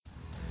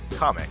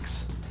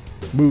Comics.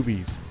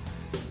 Movies.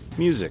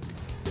 Music.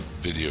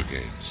 Video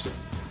games.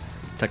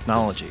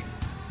 Technology.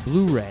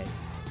 Blu-ray.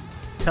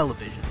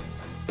 Television.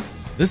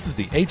 This is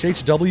the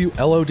HHW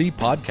LOD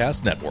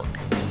Podcast Network.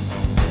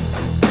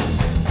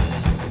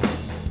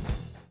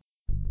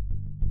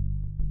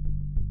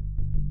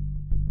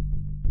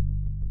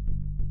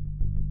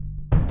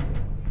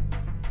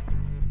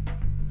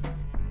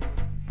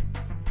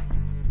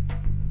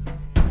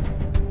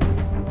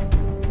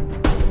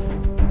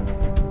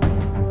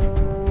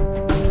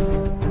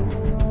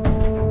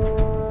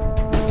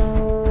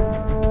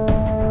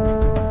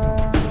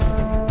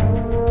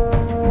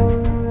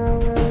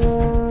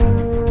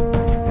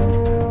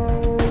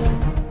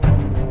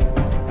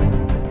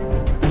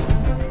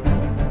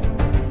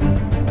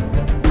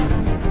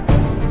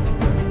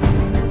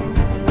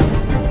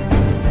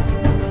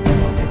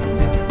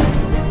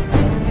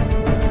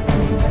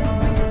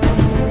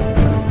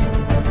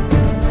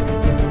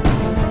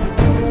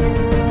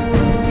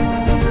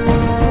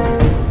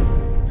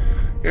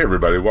 Hey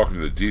everybody, welcome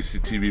to the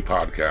DCTV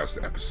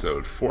Podcast,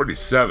 episode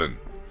 47.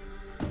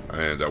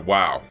 And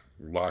wow,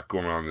 a lot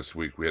going on this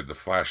week. We had the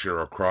Flash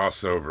Arrow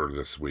crossover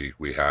this week.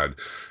 We had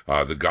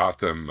the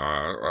Gotham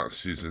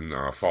season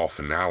fall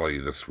finale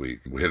this week.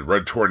 We had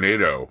Red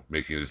Tornado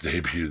making his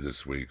debut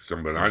this week,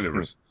 someone I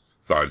never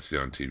thought I'd see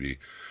on TV.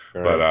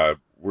 Right. But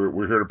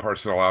we're here to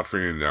parse it all out for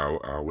you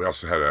now. We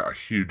also had a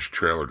huge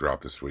trailer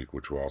drop this week,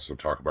 which we'll also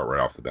talk about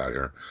right off the bat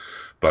here.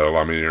 But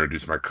allow me to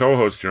introduce my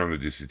co-host here on the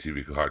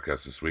DCTV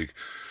Podcast this week.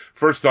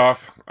 First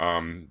off,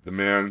 the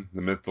man,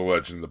 the myth, the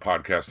legend, the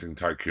podcasting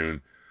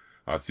tycoon,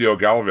 Theo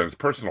Gallivan's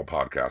personal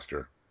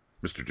podcaster,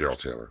 Mr. Daryl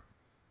Taylor.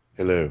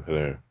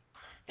 Hello.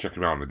 Check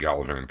him out on the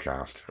Gallivan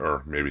cast,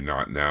 or maybe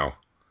not now,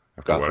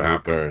 after Gotham what will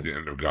happened burn. at the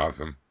end of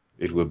Gotham.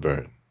 It will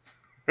burn.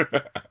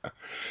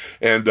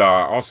 And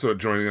also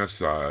joining us,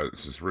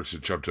 this is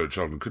Richard Chubtoad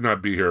Sheldon, could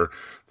not be here,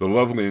 the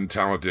lovely and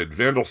talented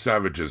Vandal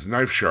Savage's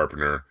knife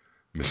sharpener,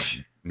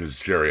 Ms.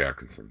 Jerry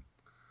Atkinson.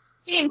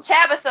 Team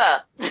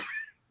Tabitha.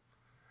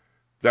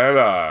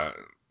 That,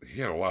 he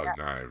had a lot of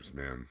knives,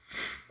 man.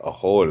 A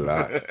whole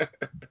lot.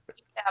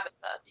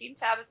 Team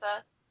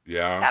Tabitha.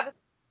 Yeah. Tabitha,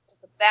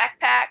 the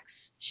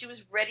backpacks. She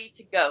was ready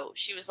to go.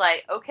 She was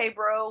like, "Okay,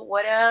 bro,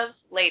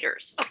 whatevs,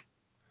 laters."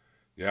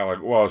 Yeah,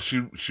 like, well,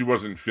 she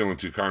wasn't feeling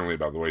too kindly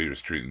about the way he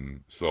was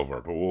treating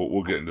Silver, but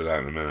we'll get into that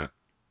in a minute.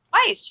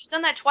 Twice. She's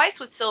done that twice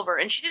with Silver,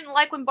 and she didn't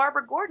like when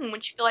Barbara Gordon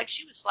when she felt like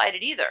she was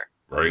slighted either.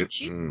 Right?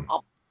 She's a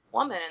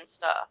woman and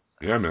stuff.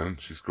 So. Yeah, man,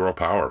 she's girl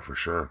power for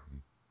sure.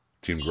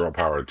 Team girl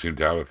power, Team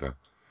Tabitha.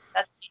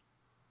 That's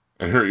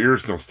And her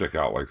ears don't stick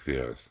out like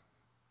Theo's.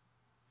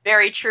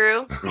 very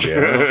true.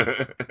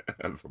 Yeah.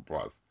 That's a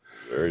plus.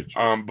 Very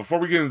true. Before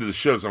we get into the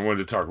shows, I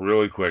wanted to talk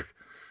really quick.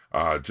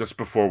 Just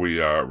before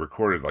we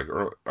recorded, like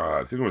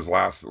I think it was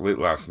late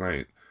last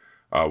night,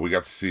 we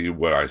got to see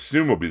what I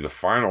assume will be the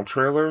final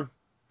trailer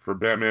for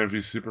Batman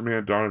v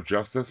Superman: Dawn of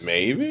Justice.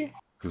 Maybe?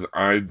 Because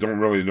I don't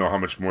really know how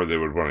much more they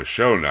would want to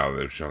show now that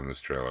they've shown this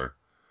trailer,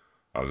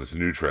 this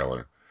new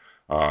trailer.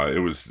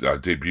 It was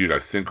debuted, I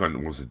think,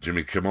 was it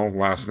Jimmy Kimmel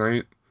last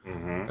night?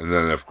 Mm-hmm. And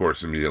then, of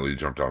course, immediately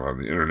jumped out on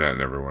the internet,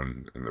 and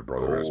everyone and their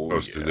brother has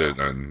posted it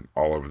and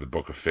all over the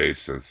Book of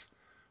Face, as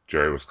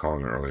Jerry was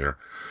calling it earlier.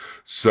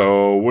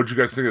 So, what did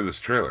you guys think of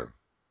this trailer?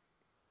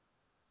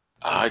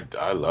 I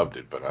loved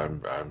it, but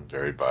I'm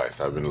very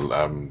biased. I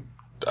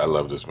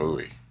love this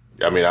movie.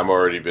 I mean, I've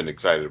already been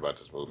excited about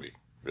this movie,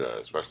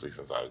 especially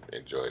since I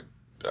enjoyed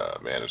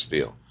Man of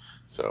Steel.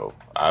 So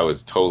I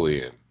was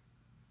totally in.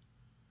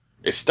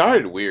 It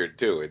started weird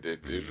too.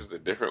 It was a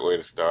different way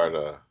to start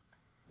a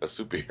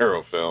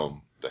superhero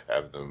film, to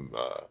have them,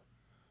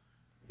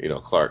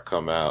 Clark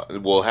come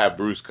out. We'll have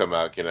Bruce come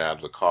out, get out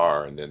of the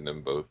car, and then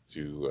them both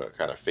to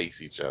kind of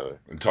face each other.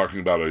 And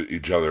talking about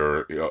each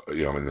other,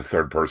 in the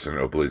third person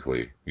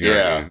obliquely. You know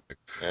what I mean?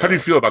 Yeah. How do you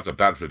feel about the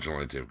Bat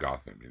Vigilante of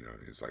Gotham?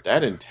 He's like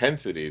that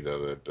intensity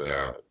though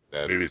that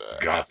maybe it's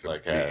Gotham.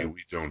 Affleck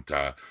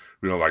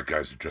We don't like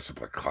guys who dress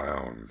up like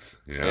clowns.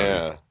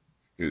 Yeah.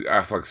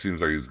 Affleck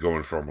seems like he's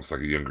going for almost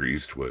like a younger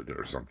Eastwood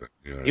or something.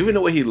 Even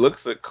the way he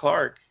looks at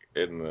Clark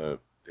in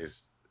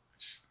his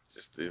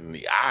just in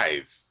the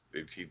eyes,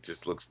 he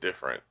just looks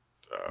different.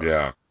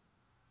 Yeah.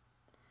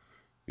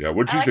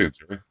 What'd you think,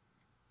 Jimmy?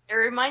 It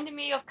reminded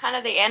me of kind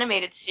of the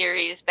animated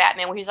series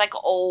Batman, where he's like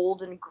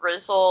old and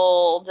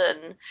grizzled,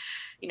 and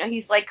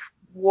he's like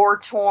war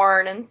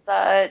torn and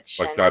such.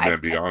 Like and Batman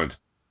Beyond.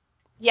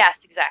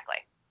 Yes, exactly.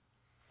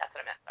 That's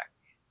what I meant. Sorry.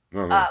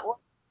 No.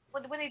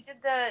 When they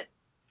did the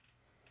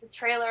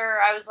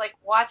trailer, I was like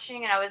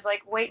watching, and I was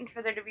like waiting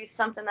for there to be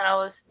something that I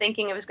was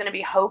thinking it was going to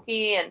be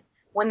hokey, and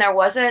when there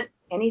wasn't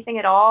anything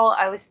at all,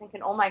 I was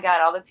thinking, oh my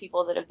god, all the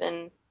people that have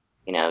been,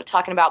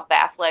 talking about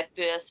Batfleck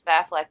this,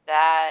 Batfleck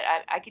that,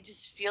 I could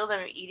just feel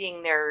them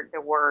eating their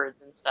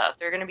words and stuff.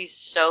 They're going to be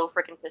so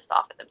freaking pissed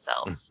off at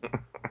themselves.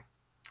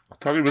 I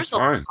thought he was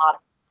fine.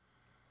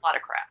 A lot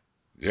of crap.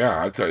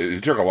 Yeah,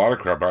 he took a lot of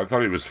crap, but I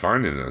thought he was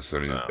fine in this. I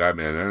mean, No.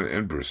 Batman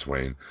and Bruce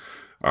Wayne.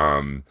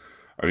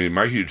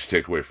 My huge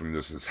takeaway from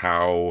this is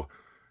how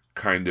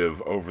kind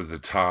of over the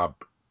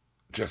top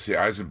Jesse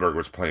Eisenberg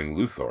was playing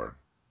Luthor.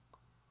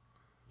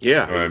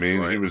 Yeah, You know what I he's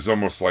mean? He going. was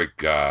almost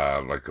like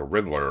a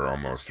Riddler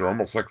almost, or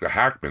almost like the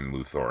Hackman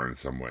Luthor in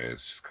some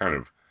ways. Just kind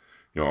of,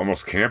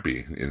 almost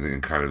campy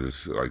in kind of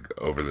this like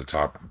over the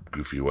top,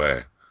 goofy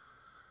way.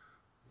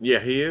 Yeah,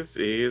 he is.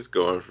 He is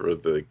going for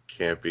the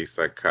campy,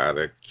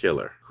 psychotic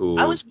killer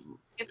I was who's wondering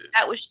if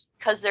that was just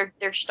because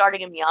they're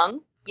starting him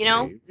young,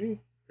 maybe,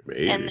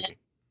 and then maybe.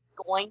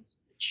 going to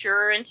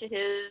mature into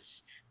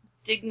his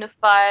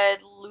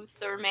dignified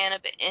Luther man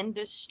of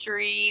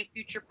industry,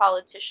 future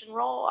politician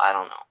role. I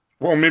don't know.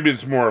 Well, maybe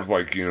it's more of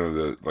like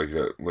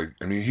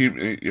I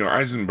mean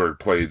Eisenberg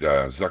played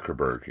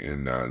Zuckerberg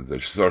in the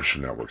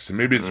social network, so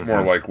maybe it's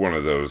more Hmm. like one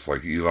of those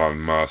like Elon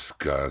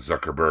Musk,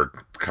 Zuckerberg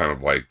kind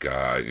of like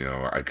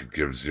I could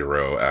give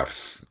zero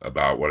F's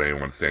about what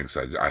anyone thinks.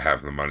 I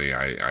have the money.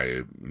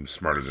 I'm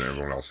smarter than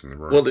everyone else in the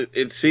room. Well,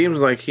 it seems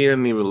like he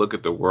doesn't even look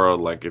at the world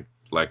like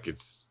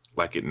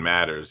it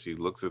matters. He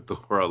looks at the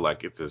world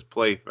like it's his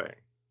plaything.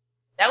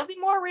 That would be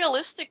more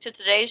realistic to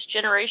today's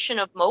generation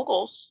of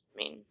moguls. I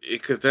mean,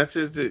 Because that's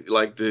his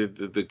like the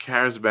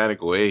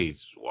charismatic way.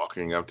 He's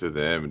walking up to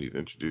them and he's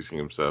introducing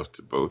himself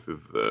to both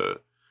of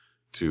the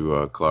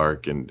to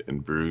Clark and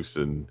Bruce,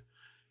 and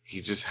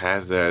he just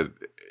has that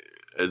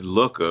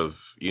look of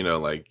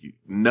like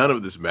none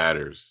of this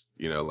matters.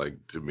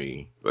 Like to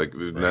me, like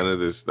there's none Right. of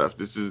this stuff.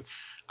 This is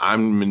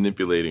I'm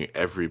manipulating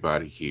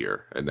everybody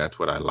here, and that's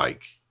what I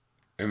like.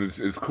 And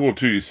it's cool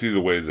too. You see the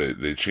way that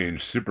they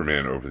changed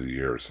Superman over the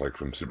years, like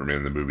from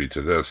Superman the movie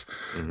to this.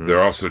 Hmm.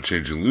 They're also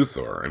changing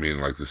Luthor. I mean,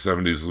 like the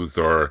 '70s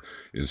Luthor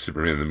in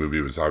Superman the movie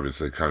was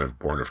obviously kind of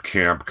born of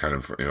camp, kind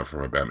of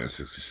from a Batman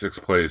 '66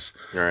 place.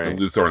 And Right.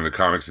 Luthor in the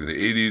comics in the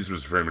 '80s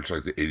was very much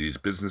like the '80s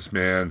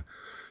businessman,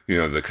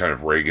 the kind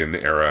of Reagan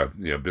era,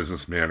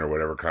 businessman or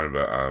whatever kind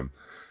of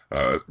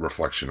a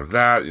reflection of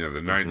that.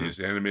 The Hmm. '90s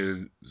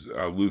animated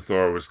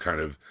Luthor was kind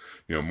of,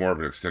 more of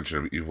an extension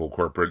of evil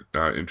corporate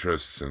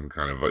interests and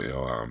kind of,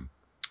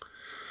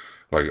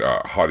 like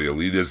haughty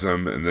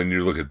elitism. And then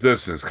you look at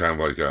this, and it's kind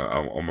of like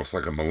almost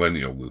like a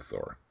millennial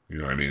Luthor. You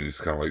know what I mean? He's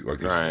kind of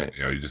like you said,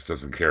 Right. he just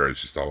doesn't care.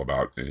 It's just all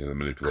about the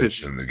manipulation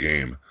Because in the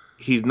game.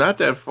 he's not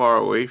that far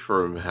away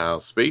from how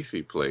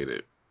Spacey played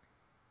it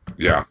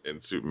Yeah,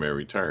 in Superman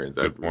Returns.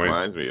 That good point.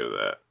 reminds me of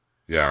that.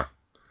 Yeah.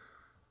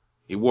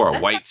 He wore a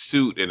that's not white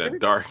suit in a everybody.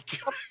 dark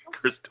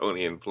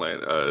Kryptonian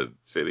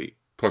city.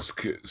 Plus,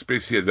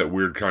 Spacey had that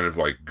weird kind of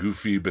like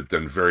goofy, but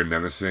then very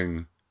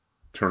menacing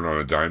turn on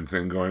a dime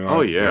thing going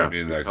Oh on. You know what I yeah,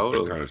 mean? That kind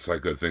totally. of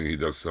psycho thing he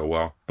does so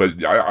well.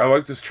 But I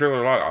like this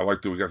trailer a lot. I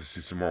like that we got to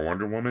see some more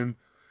Wonder Woman.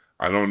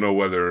 I don't know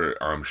whether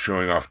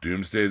showing off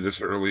Doomsday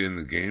this early in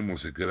the game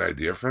was a good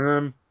idea for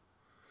them.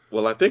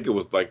 Well, I think it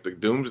was like the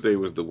Doomsday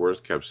was the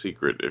worst kept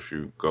secret if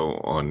you go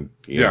on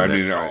the Yeah, I internet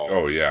mean, at all.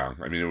 oh yeah,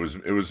 I mean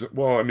it was.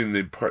 Well, I mean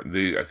they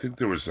I think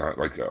there was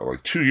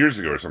like 2 years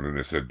ago or something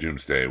they said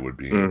Doomsday would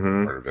be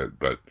Hmm. part of it,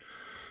 but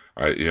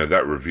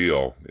that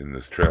reveal in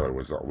this trailer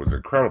was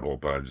incredible.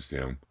 But I just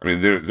I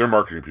mean they're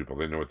marketing people,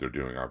 they know what they're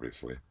doing,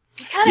 obviously.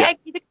 Yeah,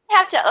 You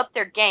have to up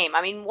their game.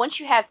 I mean, once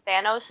you have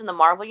Thanos in the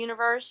Marvel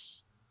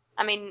universe,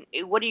 I mean,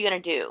 what are you gonna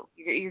do?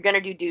 You're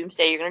gonna do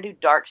Doomsday. You're gonna do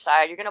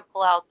Darkseid. You're gonna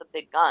pull out the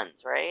big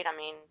guns, right? I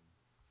mean,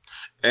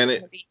 and it's it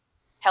gonna be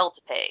hell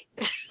to pay.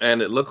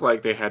 and it looked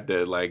like they had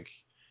to like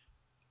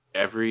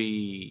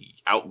every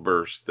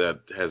outburst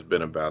that has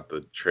been about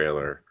the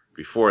trailer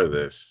before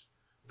this,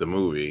 the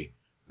movie,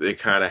 they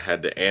kind of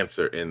had to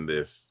answer in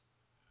this.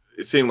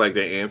 It seemed like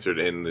they answered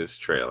in this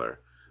trailer,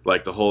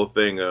 like the whole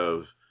thing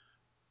of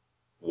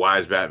why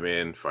is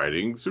Batman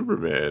fighting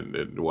Superman,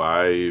 and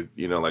why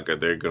like are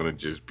they gonna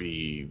just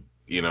be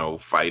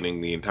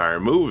fighting the entire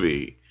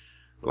movie,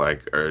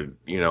 like or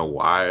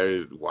why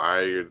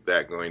is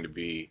that going to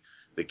be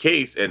the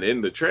case? And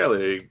in the trailer,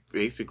 they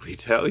basically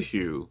tell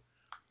you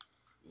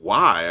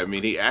why. I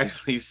mean, he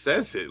actually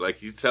says it. Like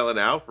he's telling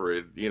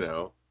Alfred,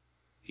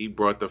 he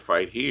brought the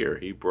fight here.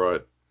 He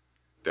brought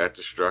that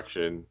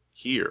destruction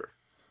here.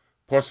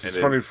 Plus, it's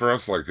And funny then for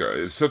us, like,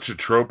 it's such a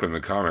trope in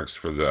the comics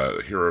for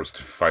the heroes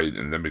to fight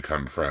and then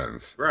become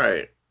friends.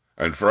 right,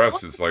 And for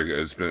us, it's like,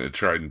 it's been a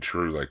tried and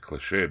true, like,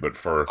 cliche, but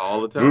for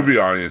all the time. movie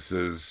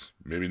audiences,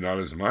 maybe not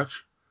as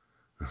much.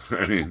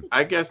 I Except mean,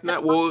 I guess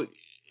not. Well,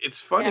 it's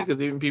funny yeah,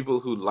 because even people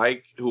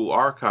who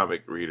are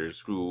comic readers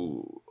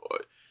who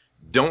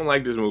don't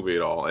like this movie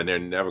at all, and they're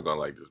never gonna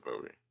like this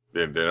movie.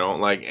 They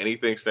don't like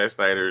anything Scott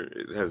Snyder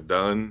has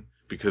done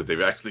because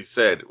they've actually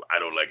said, "I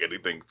don't like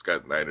anything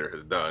Scott Snyder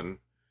has done."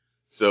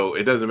 So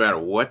it doesn't matter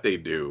what they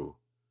do,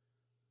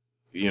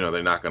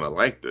 they're not gonna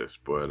like this.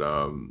 But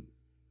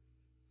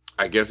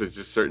I guess it's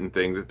just certain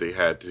things that they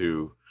had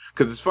to.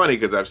 Because it's funny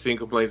because I've seen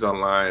complaints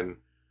online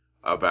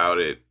about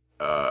it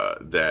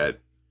that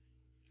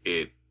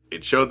it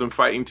it showed them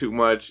fighting too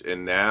much,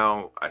 and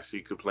now I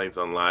see complaints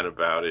online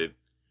about it.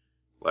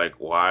 Like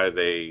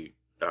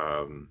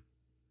um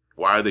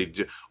why are they?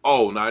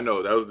 Oh, no, I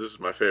know this is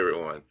my favorite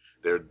one.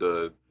 They're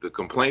the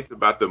complaints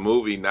about the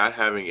movie not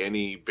having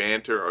any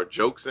banter or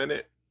jokes in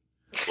it,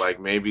 like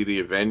maybe the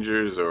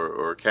Avengers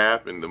or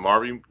Cap in the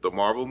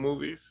Marvel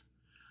movies.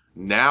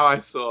 Now I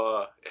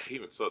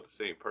even saw the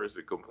same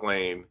person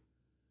complain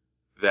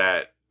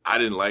that I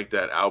didn't like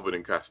that Albert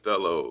and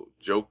Costello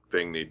joke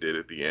thing they did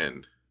at the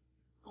end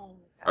Oh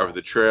my of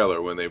the gosh.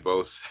 trailer when they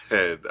both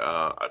said,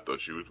 "I thought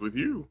she was with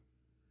you."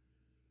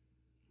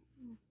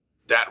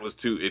 That was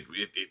too.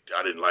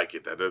 I didn't like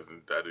it. That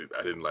doesn't.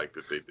 I didn't like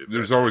that they did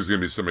There's that too. always going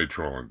to be somebody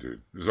trolling,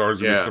 dude. There's always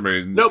going to be Yeah.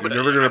 somebody. No, You're but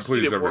never going I've to seen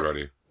please it more.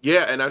 everybody.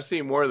 Yeah, and I've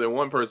seen more than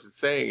one person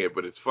saying it,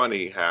 but it's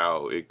funny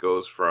how it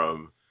goes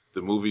from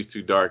the movie's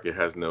too dark. It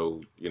has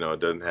no, it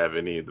doesn't have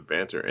any of the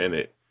banter in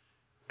it,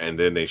 and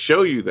then they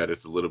show you that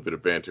it's a little bit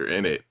of banter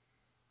in it,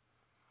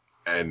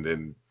 and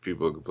then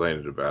people are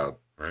complaining about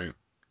Right.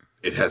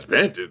 it has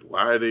banter.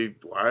 Why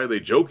are they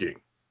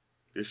joking?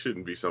 This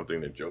shouldn't be something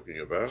they're joking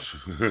about.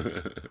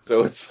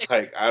 So it's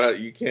like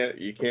you can't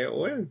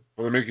win.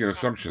 Well, they're making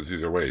assumptions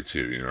either way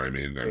too. You know what I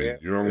mean? I mean,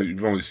 Yeah.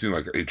 you've only seen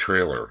like a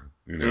trailer,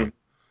 Mm,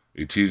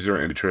 a teaser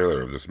and a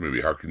trailer of this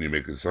movie. How can you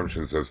make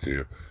assumptions as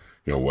to,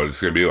 what it's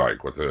going to be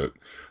like, what the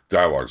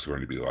dialogue's going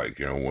to be like?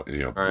 What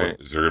right.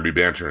 is there going to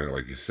be banter in it,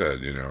 like you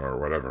said, or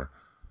whatever.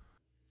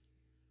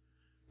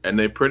 And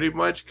they pretty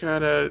much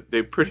tell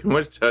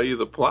you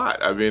the plot.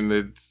 I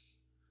mean,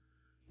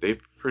 they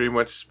pretty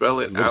much spell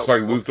It it looks out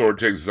like for you. Luthor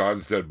takes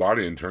Zod's dead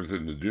body and turns it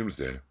into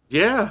Doomsday.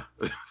 Yeah.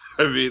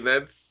 I mean,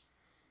 that's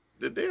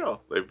the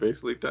deal. They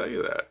basically tell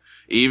you that.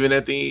 Even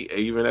at the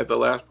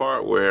last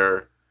part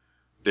where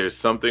there's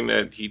something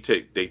that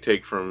they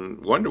take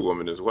from Wonder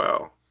Woman as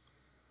well.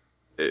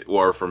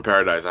 Or from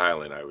Paradise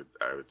Island, I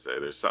would say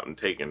there's something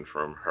taken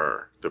from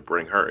her to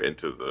bring her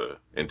into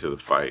the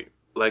fight.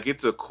 Like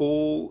it's a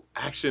cool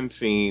action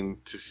scene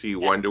to see Yeah.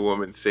 Wonder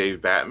Woman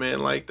save Batman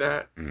like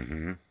that.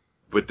 Mm-hmm.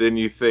 But then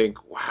you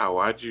think, wow,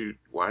 why'd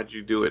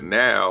you do it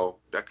now?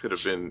 That could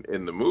have been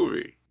in the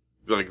movie.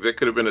 Like that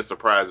could have been a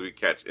surprise we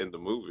catch in the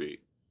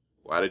movie.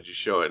 Why did you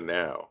show it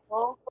now?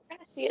 Well, we're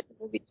gonna see it in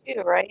the movie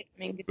too, right? I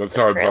mean, because That's the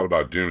how I felt trailer.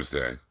 about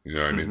Doomsday. You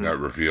know what I mean? Hmm. That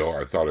reveal,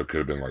 I thought it could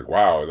have been like,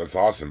 wow, that's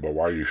awesome, but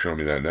why are you showing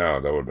me that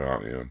now? That would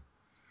have been,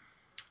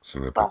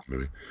 something that put Well, the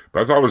movie.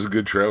 But I thought it was a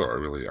good trailer.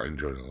 I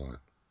enjoyed it a lot.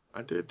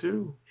 I did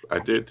too. I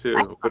did I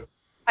too. But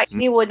why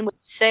anyone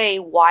would say,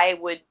 why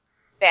would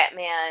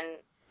Batman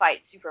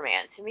fight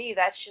Superman? To me,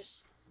 that's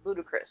just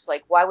ludicrous.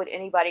 Like, why would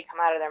anybody come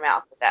out of their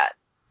mouth with that?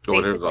 oh,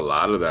 there's a Basically,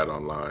 lot of that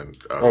online.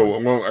 Oh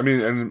well, I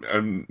mean,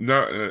 and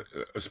not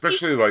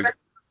especially like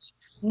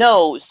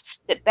knows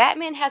that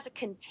Batman has a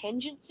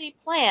contingency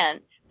plan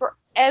for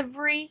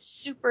every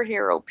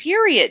superhero,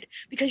 period.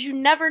 Because you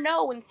never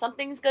know when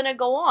something's going to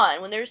go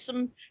on. When there's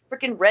some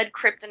freaking red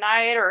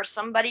kryptonite or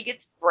somebody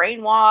gets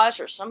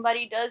brainwashed or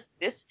somebody does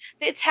this.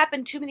 It's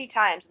happened too many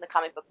times in the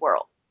comic book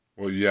world.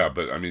 well, yeah,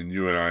 but I mean,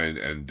 you and I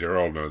and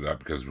Daryl know that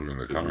because we're in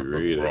the Because we comic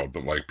book read it. world.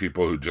 But like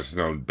people who just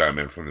know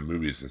Batman from the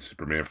movies and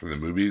Superman from the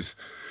movies,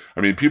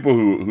 I mean, people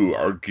who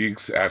are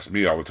geeks ask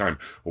me all the time,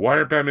 why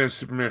are Batman and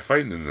Superman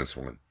fighting in this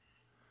one?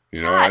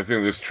 And I Not.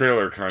 think this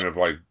trailer kind of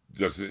like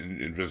does it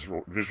in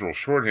visual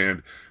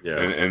shorthand Yeah.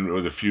 and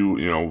with a few,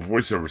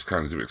 voiceovers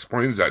kind of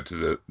explains that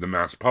to the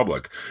mass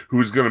public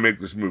who's going to make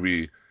this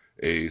movie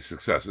a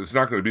success. It's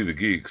not going to be the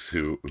geeks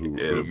who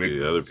It'll make be the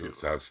this other a people.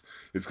 success.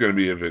 It's going to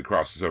be if it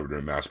crosses over to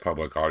a mass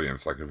public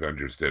audience like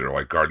Avengers did or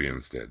like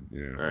Guardians did.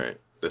 Right.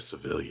 The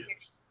civilians.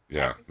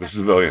 Yeah, Yeah, the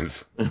exactly.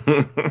 civilians.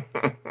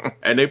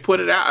 And they put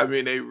it out. I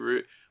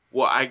mean,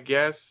 well, I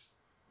guess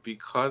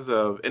because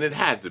of, and it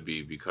has to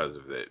be because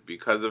of it,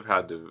 because of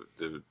how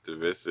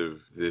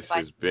divisive this Like,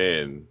 has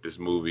been. This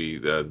movie,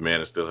 the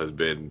Man of Steel, has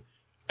been,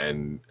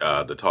 and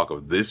the talk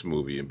of this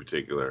movie in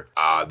particular.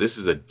 This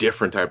is a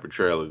different type of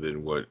trailer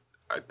than what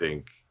I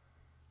think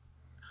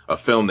a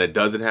film that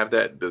doesn't have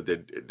that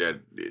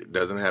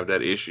doesn't have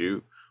that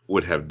issue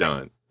would have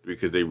done,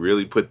 because they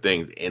really put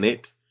things in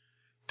it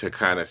to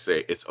kind of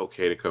say it's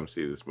okay to come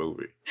see this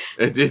movie.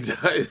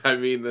 I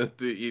mean,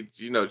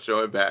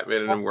 showing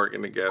Batman and them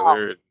working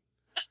together.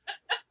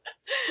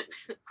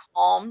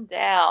 calm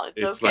down.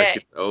 It's It's like okay.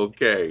 it's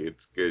okay.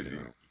 It's good. You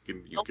Yeah.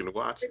 can you can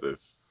watch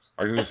this.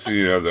 I can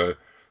see the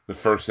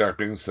first act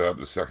being set up,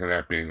 the second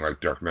act being like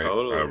Dark Knight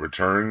Totally.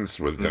 Returns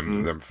with them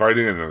Hmm. them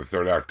fighting, and then the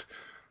third act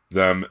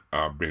them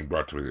being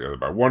brought together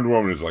by Wonder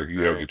Woman is like,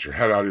 Right. get your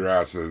head out of your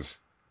asses.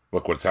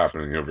 Look what's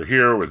happening over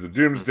here with the Hmm.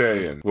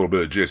 Doomsday, and a little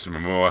bit of Jason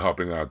Momoa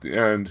helping out at the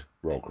end.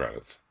 Roll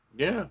credits.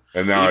 Yeah.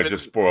 And now I just Even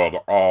spoiled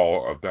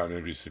all of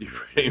Batman v you Superman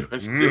for pretty you.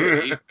 much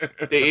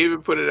did. They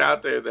even put it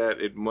out there that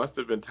it must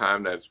have been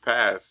time that's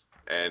passed,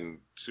 and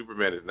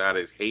Superman is not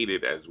as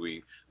hated as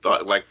we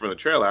thought. Like from the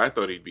trailer, I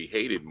thought he'd be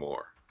hated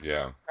more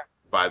Yeah.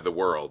 by the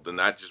world, and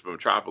not just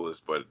Metropolis,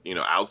 but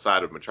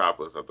outside of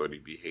Metropolis, I thought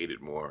he'd be hated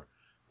more.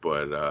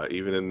 But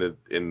even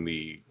in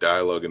the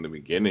dialogue in the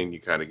beginning, you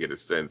kind of get a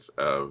sense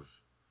of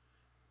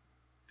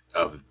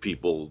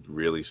people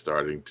really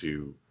starting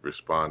to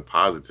respond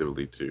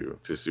positively to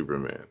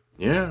Superman.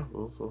 Yeah,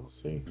 we'll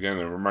see. Again,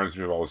 it reminds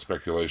me of all the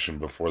speculation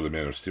before the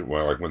Man of Steel,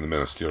 well, like when the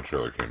Man of Steel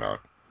trailer came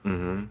out.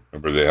 Mm-hmm.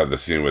 Remember they had the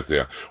scene with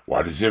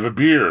why does he have a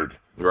beard?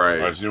 Why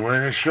Right. is he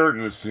wearing a shirt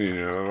in the scene?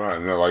 And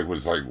that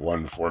was like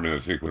 1 4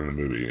 minute sequence in the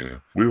movie.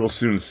 We will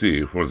soon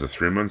see. What was it,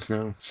 3 months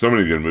now? So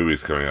many good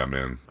movies coming out,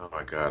 man. Oh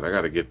my God, I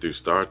got to get through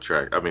Star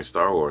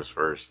Wars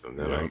first, and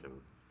then I Yeah. can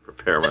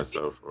prepare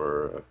myself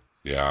for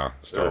Yeah,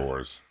 Star this.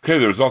 Wars. Okay,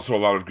 there was also a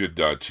lot of good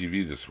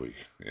TV this week.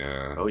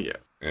 Yeah, Oh yeah.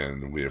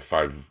 and we have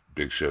 5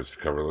 big shows to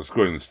cover. Let's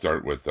go ahead and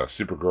start with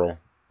Supergirl,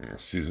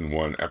 season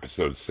 1,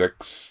 episode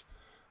 6,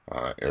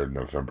 aired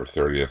November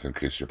 30th. In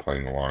case you're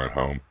playing along at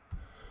home,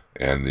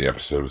 and the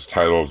episode was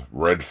titled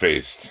 "Red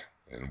Faced."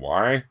 And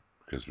why?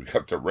 Because we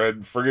got the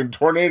red friggin'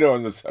 tornado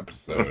in this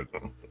episode.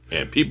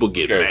 And people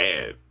get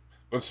Okay,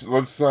 mad.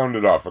 let's sound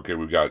it off. Okay,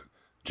 we got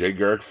Jay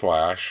Garrick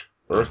Flash,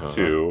 Uh Earth huh.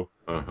 2,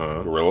 Uh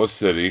huh. Gorilla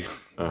City,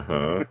 Uh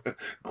huh.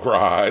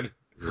 Grodd.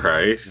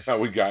 Right. Now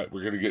we're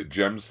gonna get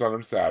Gem, Son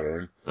of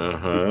Saturn. Uh We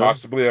huh.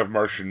 possibly have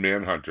Martian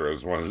Manhunter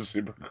as one of the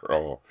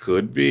Supergirl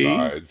Could be.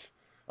 sides.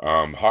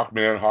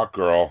 Hawkman,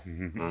 Hawkgirl.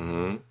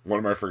 Mm-hmm. What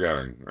am I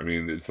forgetting? I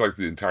mean, it's like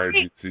the entire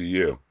Freeze.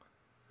 DCU.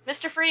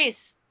 Mr.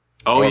 Freeze.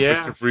 Oh Oh, and yeah.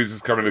 Mr. Freeze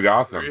is coming to Mr.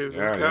 Gotham. Freeze is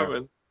Yeah, yeah.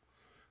 coming.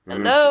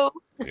 Hello.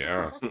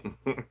 Yeah, I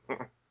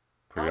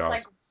pretty was like,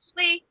 awesome.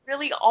 really?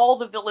 Really? All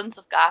the villains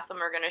of Gotham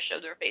are going to show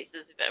their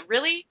faces?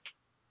 Really?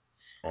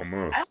 I don't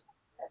Almost. think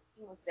that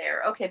scene was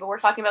there. Okay, but we're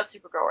talking about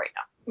Supergirl right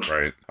now.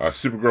 Right.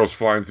 Supergirl's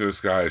flying through the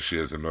sky as she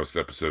has in most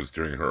episodes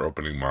during her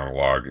opening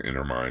monologue in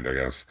her mind, I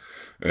guess.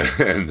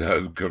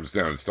 And comes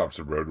down and stops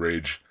a road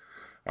rage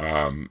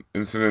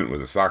incident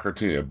with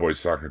a boys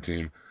soccer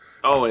team.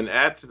 Oh, and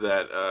add to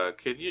that,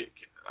 could you?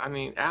 I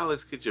mean,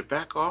 Alex, could you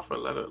back off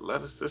and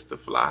let her sister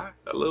fly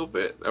a little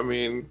bit? I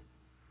mean,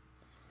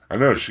 I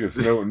know she it's,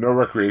 has no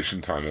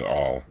recreation time at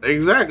all.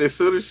 exactly. As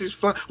soon as she's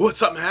flying, what?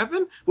 Something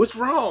happened? What's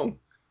wrong?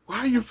 Why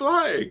are you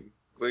flying?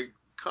 Like,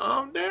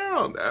 calm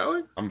down,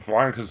 Alex. I'm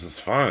flying because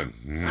it's I'm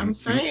fun.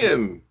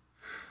 saying,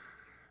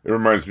 It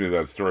reminds me of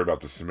that story about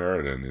the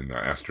Samaritan in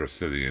Astro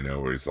City,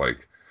 where he's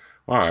like,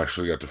 "Well, I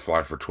actually got to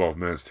fly for 12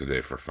 minutes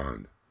today for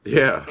fun,"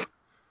 yeah.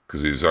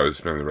 because he's always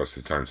spending the rest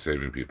of the time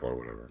saving people or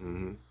whatever.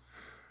 Hmm.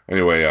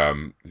 Anyway,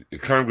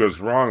 it kind of goes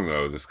wrong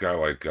though. This guy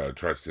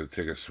tries to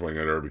take a swing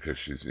at her because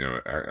she's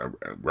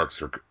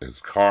wrecks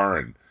his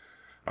car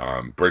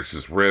and breaks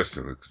his wrist,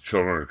 and the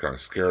children are kind of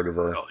scared of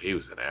her. Oh, he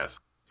was an ass.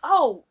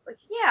 Oh,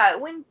 yeah,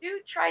 when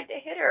dude tried to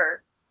hit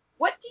her,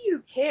 what do you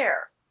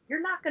care?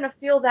 You're not going to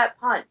feel that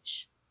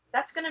punch.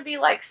 That's going to be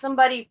like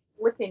somebody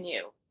flipping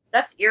you.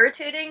 That's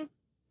irritating.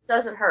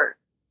 Doesn't hurt.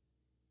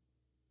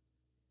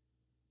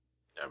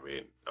 I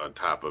mean, on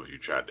top of you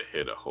tried to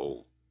hit a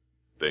whole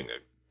thing,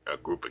 a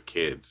group of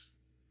kids.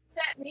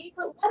 That me,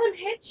 but let him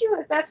hit you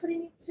if that's what he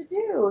needs to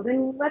do.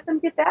 Then let them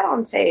get that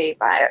on tape.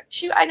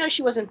 I know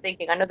she wasn't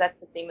thinking. I know that's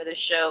the theme of the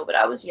show, but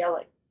I was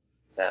yelling,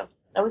 so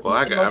that was Well,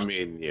 I emotional.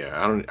 mean, yeah,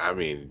 I don't. I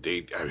mean,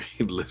 I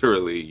mean,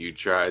 literally, you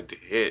tried to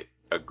hit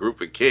a group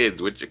of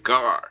kids with your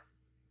car.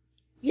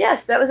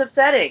 Yes, that was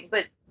upsetting,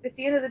 but at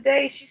the end of the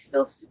day, she's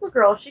still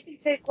Supergirl. She can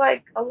take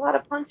like a lot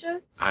of I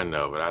punches.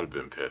 know, but I'd have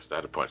been pissed.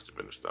 I'd have punched him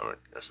in the stomach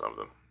or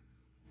something.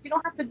 You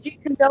don't have to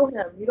decondone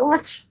him. You don't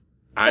have to.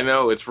 I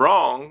know it's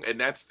wrong, and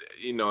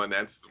and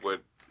that's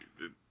what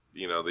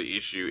the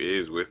issue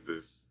is with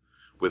this,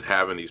 with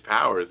having these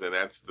powers, and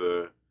that's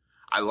the.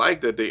 I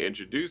like that they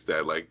introduced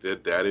that. Like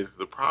that is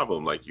the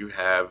problem. Like you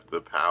have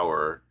the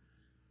power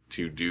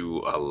to do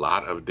a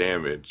lot of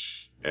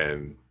damage,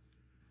 and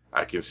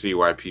I can see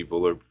why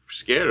people are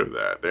scared of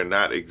that. They're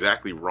not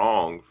exactly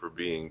wrong for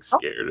being Oh,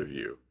 scared of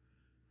you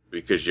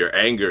because your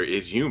anger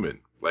is human.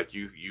 Like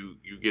you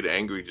get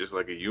angry just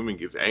like a human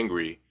gets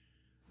angry,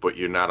 but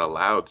you're not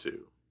allowed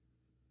to.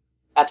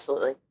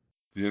 absolutely.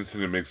 The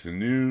incident makes the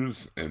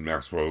news, and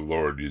Maxwell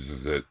Lord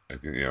uses it,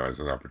 as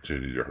an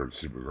opportunity to hurt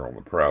Supergirl in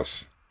the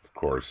press. Of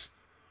course,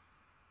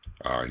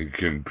 he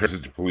compares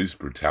it to police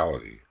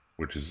brutality,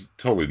 which is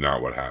totally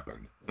not what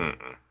happened.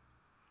 Mm-mm.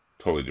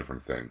 Totally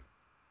different thing.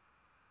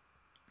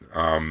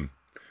 Um,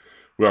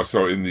 well,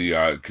 so in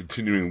the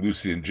continuing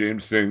Lucy and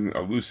James thing,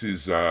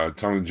 Lucy's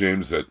telling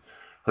James that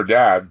her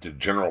dad,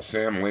 General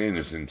Sam Lane,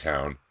 is in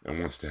town and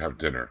wants to have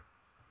dinner.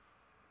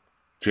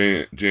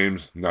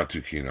 James not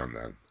too keen on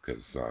that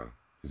because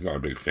he's not a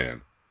big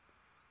fan.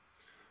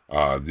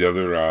 The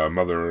other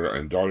mother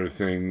and daughter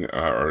thing,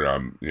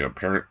 or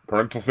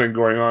parental thing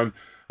going on.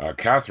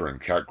 Catherine,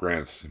 Cat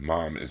Grant's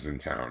mom, is in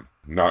town.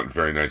 Not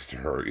very nice to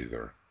her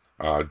either.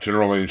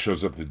 General Lane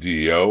shows up at the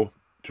DEO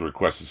to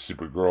request that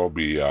Supergirl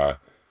be,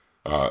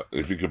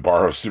 if he could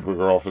borrow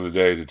Supergirl for the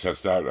day to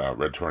test out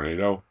Red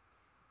Tornado,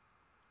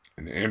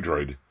 an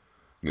android,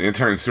 an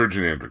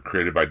anti-insurgent android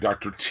created by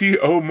Dr.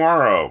 T.O.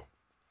 Morrow.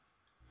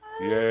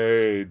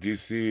 Yay,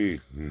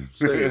 DC.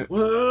 Say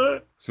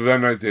what? So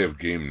that night they have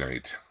game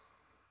night.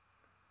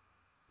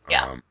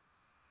 Yeah. Um,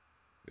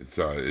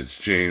 it's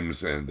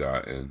James and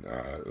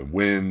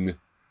Win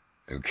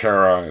and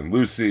Kara and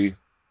Lucy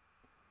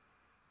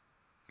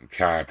and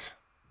Kat,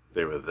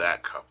 They were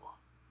that couple.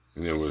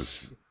 and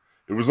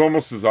it was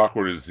almost as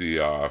awkward as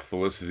the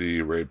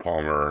Felicity Ray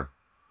Palmer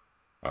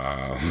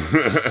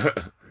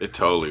It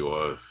totally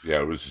was. Yeah,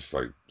 it was just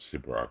like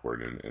super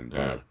awkward and Yeah.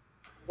 bad.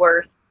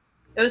 Worse.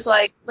 It was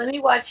like, let me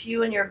watch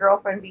you and your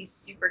girlfriend be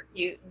super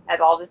cute and have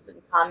all this in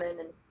common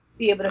and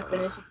be able to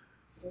finish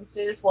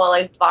sentences while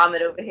I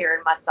vomit over here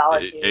in my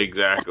solitude.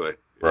 Exactly. It's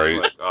Right.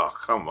 like, oh,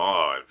 come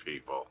on,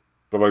 people.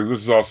 But like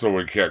this is also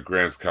when Cat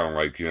Grant's kind of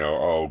like,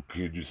 oh,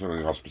 can you do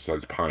something else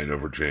besides pine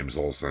over James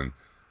Olsen?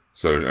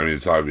 So I mean,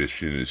 it's obvious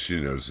she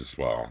knows as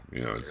well.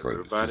 It's like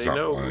she's Everybody not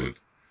knows. blind.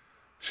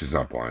 She's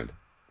not blind.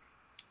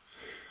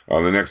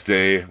 The next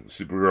day,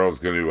 Supergirl is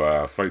going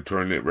to fight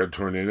Red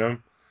Tornado,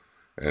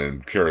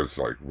 and Kara's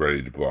like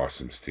ready to blow off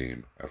some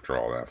steam after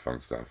all that fun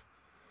stuff.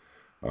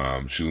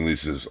 She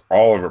releases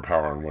all of her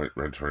power on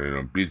Red Tornado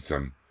and beats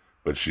him,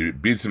 but she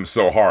beats him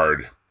so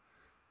hard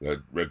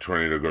that Red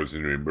Tornado goes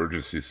into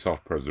emergency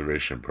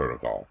self-preservation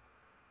protocol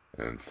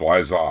and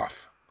flies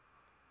off.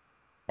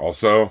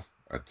 Also,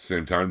 at the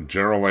same time,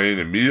 General Lane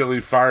immediately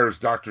fires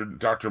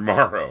Dr.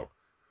 Morrow.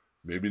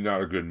 Maybe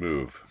not a good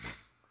move.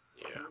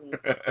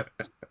 Yeah.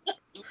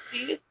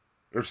 Oopsies.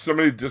 There's so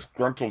many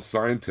disgruntled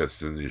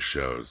scientists in these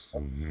shows.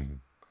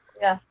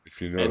 Yeah.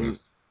 If you And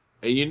notice.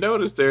 and you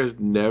notice there's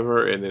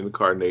never an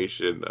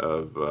incarnation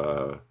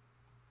of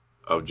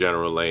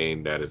General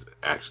Lane that is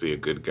actually a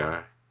good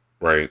guy.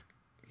 Right.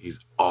 He's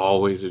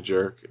always a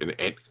jerk, and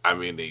I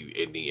mean,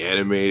 in the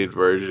animated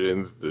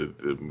versions, the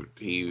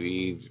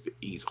TV,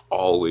 he's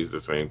always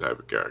the same type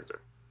of character.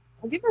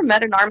 Have you ever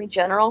met an army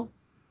general?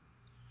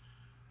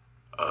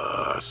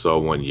 I saw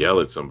one yell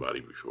at somebody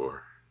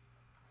before.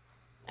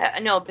 I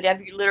know, but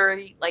have you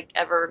literally like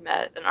ever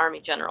met an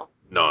army general?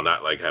 No,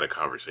 not like had a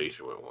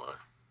conversation with one.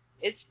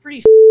 It's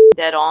pretty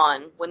dead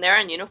on. When they're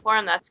in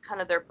uniform, that's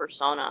kind of their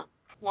persona.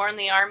 More in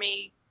the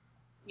army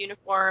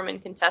uniform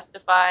and can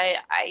testify.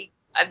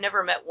 I've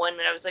never met one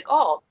that I was like,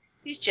 oh,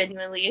 he's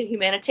genuinely a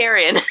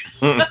humanitarian.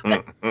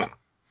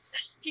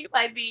 He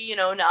might be,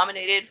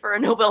 nominated for a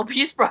Nobel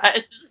Peace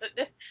Prize.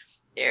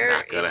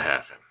 Not gonna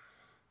happen.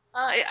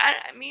 I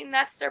mean,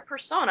 that's their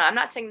persona. I'm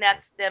not saying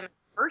that's them in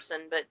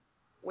person, but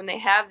when they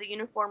have the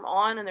uniform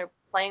on and they're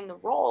playing the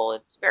role,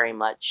 it's very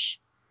much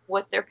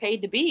what they're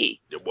paid to be.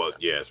 Well,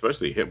 yeah,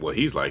 especially him. Well,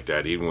 he's like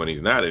that even when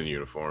he's not in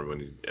uniform, when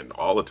he's and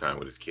all the time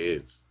with his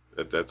kids.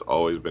 That's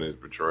always been his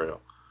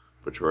portrayal.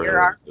 There Portrayal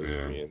are, is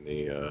Yeah. being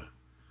the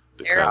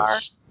there kind of are.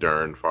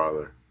 stern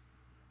father.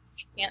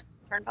 You can't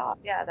turn it off.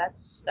 Yeah,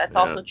 that's Yeah.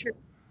 also true.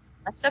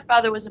 My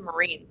stepfather was a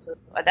Marine, so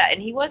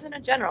and he wasn't a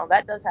general.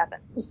 That does happen.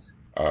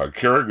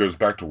 Kara goes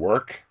back to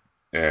work,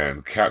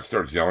 and Kat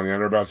starts yelling at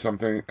her about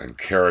something, and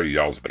Kara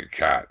yells back at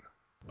Kat.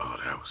 Oh,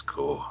 that was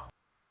cool.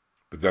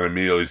 But then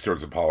immediately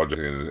starts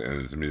apologizing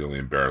and is immediately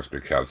embarrassed,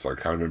 but Kat's like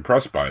kind of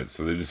impressed by it.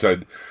 So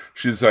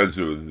she decides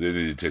that they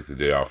need to take the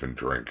day off and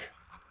drink.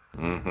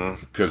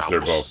 Mm-hmm.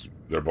 Because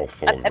they're both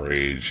full of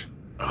rage.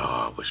 Oh,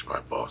 I wish my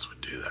boss would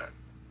do that.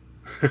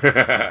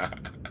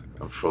 You'd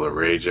I'm full of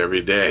rage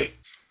every day.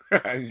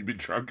 be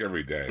drunk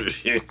every day.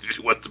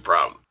 What's the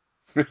problem?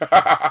 you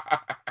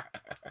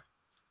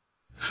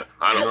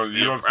I don't don't you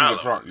see a don't see the problem.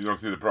 problem. You don't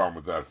see the problem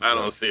with that. I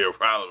don't see a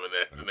problem in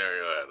that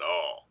scenario at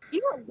all.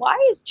 Why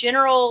is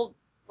General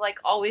like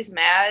always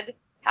mad?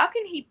 How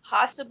can he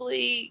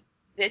possibly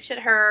bitch at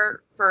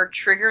her for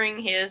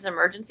triggering his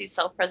emergency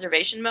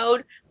self-preservation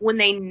mode when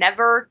they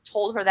never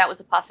told her that was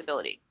a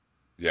possibility?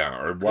 Yeah,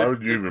 or why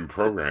would you Good, even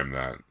program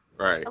that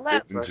right.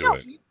 Good into question.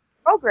 it You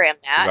program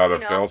that, without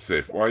a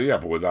failsafe? Well, yeah,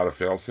 but without a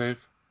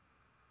failsafe,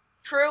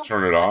 True.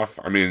 turn it off.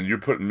 I mean, you're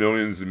putting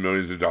millions and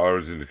millions of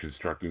dollars into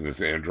constructing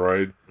this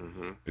android,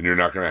 Mm-hmm. and you're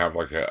not going to have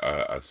like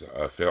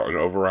an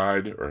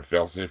override or a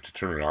failsafe to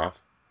turn it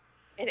off.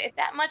 If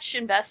that much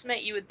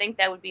investment, you would think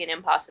that would be an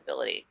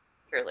impossibility.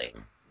 Truly.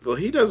 Well,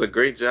 he does a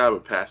great job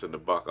of passing the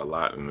buck a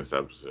lot in this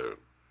episode.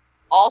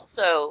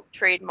 Also,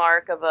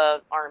 trademark of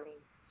a army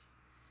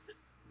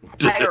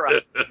higher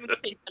up,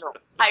 general,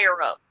 higher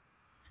up.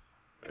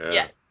 Yeah,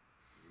 Yes,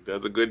 he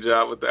does a good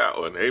job with that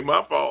one. Ain't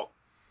my fault.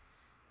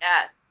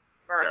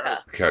 yes, Kara.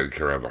 America.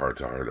 Kara have a heart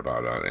to heart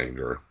about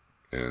anger,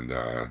 and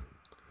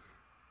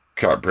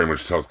Kara pretty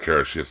much tells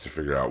Kara she has to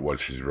figure out what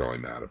she's really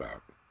mad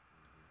about.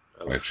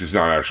 Like she's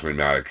not actually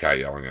mad at Kat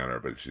yelling at her,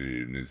 but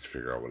she needs to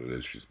figure out what it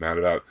is she's mad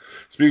about.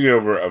 Speaking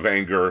of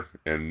anger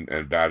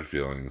and bad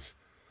feelings,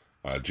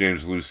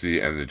 James, Lucy,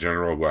 and the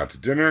General go out to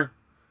dinner,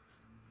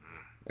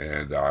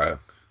 and the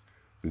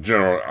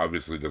General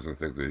obviously doesn't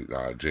think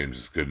that James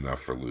is good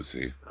enough for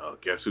Lucy. Oh,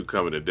 guess who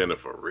coming to dinner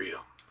for real?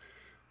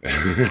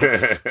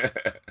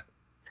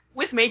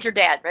 With Major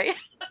Dad, right?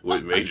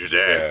 With Major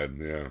Dad.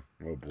 Yeah.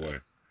 Oh boy.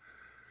 Yes.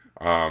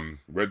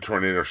 Red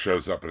Tornado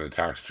shows up and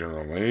attacks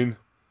General Lane.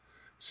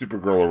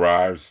 Supergirl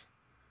arrives.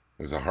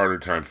 There's a harder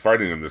time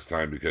fighting him this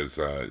time because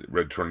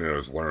Red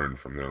Tornado's learned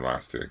from their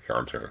last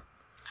encounter.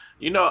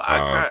 You know,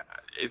 Uh,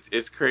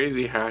 it's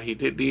crazy how he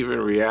didn't even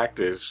react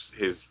to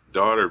his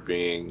daughter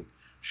being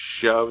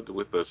shoved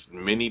with a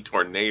mini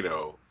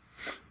tornado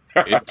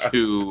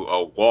into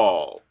a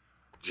wall.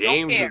 Don't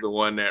James care. is the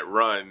one that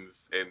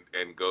runs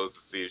and goes to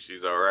see if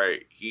she's all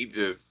right. He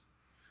just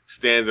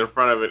stands in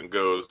front of it and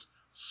goes,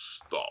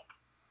 "Stop,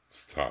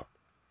 Stop.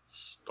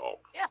 stop."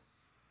 Yeah.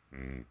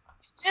 Mm.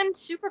 And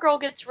Supergirl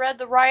gets read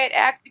the riot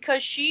act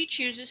because she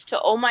chooses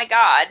to, oh my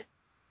god,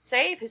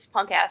 save his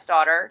punk ass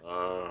daughter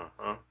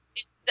Uh-huh.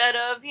 instead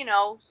of,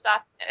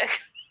 stop.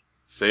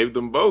 Saved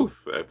them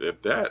both. At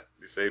that,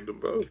 you saved them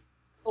both.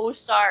 Oh,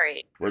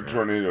 sorry. Red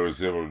Tornado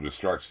is able to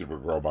distract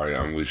Supergirl by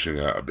unleashing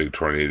a big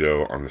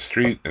tornado on the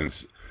street, and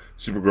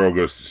Supergirl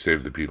goes to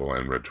save the people,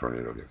 and Red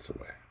Tornado gets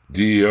away.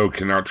 DEO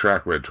cannot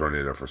track Red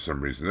Tornado for some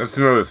reason. That's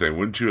another thing.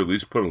 Wouldn't you at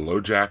least put a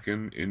LoJack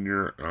in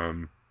your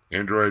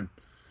Android?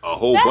 A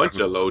whole That bunch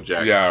of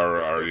LoJack Yeah,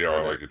 or systems in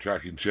it. like a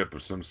tracking chip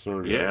of some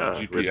sort, a Yeah,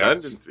 GPS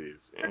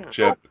redundancies. Yeah.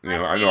 chip.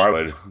 I know I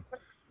would.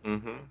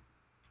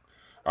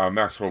 Mm-hmm.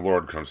 Maxwell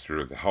Lord comes through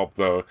with help,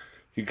 though.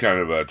 He kind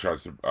of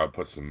tries to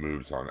put some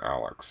moves on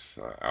Alex.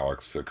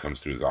 Alex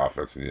comes to his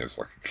office, and he has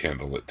like a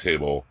candlelit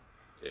table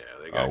Yeah,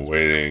 they got some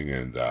waiting, nice.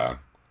 and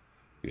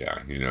yeah,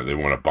 they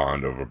want to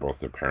bond over both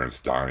their parents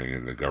dying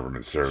in the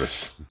government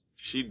service.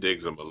 She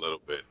digs him a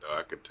little bit, though.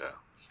 I could tell.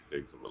 She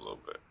digs him a little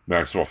bit.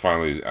 Maxwell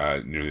finally,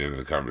 near the end of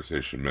the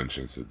conversation,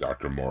 mentions that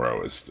Dr.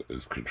 Morrow is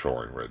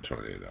controlling Red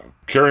Tornado.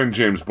 Kara and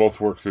James both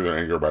work through their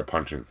anger by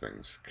punching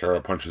things.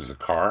 Kara punches a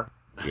car,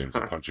 James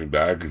a punching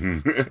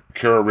bag.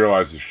 Kara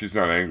realizes she's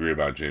not angry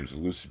about James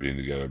and Lucy being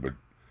together, but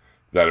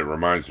that it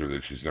reminds her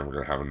that she's never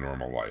going to have a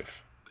normal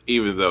life.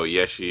 Even though,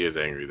 yes, she is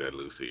angry that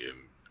Lucy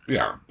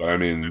Yeah, but I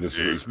mean, and this is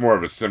James. more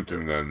of a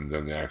symptom than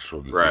the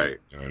actual Right,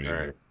 disease. I mean,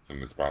 right. the thing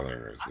that's bothering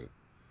her is that.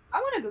 I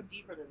want to go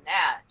deeper than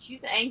that.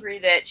 She's angry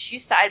that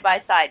she's side by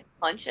side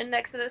punching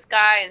next to this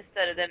guy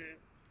instead of them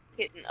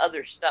hitting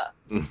other stuff.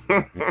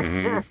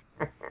 Mm-hmm.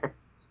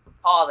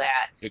 Call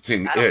that.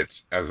 Hitting I don't.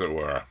 it, as it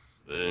were.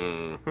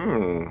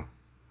 Mm-hmm.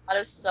 A lot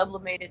of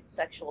sublimated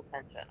sexual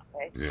tension.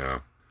 Okay. Yeah.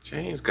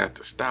 James got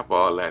to stop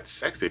all that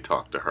sexy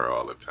talk to her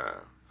all the time.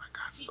 Like,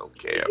 I so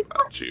care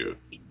about you.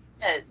 He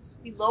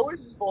says he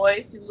lowers his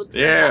voice. He looks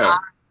you in the Yeah. eye.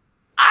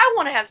 I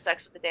want to have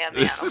sex with the damn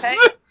man. Okay.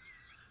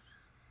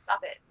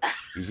 Stop it.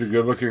 He's a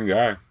good-looking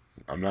guy.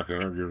 I'm not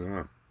going to argue with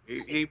that.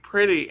 he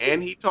pretty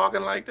and he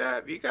talking like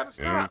that. You gotta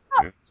Yeah, stop.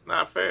 yeah. It's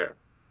not fair.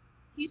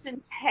 He's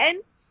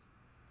intense.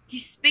 He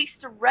speaks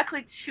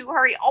directly to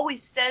her. He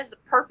always says the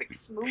perfect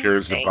smooth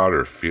Cares thing. about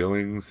her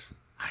feelings.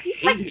 I He's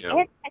hate like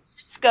him.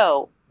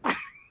 Cisco. I hate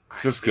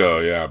Cisco,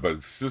 him. yeah,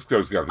 but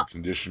Cisco's got the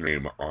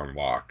conditioning on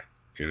lock,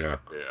 Yeah,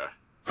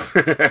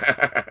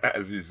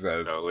 as he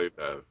says totally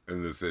does.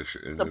 in this issue,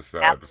 in Some this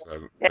apple.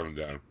 episode coming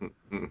down.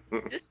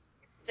 Cisco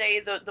can say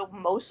the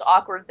most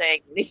awkward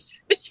thing in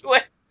these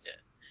situations.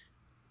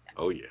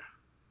 Oh yeah.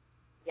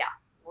 Yeah.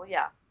 Well,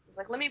 yeah. He's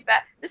like,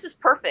 this is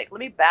perfect. Let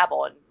me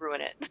babble and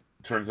ruin it.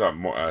 Turns out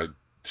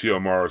Tio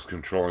Mara's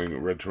controlling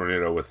Red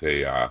Tornado with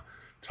a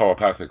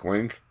telepathic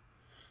link.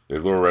 They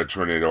lure Red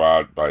Tornado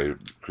out by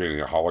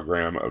creating a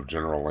hologram of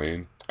General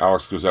Lane.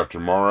 Alex goes after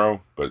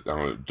Morrow, but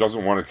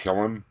doesn't want to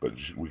kill him. But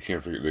they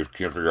can't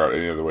figure out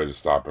any other way to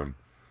stop him.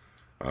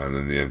 And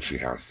in the end, she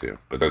has to.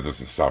 But that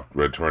doesn't stop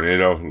Red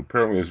Tornado, who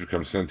apparently has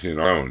become sentient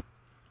on her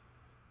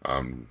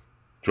own.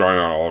 Drawing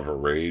on all of her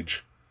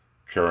rage,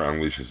 Kara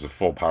unleashes the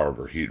full power of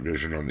her heat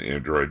vision on the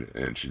android,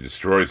 and she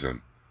destroys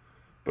him.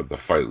 But the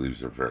fight leaves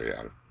her very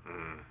out of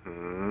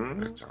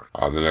Mm-hmm. that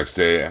time. The next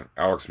day,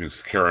 Alex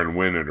meets Kara and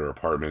Wynn at her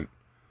apartment.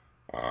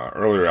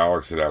 Earlier,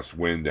 Alex had asked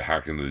Wynn to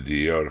hack into the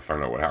DEO to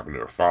find out what happened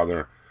to her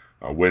father.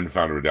 Wynn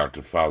found a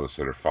redacted file that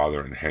said her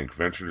father and Hank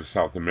ventured to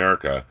South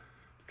America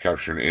to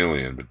capture an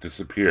alien, but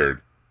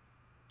disappeared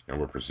and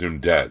were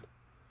presumed dead.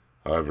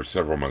 However,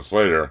 several months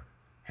later,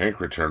 Hank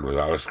returned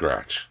without a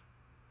scratch.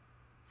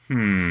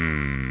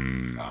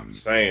 I'm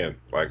saying,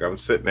 like, I'm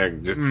sitting there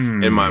just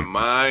in my Hmm.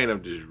 mind.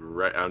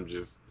 I'm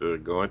just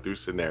going through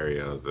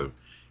scenarios of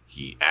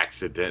he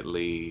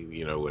accidentally,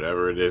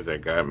 whatever it is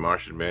that got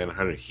Martian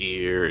Manhunter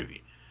here,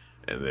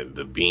 and then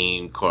the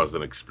beam caused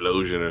an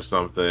explosion or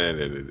something, and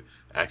it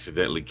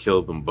accidentally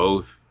killed them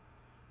both,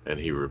 and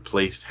he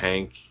replaced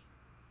Hank,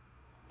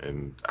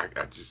 and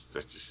I just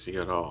see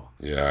it all.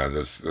 Yeah,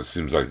 that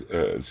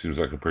seems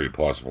like a pretty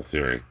plausible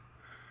theory.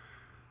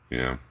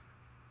 Yeah.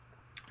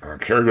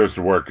 Kara goes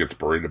to work, gets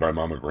berated by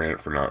Mama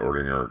Grant for not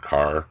ordering her a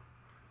car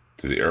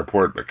to the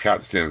airport, but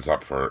Kat stands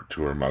up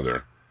to her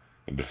mother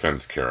and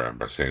defends Kara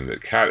by saying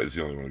that Kat is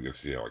the only one who gets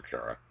to yell at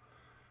Kara. But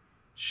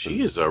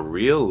She is a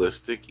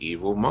realistic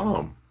evil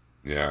mom.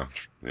 yeah,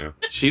 yeah,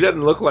 She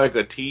doesn't look like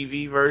a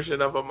TV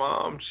version of a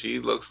mom. She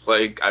looks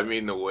like, I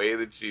mean, the way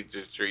that she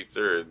just treats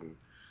her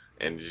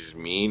and just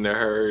mean to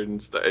her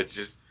and stuff. It's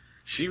just,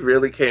 she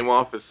really came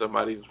off as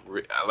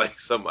like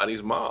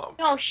somebody's mom.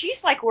 No,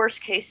 she's like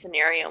worst case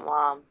scenario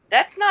mom.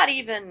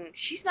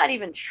 She's not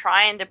even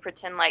trying to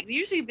pretend like,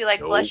 usually you'd be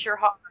like, Nope. bless your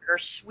heart or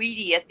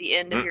sweetie at the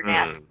end of your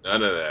nasty. Mm-mm.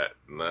 None of that.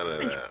 None of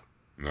And that.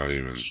 not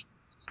even. she's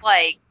just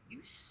like, you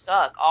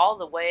suck all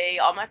the way.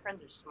 All my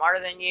friends are smarter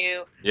than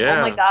you. Oh my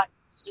Yeah. God,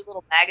 this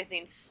little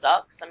magazine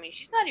sucks. I mean,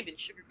 she's not even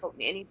sugarcoating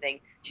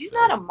anything. She's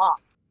not a No. mom.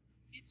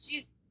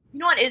 She's, you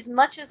know what, as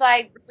much as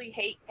I really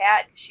hate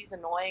Kat because she's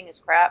annoying as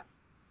crap,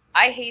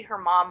 I hate her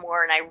mom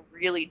more, and I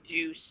really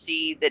do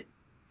see that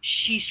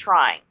she's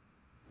trying.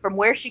 From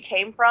where she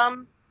came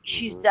from,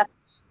 she's Hmm.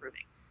 definitely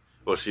improving.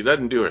 Well, she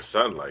doesn't do her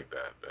son like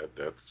that.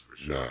 That's for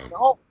sure. No.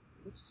 No,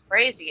 which is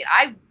crazy.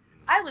 I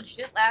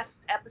legit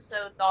last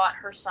episode thought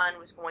her son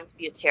was going to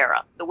be a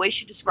Terra. The way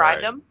she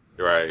described Right. him,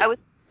 Right. I've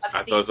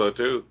I seen thought so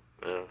too.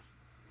 Yeah.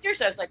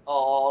 seriously, I was like,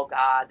 oh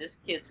god, this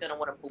kid's gonna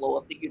want to blow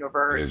up the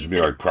universe. He's He's be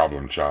gonna like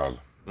problem child.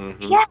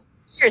 Mm-hmm. yeah,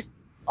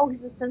 serious. Oh,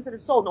 he's a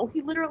sensitive soul. No,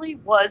 he literally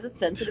was a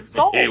sensitive He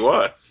soul.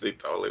 was. He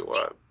totally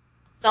was.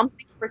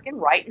 Something freaking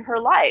right in her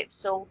life.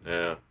 So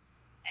Yeah.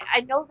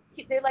 I know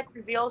they like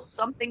reveal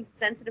something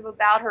sensitive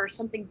about her,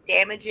 something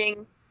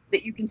damaging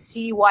that you can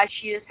see why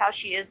she is how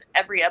she is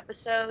every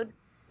episode.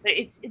 But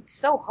it's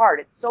so hard.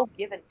 It's so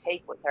give and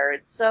take with her.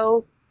 It's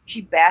so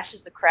she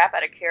bashes the crap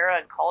out of Kara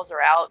and calls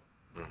her out,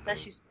 says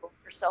Mm-hmm. she's throwing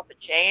herself at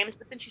James,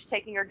 but then she's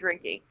taking her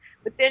drinking.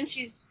 But then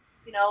she's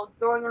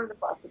throwing her to the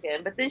bus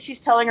again. But then she's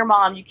telling her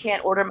mom, "You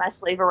can't order my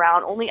slave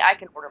around. Only I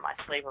can order my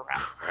slave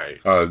around."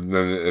 Right.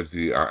 Then at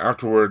the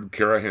afterward,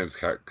 Kara hands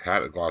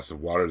Kat a glass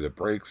of water that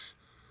breaks.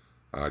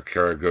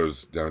 Kara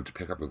goes down to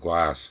pick up the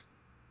glass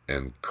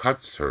and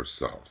cuts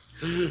herself.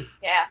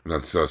 Yeah. And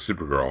that's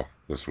Supergirl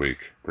this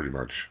week, pretty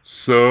much.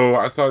 So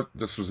I thought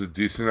this was a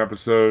decent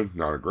episode,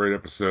 not a great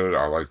episode.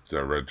 I liked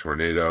Red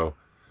Tornado.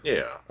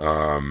 Yeah.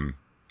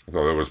 I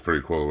thought that was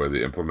pretty cool the way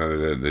they implemented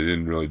it. They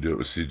didn't really do it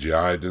with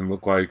CGI, it didn't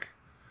look like.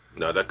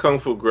 No, that kung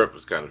fu grip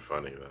was kind of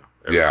funny though.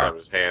 Every Yeah. time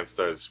his hand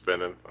started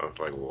spinning, I was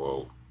like,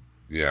 "Whoa!"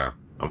 Yeah.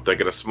 I'm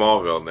thinking of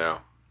Smallville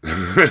now.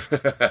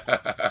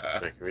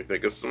 It's making me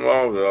think of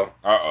Smallville.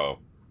 Uh-oh.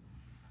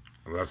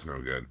 Well, that's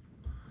no good.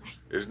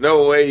 There's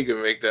no way you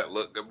can make that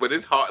look good, but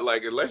it's hard.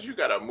 Like unless you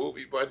got a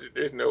movie budget,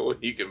 there's no way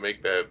you can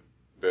make that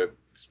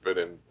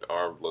spinning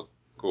arm look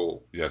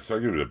cool. Yeah, so I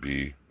give it a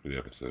B for the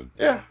episode.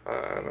 Yeah,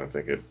 I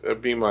think it's a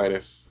B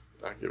minus.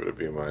 I give it a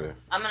B minus.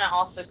 I'm gonna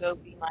also go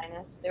B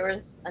minus. There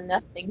was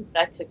enough things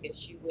that I took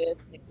issue with.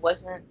 It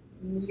wasn't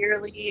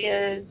nearly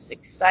as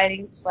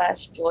exciting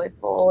slash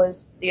joyful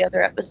as the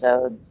other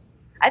episodes.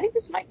 I think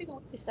this might be the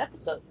weakest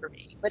episode for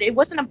me, but it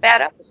wasn't a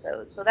bad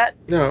episode. So that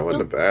No, it still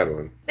wasn't a bad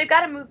one. they've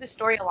got to move the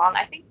story along.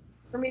 I think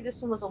for me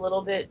this one was a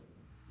little bit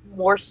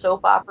more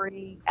soap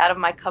opera-y, out of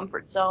my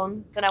comfort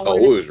zone than I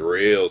wanted Oh, it. it was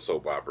real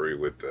soap opera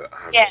with the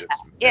I'm Yeah, just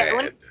yeah.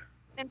 When mad. it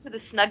went into the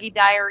Snuggie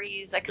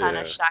Diaries, I kind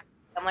of Yeah, shot.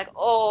 I'm like,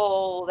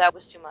 oh, that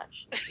was too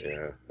much.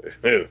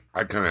 yeah.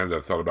 I kind of had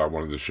that thought about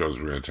one of the shows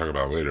we're going to talk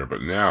about later,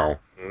 but now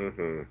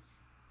hmm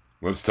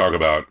let's talk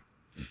about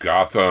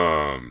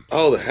Gotham.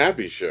 Oh, the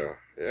Happy Show.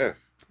 Yes.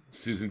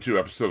 Season 2,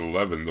 Episode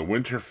 11, the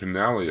winter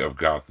finale of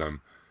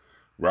Gotham.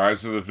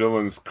 Rise of the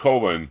Villains,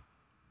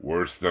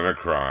 Worse Than a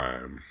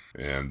Crime.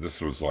 And this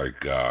was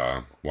like,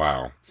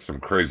 wow, some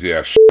crazy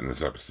ass shit in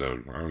this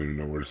episode. I don't even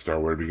know where to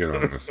start, where to begin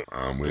on this.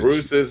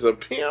 Bruce is a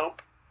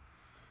pimp.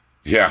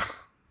 Yeah,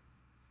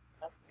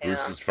 Bruce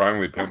Yeah. is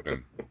finally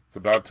pimping. It's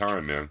about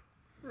time, man.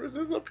 Bruce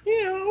is a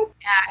pimp.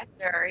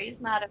 Actor,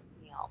 he's not a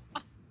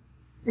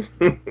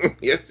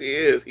Yes, he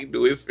is. He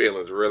do his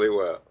feelings really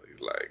well. He's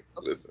like,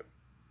 listen.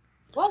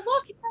 Well,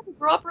 look, he had to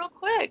grow up real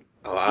quick.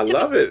 Oh, He I took a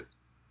love it.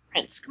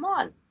 prince. Come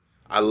on.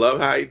 I love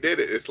how he did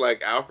it. It's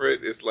like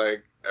Alfred. It's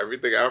like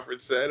everything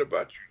Alfred said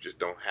about you just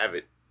don't have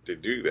it to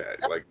do that.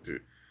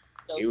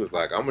 He was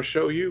like, I'm gonna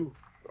show you.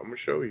 I'm gonna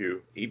show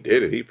you. He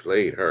did it. He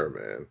played her,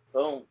 man.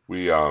 Boom.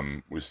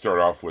 We start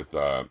off with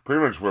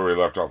pretty much where we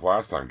left off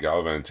last time.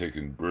 Gallivan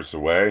taking Bruce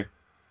away.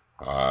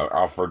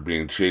 Alfred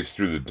being chased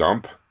through the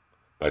dump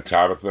by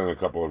Tabitha and a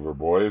couple of her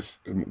boys.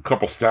 A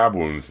couple stab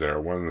wounds there,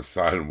 one in the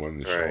side and one in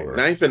the Right. shoulder.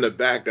 Knife in the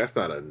back. That's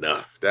not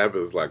enough. That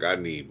was like, I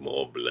need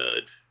more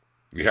blood.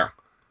 Yeah,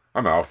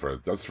 I'm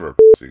Alfred. That's for a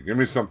pussy. Give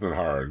me something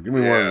hard. Give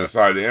me one in Yeah. the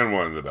side and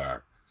one in the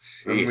back.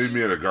 Then leave Sheesh.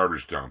 me in a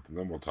garbage dump, and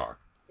then we'll talk.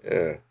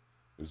 Yeah.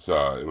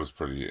 It was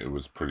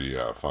pretty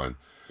fun.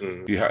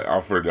 Mhm.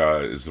 Alfred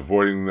is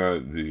avoiding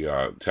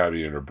the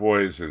Tabby and her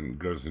boys and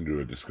goes into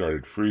a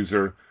discarded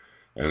freezer.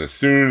 And as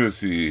soon as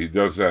he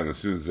does that, and as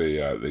soon as they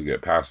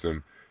get past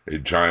him, a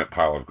giant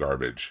pile of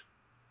garbage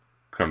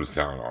comes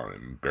down on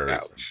him and buries him.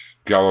 Ouch.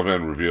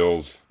 Gallivan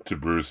reveals to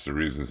Bruce the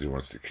reasons he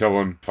wants to kill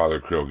him. Father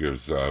Krill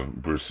gives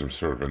Bruce some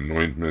sort of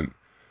anointment.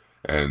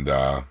 And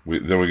then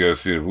we get a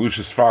scene of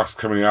Lucius Fox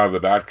coming out of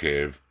the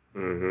Batcave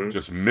Mm-hmm.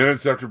 just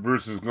minutes after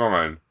Bruce is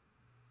gone,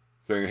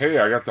 saying, "Hey,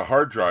 I got the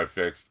hard drive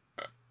fixed."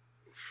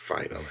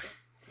 Finally.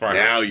 Fine.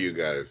 Now you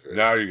got it fixed.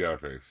 Now you got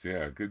it fixed.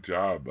 Yeah, good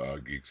job,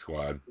 Geek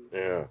Squad.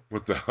 Yeah.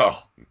 What the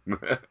hell?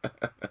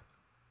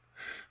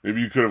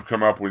 Maybe you could have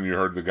come up when you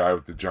heard the guy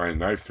with the giant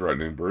knife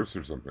threatening Bruce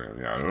or something.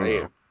 Yeah, I don't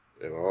know.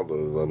 And all the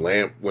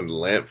lamp, when the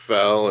lamp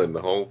fell and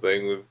the whole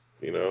thing was.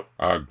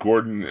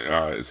 Gordon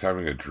is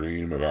having a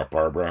dream about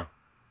Barbara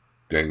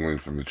dangling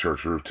from the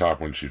church rooftop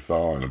when she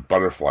fell, and a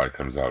butterfly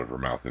comes out of her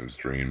mouth in his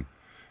dream,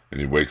 and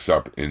he wakes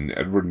up in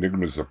Edward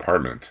Nygma's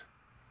apartment.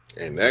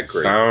 And that The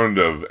crazy. sound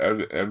of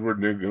Edward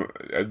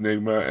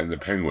Nygma and the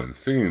Penguins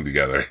singing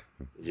together.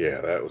 Yeah,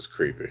 that was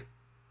creepy.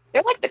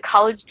 They're like the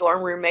college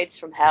dorm roommates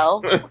from hell.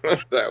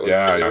 That was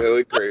Yeah.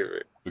 really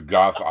creepy. The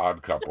goth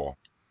odd couple. Oh,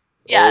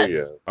 Yeah.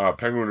 yeah.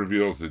 Penguin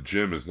reveals that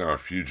Jim is now a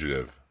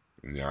fugitive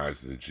in the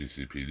eyes of the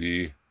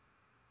GCPD,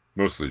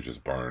 mostly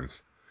just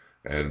Barnes.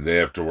 and they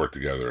have to work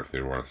together if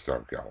they want to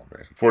stop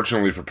Galavan.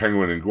 Fortunately for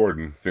Penguin and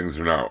Gordon, things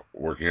are not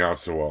working out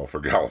so well for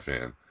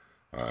Galavan.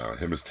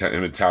 Him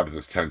and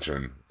Tabitha's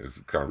tension is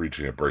kind of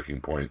reaching a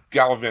breaking point.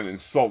 Galavan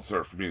insults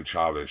her for being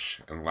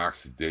childish and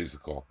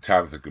lackadaisical.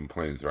 Tabitha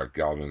complains about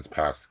Galavan's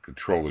past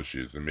control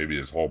issues and maybe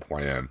his whole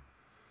plan.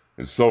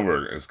 And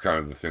Silver is kind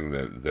of the thing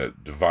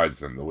that divides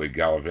them. The way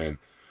Galavan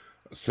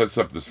sets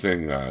up this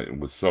thing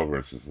with Silver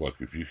and says, look,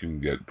 if you can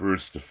get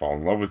Bruce to fall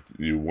in love with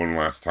you one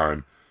last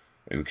time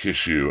and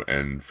kiss you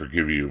and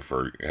forgive you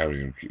for having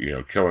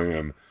him, killing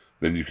him,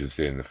 then you can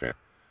stay in the family.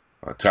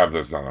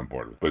 Tabitha's not on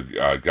board with it,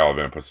 but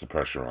Galavan puts the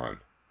pressure on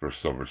for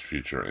Silver's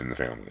future in the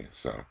family.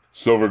 So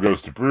Silver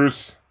goes to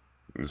Bruce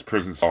in his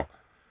prison cell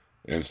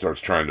and starts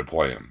trying to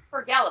play him.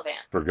 For Galavan.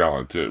 For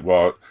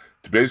Galavan,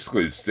 to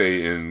basically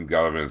stay in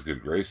Galavan's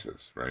good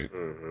graces, right?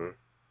 Mm-hmm.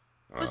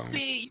 Supposed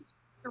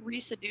to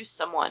re-seduce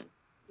someone,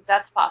 because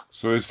that's possible.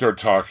 So they start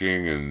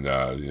talking, and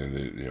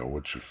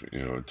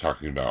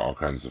talking about all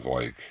kinds of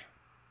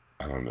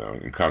I don't know,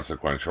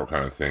 inconsequential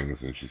kind of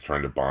things, and she's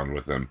trying to bond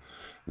with him.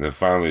 And then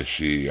finally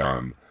she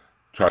tries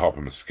to help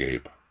him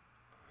escape.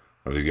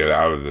 They get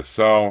out of the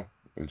cell,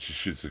 and she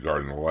shoots the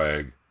guard in the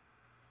leg.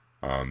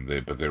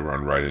 But they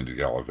run right into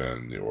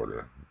Galavan in the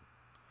order.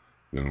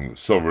 Then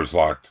Silver's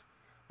locked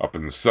up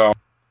in the cell,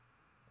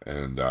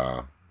 and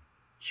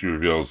she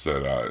reveals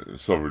that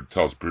Silver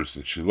tells Bruce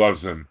that she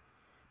loves him,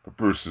 but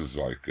Bruce is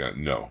like,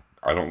 no,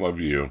 I don't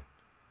love you.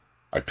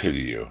 I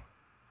pity you.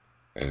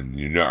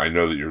 And I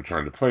know that you're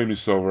trying to play me,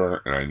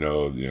 Silver, and I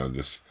know,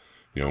 this,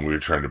 when we were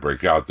trying to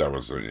break out, that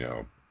was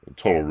a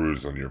total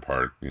ruse on your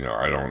part.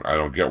 I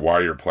don't get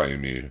why you're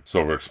playing me.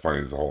 Silver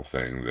explains the whole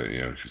thing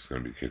that, she's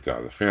going to be kicked out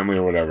of the family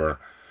or whatever.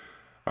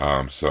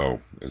 So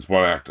it's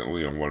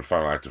one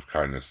final act of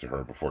kindness to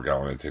her before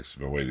Galavan takes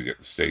him away to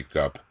get staked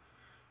up,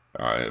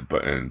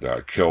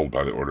 killed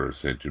by the order of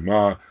Saint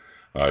Dumas.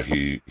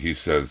 He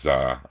says,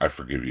 "I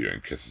forgive you,"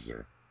 and kisses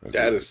her.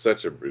 That is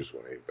such a Bruce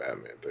Wayne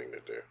Batman thing to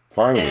do.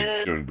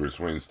 Finally, doing Bruce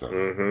Wayne stuff.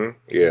 Mm-hmm.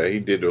 Yeah, he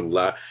did a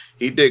lot.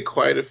 He did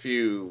quite a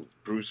few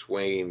Bruce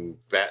Wayne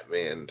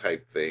Batman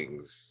type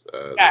things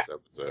this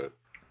episode.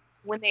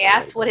 When they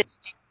asked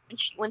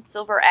when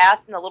Silver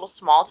asked in the little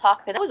small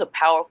talk, and that was a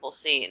powerful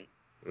scene.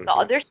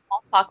 Mm-hmm. Their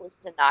small talk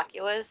was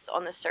innocuous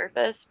on the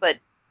surface, but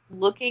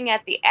looking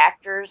at the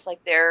actors,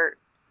 like their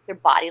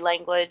body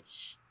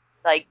language,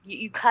 like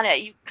you kind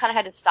of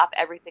had to stop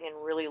everything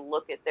and really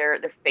look at their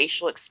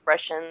facial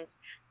expressions,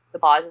 the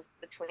pauses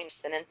between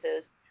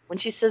sentences. When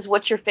she says,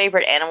 "What's your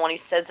favorite animal?" and he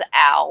says,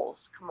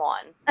 "Owls." Come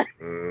on.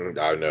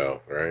 I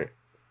know, right?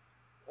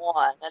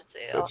 That's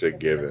it. Such a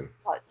given.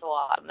 It's so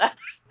awesome.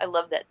 I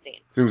love that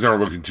scene. Things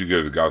aren't looking too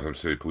good at the Gotham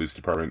City Police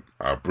Department.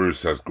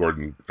 Barnes has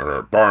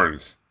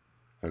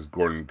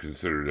Gordon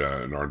considered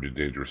an armed and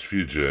dangerous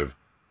fugitive,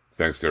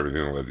 thanks to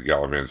everything that led to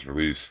Galavan's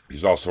release.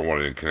 He's also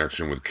wanted in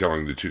connection with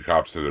killing the two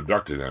cops that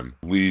abducted him.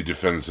 Lee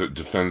defends him,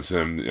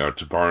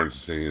 to Barnes,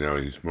 saying,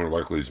 he's more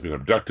likely he's been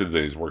abducted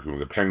than he's working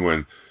with a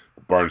penguin.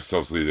 Barnes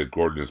tells Lee that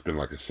Gordon has been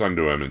like a son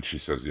to him, and she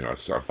says,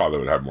 a father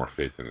would have more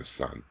faith in his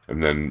son.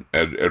 And then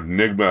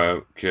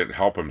Enigma can't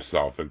help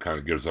himself and kind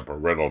of gives up a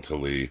riddle to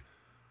Lee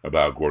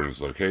about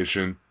Gordon's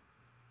location.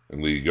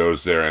 And Lee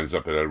goes there, ends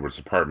up at Edward's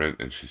apartment,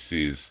 and she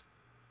sees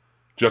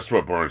just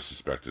what Barnes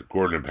suspected.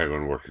 Gordon and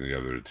Penguin working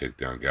together to take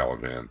down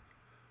Galavan.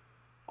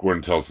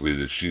 Gordon tells Lee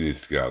that she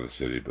needs to get out of the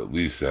city, but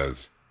Lee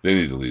says they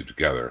need to leave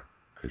together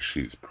because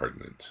she's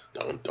pregnant.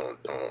 Dun, dun,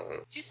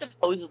 dun. She's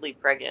supposedly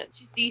pregnant.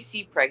 She's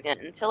DC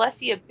pregnant. Until I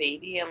see a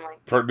baby, I'm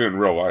like... Pregnant in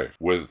real life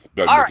with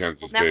Ben All right,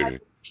 McKenzie's well, now baby.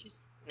 she's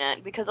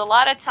pregnant, because a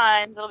lot of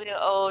times it'll be,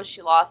 oh,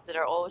 she lost it,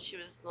 or oh, she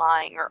was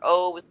lying, or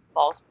oh, it was a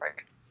false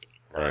pregnancy.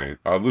 So. Right.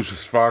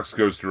 Lucius Fox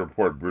goes to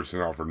report Bruce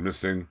and Alfred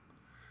missing.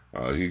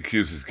 He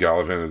accuses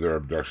Galavan of their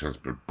abductions,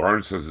 but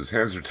Barnes says his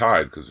hands are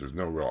tied because there's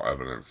no real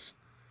evidence.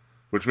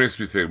 Which makes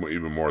me think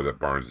even more that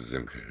Barnes is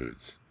in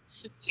cahoots.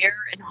 Severe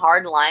and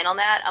hard line on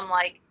that. I'm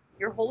like,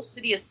 your whole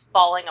city is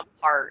falling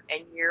apart,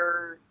 and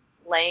you're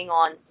laying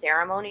on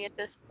ceremony at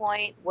this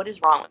point. What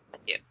is wrong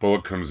with you?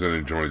 Bullock comes in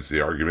and joins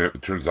the argument.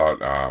 It turns out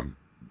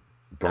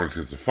Barnes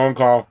gets a phone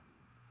call.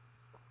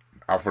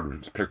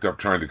 Alfred is picked up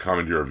trying to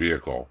commandeer a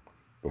vehicle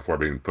before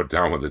being put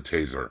down with a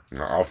taser.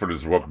 Alfred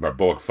is woken by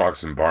Bullock,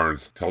 Fox, and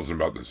Barnes, tells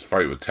him about this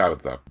fight with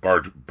Tabitha.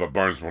 But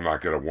Barnes will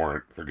not get a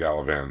warrant for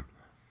Galavan,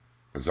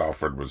 as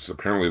Alfred was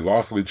apparently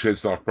lawfully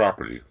chased off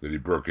property that he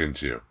broke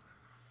into,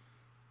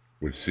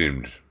 which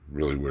seemed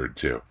really weird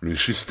too. I mean,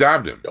 she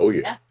stabbed him. Oh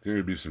yeah. There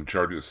would be some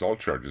assault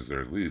charges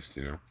there at least,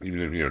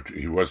 even if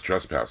he was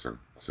trespassing.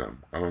 So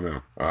I don't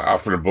know.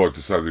 Alfred and Bullock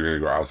decide they're going to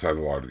go outside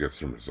the law to get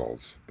some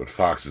results, but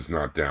Fox is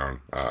not down.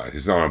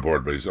 He's not on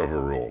board, but he's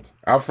overruled.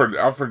 Alfred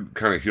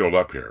kind of healed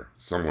up here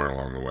somewhere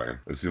along the way.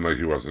 It seemed like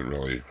he wasn't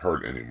really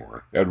hurt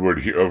anymore. Edward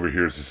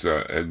overhears this.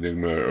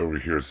 Enigma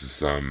overhears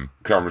this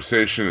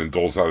conversation and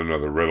doles out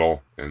another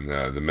riddle, and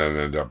the men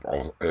end up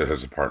all at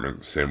his apartment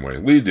the same way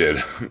Lee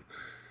did.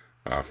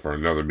 For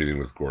another meeting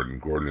with Gordon.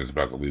 Gordon is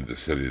about to leave the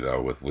city,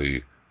 though, with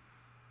Lee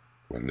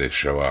when they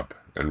show up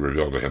and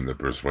reveal to him that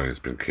Bruce Wayne has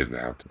been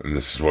kidnapped. And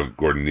this is what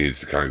Gordon needs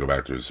to kind of go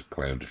back to his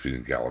plan of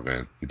defeating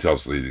Gallivant. He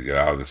tells Lee to get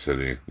out of the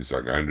city. He's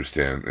like, I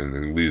understand. And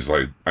then Lee's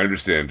like, I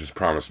understand. Just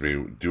promise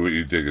me. Do what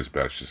you dig is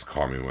best. Just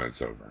call me when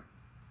it's over.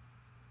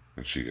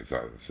 And she gets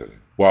out of the city.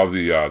 While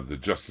the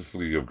Justice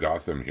League of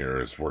Gotham here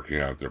is working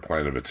out their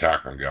plan of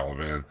attack on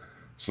Gallivant,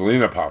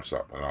 Selina pops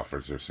up and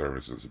offers her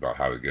services about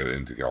how to get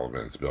into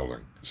Gallivant's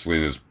building.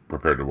 Selina's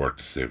prepared to work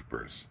to save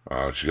Bruce.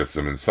 She gets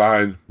them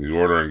inside. The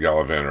Order and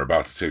Gallivant are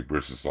about to take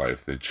Bruce's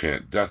life. They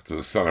chant death to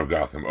the son of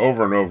Gotham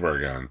over and over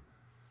again.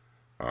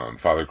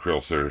 Father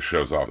Creel sort of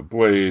shows off the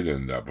blade,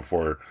 and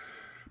before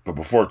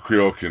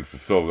Creel can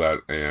fulfill that,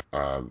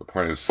 the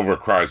plan, Silver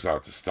cries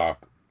out to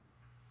stop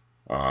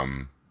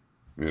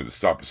to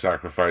stop the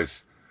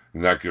sacrifice,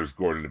 and that gives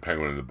Gordon, the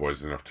Penguin, and the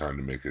boys enough time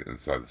to make it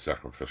inside the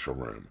sacrificial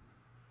room.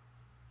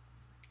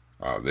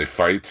 They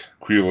fight.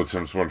 Creel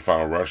attempts one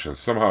final rush and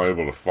somehow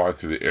able to fly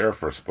through the air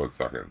for a split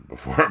second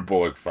before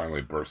Bullock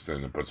finally bursts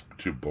in and puts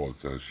 2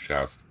 bullets in his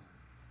chest.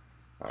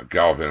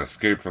 Gallivant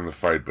escaped from the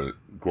fight, but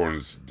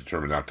Gordon's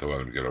determined not to let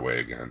him get away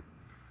again.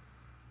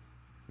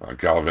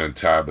 Gallivant,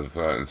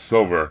 Tabitha, and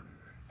Silver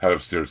head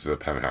upstairs to the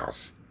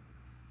penthouse.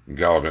 And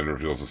Gallivant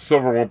reveals that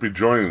Silver won't be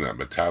joining them,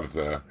 but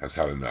Tabitha has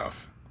had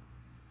enough.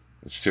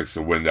 And she takes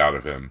the wind out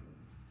of him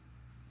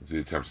as he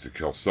attempts to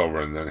kill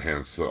Silver, and then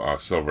hands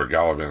Silver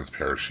Gallivant's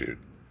parachute,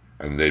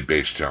 and they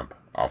base jump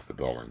off the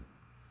building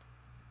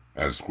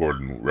as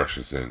Gordon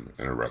rushes in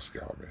and arrests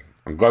Gallivant.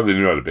 I'm glad they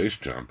knew how to base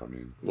jump. I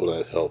mean, Well,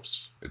 that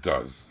helps. It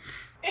does.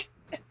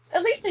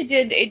 At least they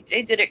did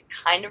it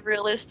kind of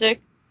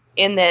realistic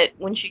in that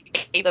when she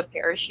gave a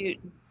parachute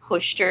and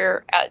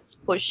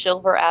pushed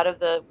Silver out of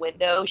the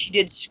window, she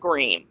did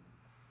scream.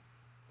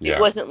 Yeah.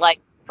 It wasn't like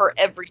for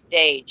every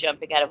day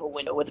jumping out of a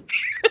window with a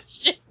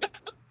parachute.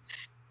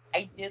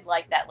 I did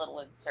like that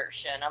little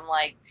insertion. I'm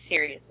like,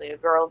 seriously, a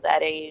girl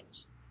that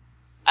age,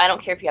 I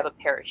don't care if you have a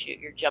parachute,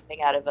 you're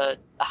jumping out of a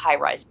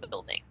high-rise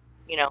building.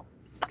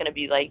 It's not going to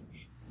be like,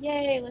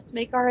 yay, let's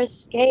make our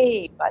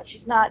escape.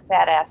 She's not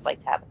badass like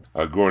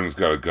Tabitha. Gordon's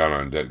got a gun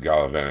on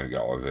Gallivant, and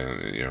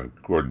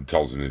Gallivant, Gordon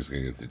tells him he's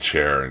going to get the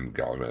chair, and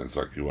Gallivant's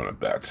like, you want to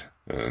bet?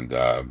 And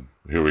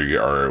here we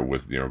are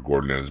with,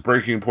 Gordon at his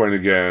breaking point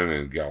again,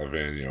 and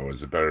Gallivant,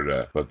 is it better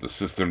to let the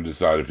system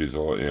decide if he's,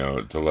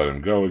 to let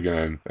him go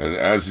again? And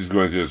as he's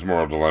going through this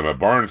moral dilemma,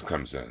 Barnes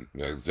comes in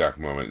the exact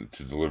moment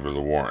to deliver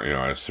the warrant,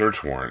 a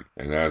search warrant.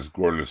 And as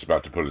Gordon is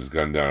about to put his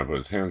gun down and put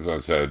his hands on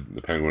his head,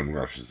 the Penguin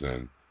rushes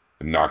in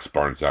and knocks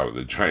Barnes out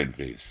with a giant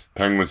vase.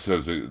 Penguin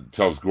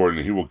tells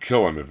Gordon he will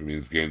kill him if it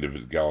means getting to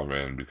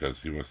Gallivant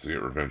because he wants to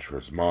get revenge for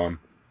his mom.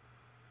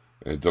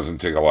 And it doesn't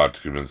take a lot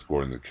to convince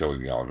Gordon that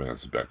killing Gallivant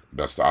is the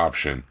best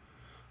option.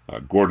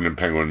 Gordon and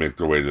Penguin make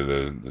their way to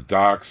the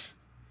docks.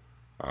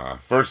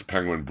 First,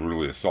 Penguin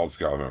brutally assaults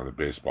Gallivant with a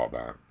baseball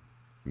bat.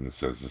 And it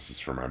says, "This is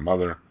for my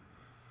mother."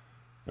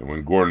 And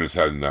when Gordon has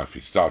had enough,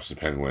 he stops the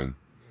Penguin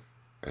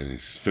and he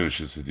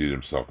finishes the deed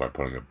himself by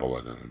putting a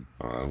bullet in him.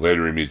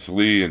 Later he meets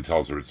Lee and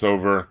tells her it's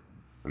over,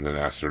 and then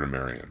asks her to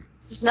marry him.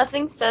 There's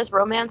nothing says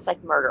romance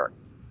like murder.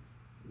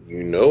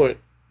 You know it.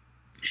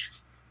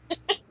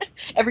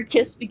 Every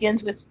kiss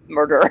begins with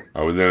murder.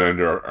 We then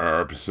end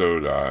our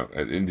episode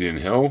at Indian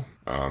Hill,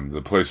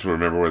 the place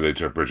where they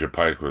took Bridget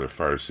Pike with a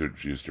fire suit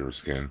fused to her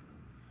skin.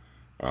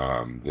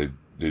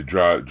 They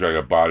drag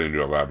a body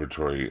into a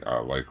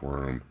laboratory-like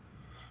room,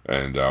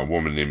 and a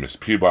woman named Miss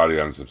Peabody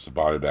unzips a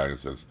body bag and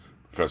says,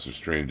 "Professor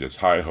Strange has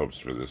high hopes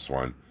for this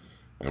one."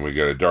 And we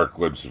get a dark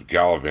glimpse of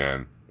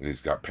Gallivant, and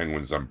he's got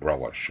Penguin's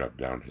umbrella shoved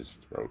down his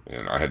throat.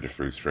 And I had to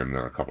freeze frame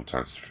that a couple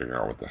times to figure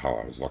out what the hell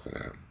I was looking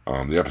at.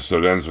 The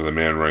episode ends with a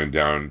man running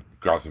down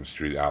Gotham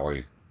Street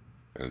Alley,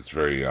 and it's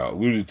very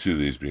alluded to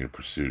that he's being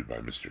pursued by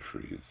Mr.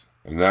 Freeze.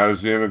 And that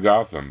is the end of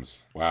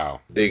Gotham's.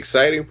 Wow. The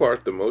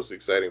most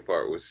exciting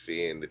part was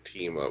seeing the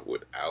team up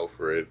with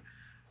Alfred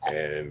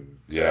and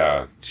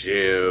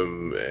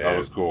Jim. And that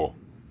was cool.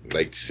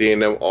 Like seeing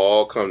them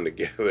all come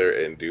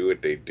together and do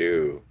what they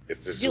do.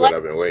 This is what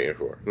I've been waiting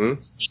for.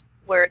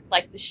 Where it's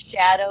like the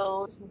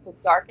shadows and it's a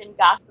darkened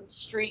Gotham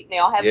Street and they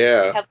all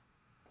have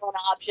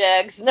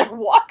objects and they're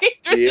walking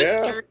through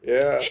the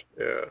street.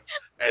 Yeah.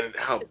 And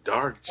how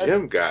dark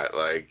Jim got.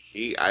 Like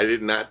I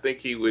did not think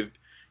he would.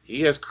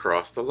 He has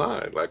crossed the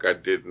line. Like I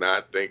did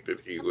not think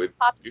that he would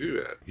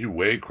do that. He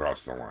way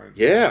crossed the line.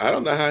 Yeah, I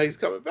don't know how he's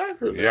coming back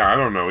from that. Yeah, I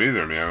don't know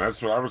either, man.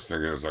 That's what I was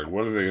thinking. It's like,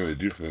 what are they going to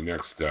do for the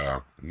next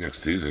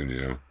season?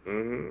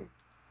 Mm-hmm.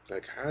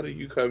 Like, how do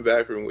you come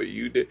back from what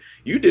you did?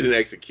 You did an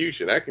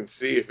execution. I can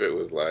see if it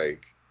was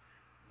like,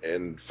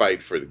 and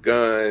fight for the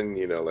gun.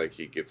 Like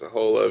he gets a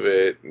hold of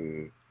it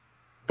and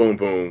boom,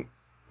 boom.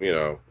 In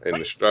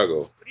the struggle.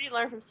 What did you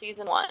learn from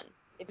season 1?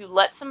 If you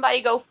let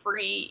somebody go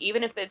free,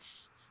 even if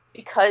it's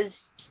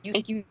because you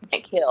think you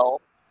can't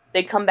kill,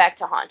 they come back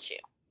to haunt you.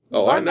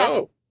 Oh, I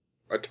know.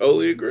 I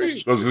totally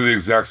agree. Those are the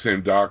exact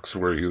same docks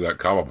where he let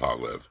Cobblepot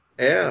live.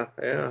 Yeah.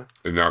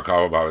 And now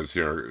Cobblepot is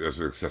here as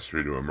an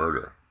accessory to a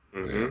murder.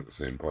 Mm-hmm. At the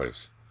same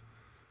place.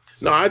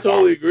 No, I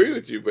totally agree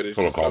with you, but it's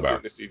total just something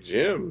callback to see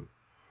Jim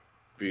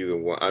be the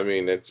one. I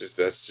mean, that's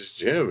just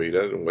Jim. He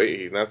doesn't wait.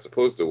 He's not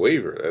supposed to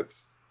waver.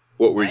 That's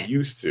what we're Right.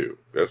 used to.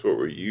 That's what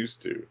we're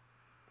used to.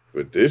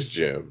 But this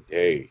Jim,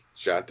 hey,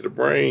 shot to the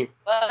brain.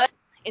 But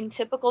in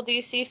typical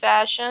DC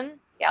fashion,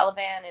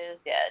 Galavan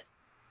is dead.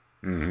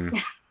 Mm-hmm.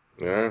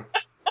 Yeah.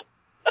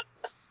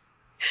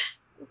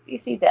 Is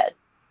DC dead?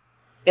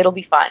 It'll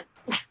be fine.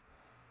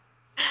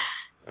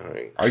 I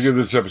mean, I give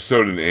this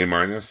episode an A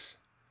minus,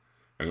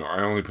 and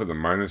I only put the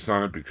minus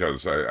on it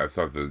because I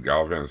thought the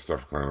Galavan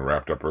stuff kind of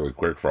wrapped up really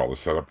quick for all the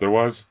setup there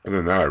was. Other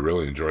than that, I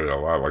really enjoyed it a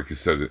lot. Like you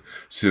said,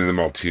 seeing them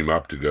all team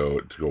up to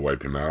go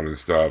wipe him out and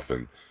stuff,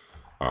 and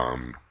I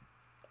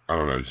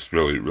don't know, just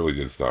really really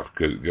good stuff.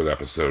 Good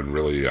episode, and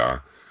really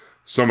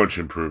so much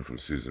improved from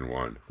season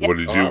one. Yeah. What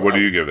did you What do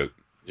you give it?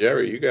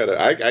 Jerry, you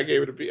gotta. I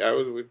gave it a B. I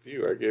was with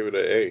you. I gave it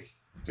an A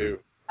too.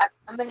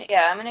 I'm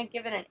gonna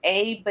give it an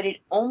A, but it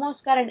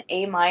almost got an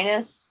A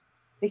minus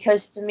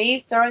because to me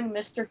throwing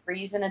Mr.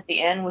 Freeze in at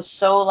the end was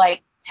so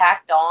like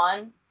tacked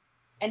on,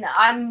 and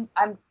I'm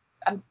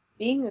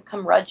being a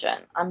curmudgeon.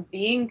 I'm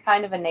being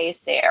kind of a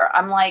naysayer.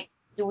 I'm like,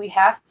 do we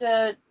have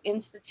to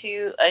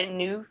institute a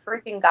new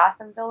freaking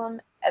Gotham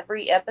villain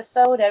every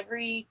episode,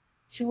 every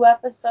 2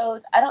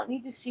 episodes? I don't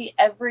need to see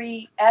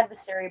every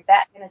adversary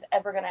Batman is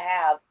ever gonna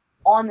have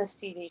on this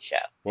TV show.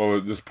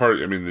 Well, this part,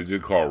 I mean, they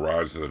did call it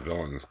Rise of the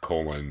Villains,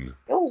 colon.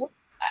 No,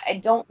 I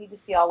don't need to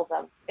see all of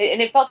them. And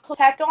it felt so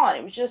tacked on.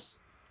 It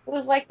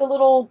was like the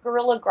little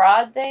Gorilla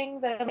Grodd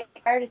thing that I'm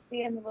tired of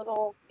seeing the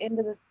little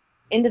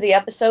into the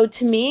episode.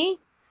 To me,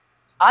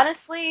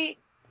 honestly,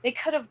 they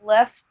could have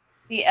left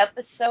the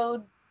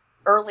episode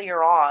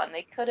earlier on.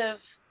 They could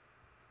have.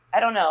 I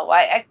don't know.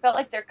 I felt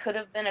like there could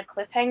have been a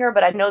cliffhanger,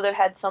 but I know they've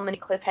had so many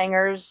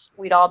cliffhangers,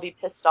 we'd all be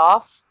pissed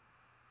off.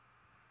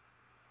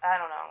 I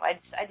don't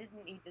know. I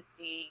didn't need to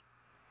see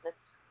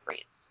Mr.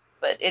 Freeze,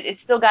 but it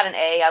still got an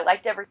A. I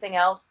liked everything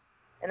else,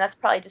 and that's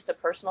probably just a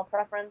personal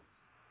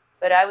preference.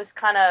 But I was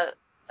kind of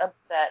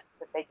upset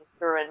that they just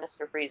threw in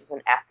Mr. Freeze as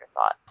an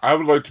afterthought. I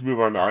would like to move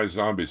on to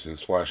iZombie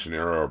since Flash and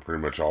Arrow are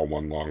pretty much all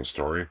one long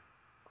story.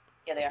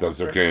 Yeah, they If are.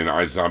 that's okay, and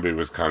iZombie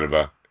was kind of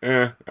a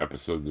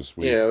episode this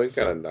week. Yeah, we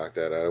so, kind of knocked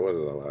that out. It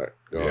wasn't a lot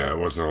going yeah, it on.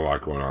 wasn't a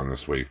lot going on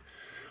this week.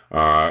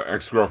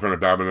 Ex-girlfriend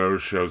of Babineau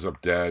shows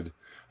up dead.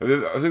 I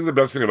think the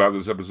best thing about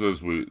this episode is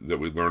that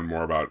we learned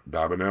more about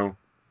Babineau.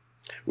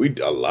 We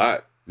a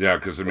lot. Yeah,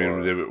 because I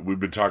mean, More. we've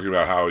been talking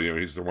about how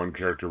he's the one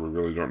character we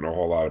really don't know a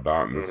whole lot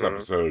about. In this Mhm.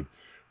 episode,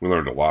 we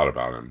learned a lot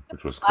about him,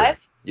 which was cool.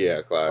 Clive?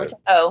 Yeah, Clive.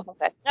 Oh,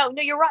 okay. No,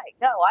 you're right.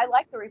 No, I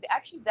like the review.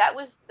 Actually, that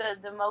was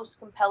the most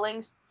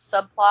compelling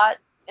subplot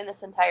in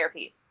this entire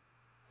piece.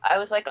 I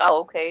was like,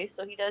 oh, okay,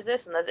 so he does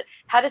this and does it.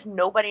 How does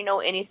nobody know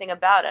anything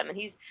about him? And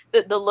he's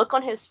the look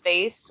on his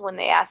face when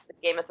they asked the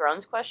Game of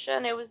Thrones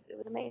question. It was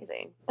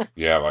amazing.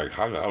 Yeah, like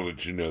how the hell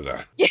did you know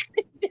that?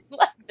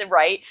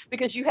 Right?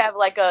 Because you have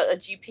like a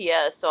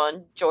GPS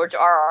on George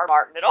R.R.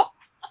 Martin at all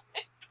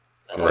times.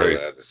 So, Oh, Right.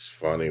 that's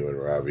funny when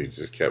Robbie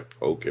just kept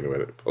poking him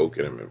and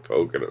poking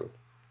him.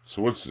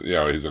 So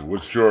he's like,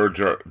 what's George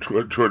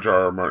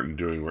R.R. Martin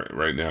doing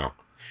right now?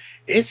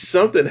 It's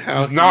something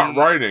how He's not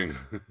writing.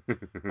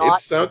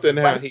 It's something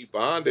how he Once.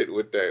 bonded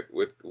with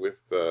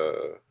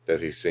that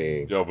he's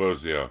seeing. Del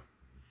Bozio.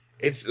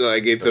 It's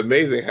like it's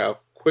amazing how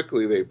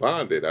quickly they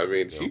bonded. I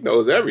mean, she Yep.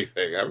 knows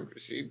everything.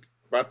 She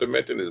about to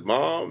mention his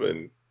mom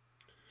and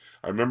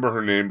I remember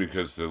her name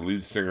because the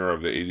lead singer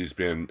of the 80s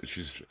band,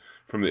 she's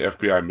from the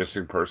FBI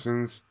Missing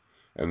Persons,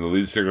 and the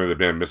lead singer of the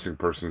band Missing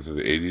Persons of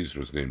the 80s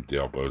was named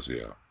Dale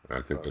Bozio. And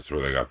I think that's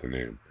where they got the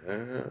name.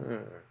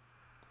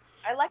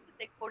 I like that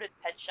they quoted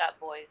Pet Shop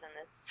Boys in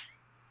this.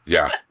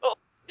 Yeah.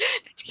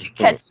 Did you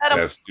catch that?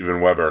 Yeah,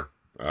 Steven Weber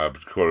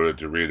quoted it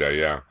to Rita,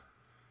 yeah.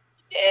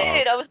 I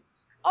did. I was,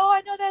 oh,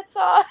 I know that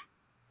song.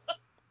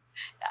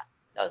 Yeah,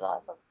 that was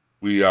awesome.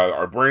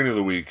 Our brain of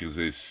the week is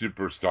a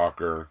super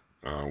stalker,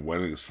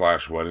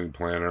 wedding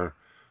planner,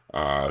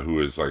 who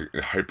is like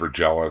hyper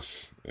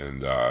jealous,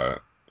 and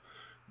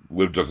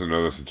Liv doesn't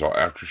know this until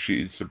after she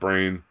eats the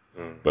brain,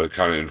 but it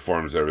kind of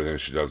informs everything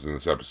she does in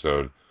this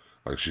episode.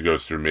 Like she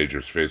goes through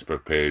Major's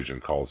Facebook page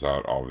and calls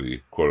out all the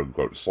quote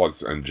unquote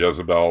sluts and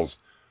Jezebels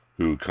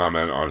who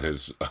comment on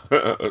his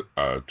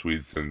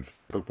tweets and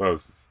Facebook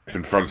posts.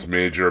 Confronts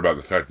Major about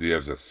the fact that he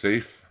has a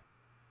safe,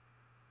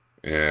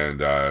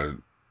 and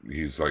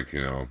he's like,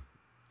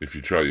 if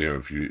you try,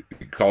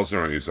 he calls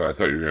her and he's like, I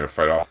thought you were going to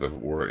fight off the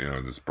war,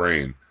 this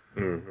brain.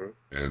 mm-hmm.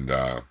 And,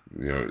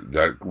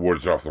 that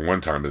wards off the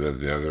one time, but then at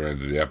the other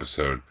end of the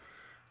episode,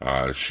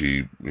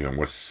 she,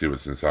 wants to see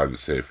what's inside the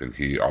safe, and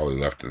all he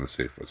left in the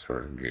safe was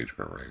her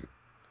engagement ring,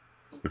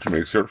 which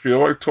makes her feel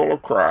like total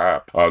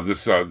crap.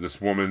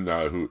 This woman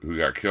who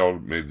got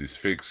killed made these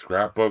fake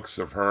scrapbooks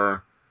of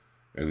her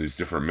and these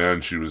different men.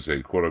 She was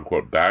a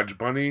quote-unquote badge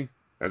bunny,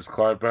 as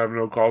Clive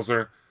Babineau calls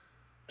her.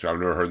 I've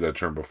never heard that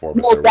term before,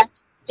 but No,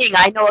 that's the thing.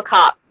 I know a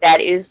cop.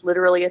 That is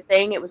literally a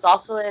thing. It was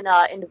also in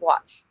End of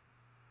Watch.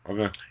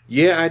 okay.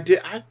 Yeah, I did.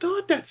 I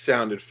thought that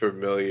sounded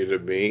familiar to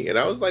me, and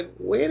I was like,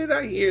 "Where did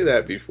I hear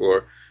that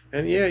before?"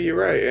 And yeah, you're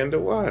right. End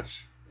of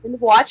watch. to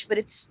watch, but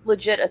it's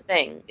legit a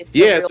thing. It's a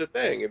Yeah, real. it's a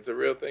thing. It's a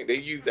real thing. They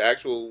use the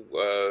actual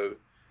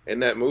in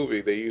that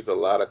movie. They use a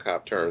lot of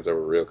cop terms that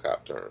were real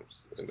cop terms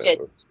in that Yeah,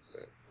 movie.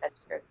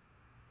 that's true.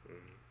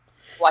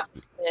 Mhm. Watch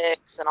the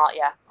sticks and all.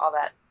 Yeah, all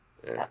that.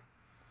 Yeah.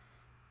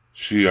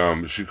 She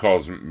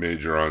calls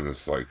Major on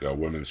this like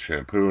women's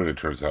shampoo, and it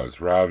turns out it's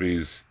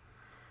Ravi's.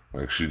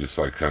 Like she just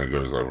like kind of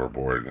goes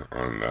overboard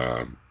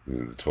on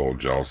the total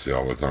jealousy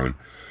all the time.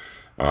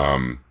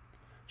 Um,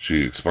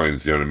 she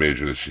explains, to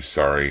Major that she's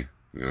sorry,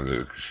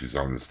 that she's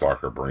on the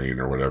stalker brain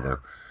or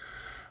whatever.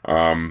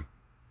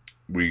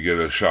 We get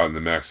a shot in the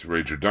Max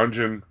Rager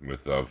dungeon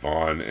with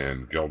Vaughn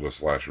and Gilda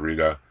 /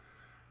 Rita.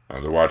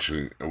 They're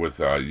watching with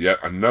yet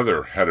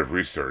another head of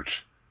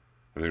research.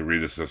 I think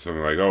Rita says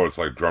something like, "Oh, it's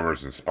like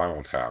drummers in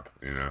Spinal Tap."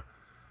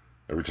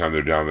 Every time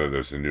they're down there,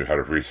 there's a new head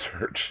of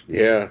research.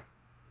 Yeah,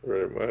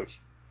 very much.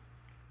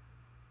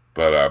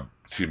 But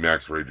Team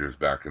Max Rager is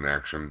back in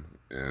action,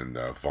 and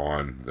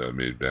Vaughn, the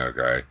main bad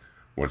guy,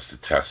 wants to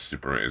test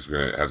Superman.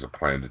 Has a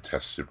plan to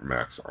test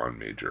Supermax on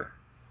Major.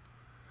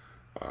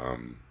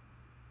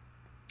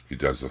 He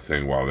does the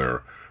thing while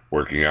they're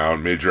working out.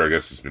 Major, I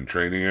guess, has been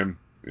training him.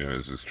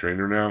 Is his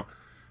trainer now,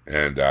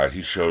 and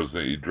he shows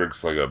that he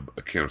drinks like a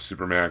can of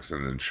Supermax,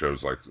 and then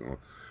shows like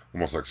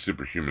almost like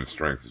superhuman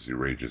strength as he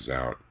rages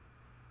out.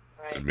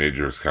 Right. And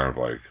Major is kind of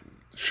like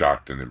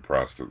shocked and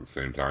impressed at the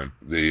same time.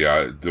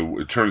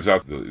 It turns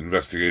out the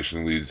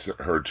investigation leads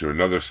her to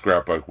another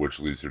scrapbook, which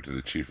leads her to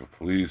the chief of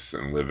police,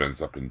 and Liv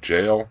ends up in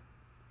jail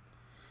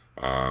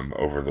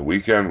over the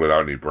weekend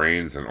without any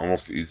brains, and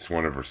almost eats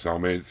one of her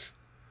cellmates.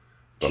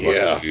 But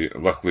Yeah.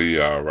 luckily,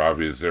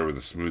 Ravi is there with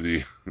a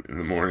smoothie in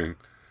the morning.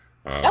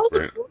 That was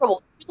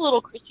adorable.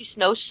 Little Chrissy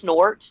Snow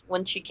snort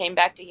when she came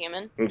back to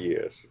human.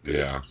 Yes.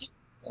 Yeah.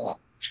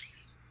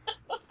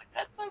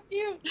 That's so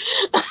cute.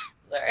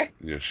 Sorry.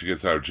 She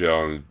gets out of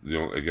jail, and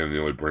the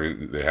only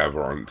brain they have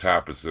her on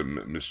tap is the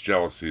Miss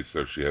Jealousy,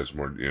 so she has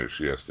more.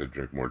 She has to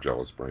drink more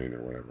Jealous Brain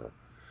or whatever.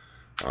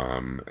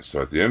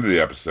 So at the end of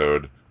the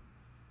episode,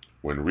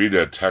 when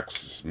Rita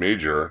texts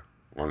Major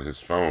on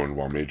his phone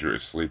while Major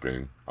is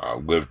sleeping,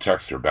 Liv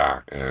texts her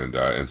back and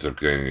ends up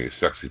getting a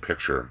sexy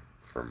picture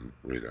from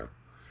Rita,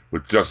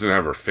 which doesn't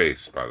have her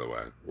face, by the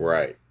way.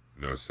 Right.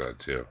 Notice that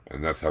too,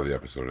 and that's how the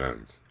episode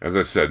ends. As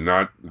I said,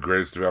 not the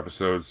greatest of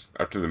episodes.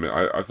 I thought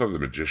the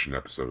Magician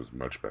episode was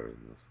much better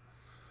than this,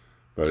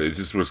 but it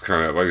just was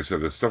kind of like I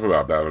said. The stuff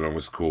about Babylon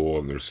was cool,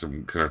 and there's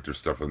some connector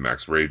stuff with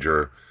Max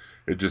Rager.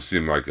 It just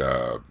seemed like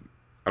I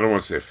don't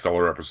want to say a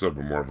filler episode,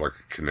 but more of like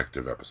a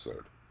connective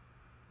episode.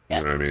 You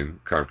know what I mean?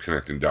 Kind of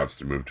connecting dots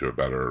to move to a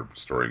better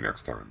story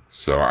next time.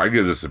 So I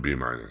give this a B-.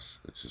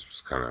 It just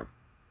was kind of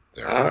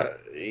there.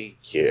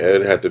 Yeah,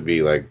 it'd have to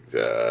be like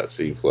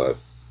C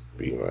plus,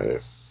 B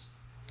minus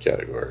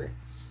category.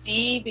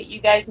 See, but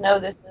you guys know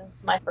this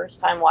is my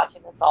first time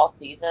watching this all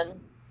season,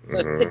 so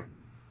it could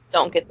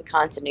don't get the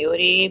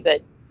continuity,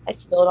 but I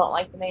still don't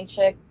like the main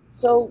chick.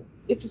 So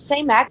it's the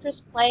same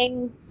actress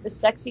playing the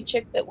sexy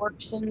chick that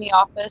works in the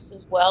office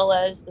as well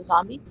as the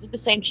zombie. Is it the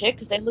same chick?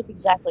 Because they look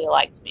exactly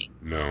alike to me.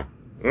 No.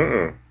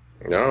 No.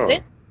 Are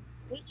they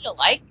completely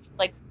alike?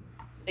 Like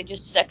they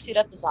just sexied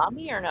up the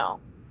zombie, or no?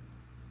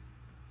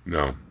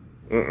 No.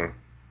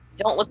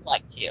 Don't look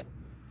like to you.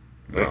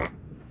 No.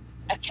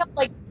 I kept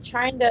like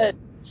trying to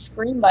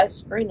screen by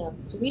screen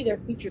them. To me, their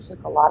features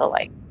look a lot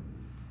alike.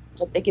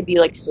 Like they could be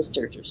like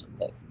sisters or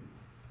something.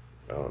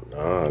 Oh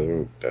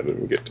no, I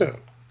didn't get that.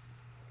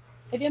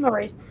 Maybe I'm a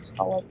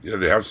racist. Yeah,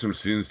 they have some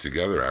scenes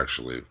together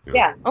actually.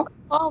 Yeah. Okay.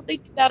 Well, they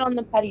did that on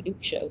the Patty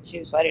Duke show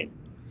too, so I didn't.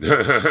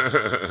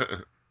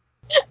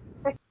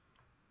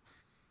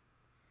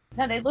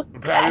 No, they look. I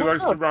Patty don't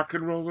likes know. to rock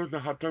and roll, and the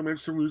hot dog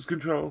makes him lose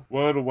control.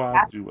 What a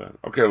wild duet.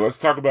 Okay, let's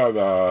talk about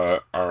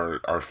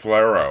our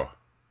Flaro.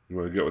 You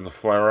want to get with the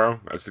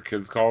Flaro, as the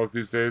kids call it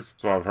these days?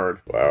 That's what I've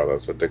heard. Wow,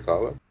 that's what they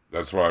call it.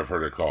 That's what I've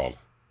heard it called.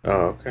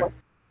 Oh, okay.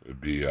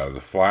 It'd be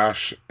the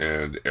Flash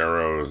and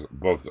Arrow,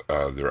 both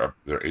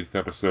their eighth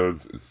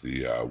episodes. It's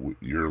the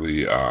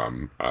yearly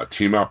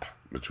team up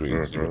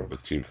between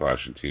Team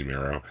Flash and Team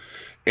Arrow,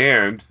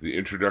 and the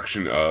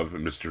introduction of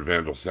Mr.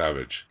 Vandal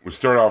Savage. We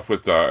start off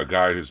with a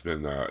guy who's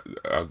been down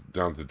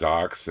at the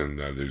docks, and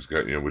there's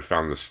got we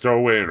found the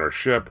stowaway in our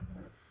ship.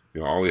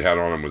 All he had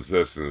on him was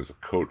this, and it was a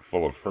coat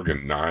full of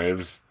friggin'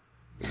 knives.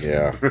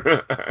 Yeah.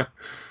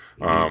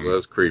 He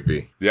was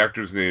creepy. The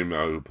actor's name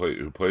who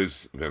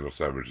plays Vandal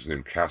Savage is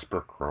named Casper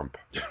Crump.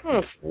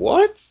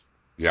 What?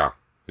 Yeah,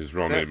 his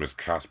real name is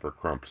Casper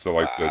Crump. So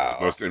like the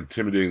most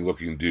intimidating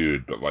looking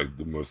dude, but like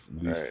the most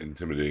least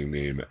intimidating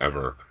name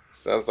ever.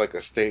 Sounds like a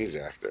stage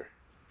actor.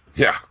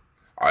 Yeah,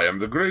 I am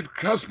the great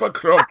Casper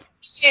Crump.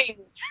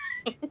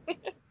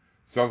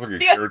 Sounds like a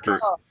character.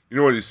 You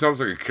know what? He sounds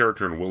like a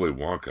character in Willy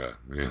Wonka.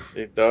 Yeah.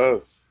 He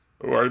does.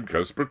 Oh, I'm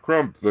Casper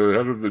Crump, the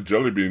head of the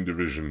Jelly Bean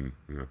division.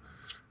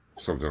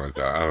 Something like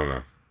that. I don't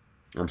know.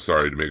 I'm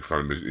sorry to make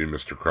fun of you,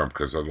 Mr. Crump,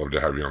 because I'd love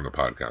to have you on the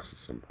podcast at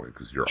some point,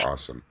 because you're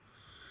awesome.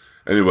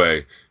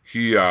 Anyway,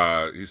 he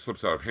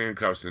slips out of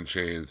handcuffs and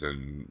chains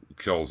and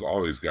kills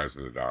all these guys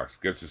in the docks,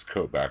 gets his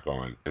coat back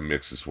on, and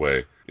makes his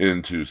way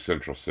into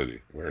Central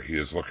City, where he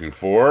is looking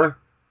for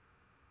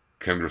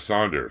Kendra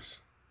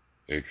Saunders,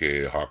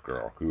 aka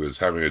Hawkgirl, who is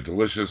having a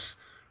delicious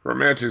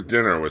romantic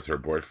dinner with her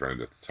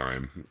boyfriend at the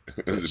time.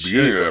 At the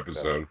beginning of the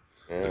episode,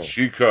 that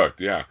she cooked,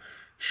 yeah.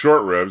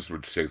 Short ribs,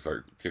 which take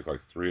like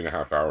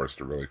 3.5 hours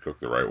to really cook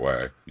the right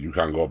way.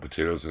 Yukon Gold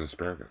potatoes and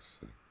asparagus.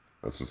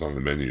 That's what's on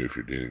the menu if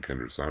you're dating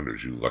Kendra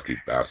Saunders, you lucky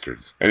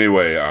bastards.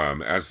 Anyway,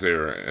 as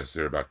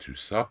they're about to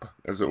sup,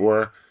 as it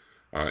were,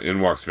 in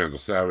walks Vandal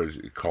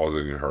Savage,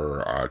 calling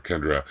her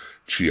Kendra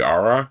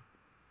Chiara.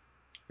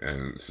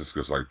 And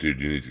Cisco's like, dude,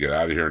 you need to get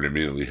out of here, and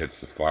immediately hits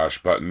the flash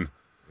button.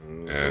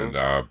 And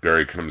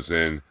Barry comes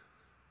in.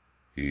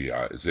 He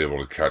is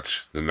able to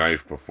catch the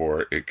knife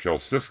before it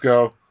kills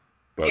Cisco.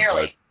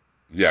 But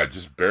yeah,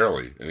 just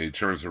barely. And he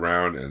turns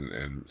around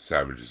and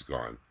Savage is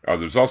gone.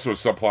 There's also a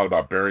subplot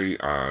about Barry,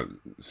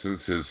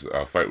 since his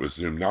fight with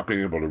Zoom, not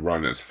being able to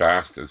run as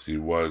fast as he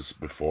was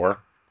before.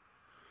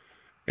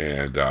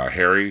 And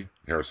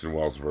Harrison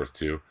Wellsworth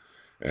too,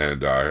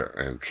 and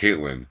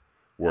Caitlin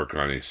work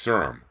on a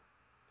serum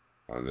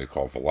they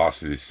call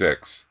Velocity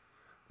 6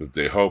 that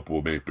they hope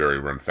will make Barry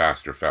run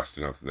fast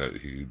enough that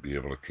he'd be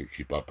able to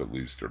keep up at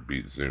least or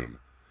beat Zoom.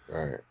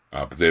 Right.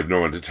 But they have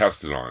no one to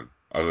test it on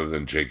other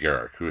than Jay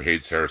Garrick, who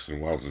hates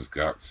Harrison Wells'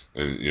 guts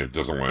and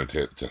doesn't want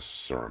to test the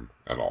serum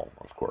at all,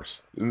 of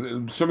course.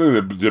 And something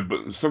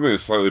that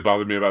slightly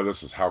bothered me about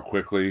this is how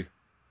quickly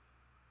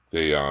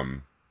they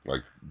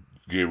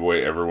gave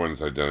away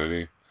everyone's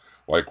identity.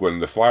 Like when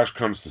the Flash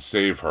comes to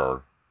save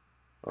her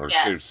or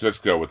save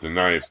Cisco with the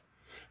knife,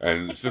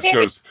 and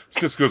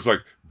Cisco's like,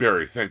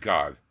 Barry, thank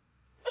God.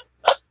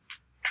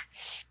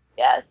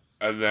 Yes.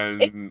 And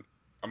then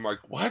I'm like,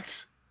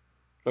 what?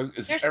 Like,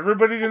 is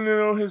everybody going to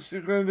know his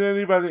secret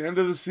identity by the end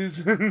of the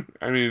season?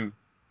 I mean,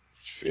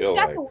 he's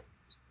got the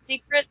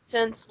secret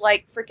since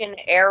like freaking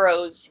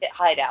Arrow's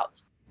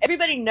hideout.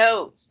 Everybody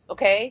knows,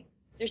 okay?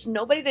 There's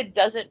nobody that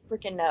doesn't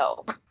freaking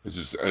know. It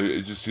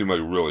just seemed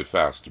like really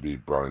fast to be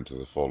brought into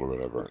the fold or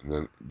whatever. And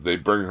then they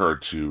bring her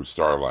to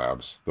Star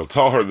Labs. They'll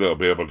tell her they'll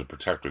be able to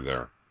protect her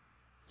there.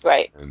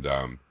 Right. And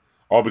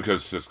all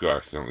because Cisco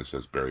accidentally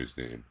says Barry's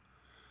name.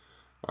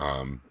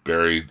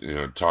 Barry,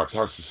 talks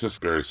to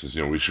Cisco. Barry says,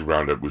 we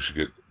should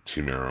get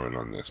Team Arrow in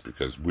on this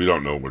because we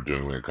don't know what we're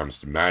doing when it comes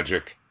to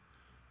magic.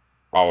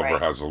 Oliver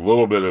has a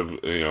little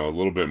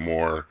bit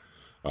more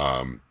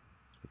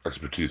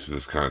expertise for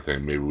this kind of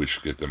thing. Maybe we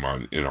should get them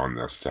in on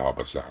this to help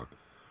us out.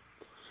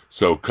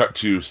 So, cut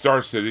to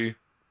Star City.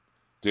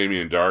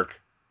 Damien Dark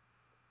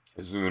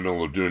is in the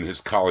middle of doing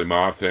his Kali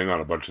Ma thing on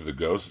a bunch of the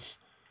ghosts.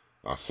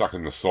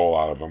 Sucking the soul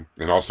out of them,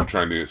 and also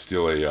trying to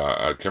steal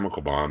a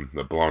chemical bomb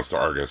that belongs to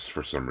Argus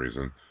for some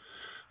reason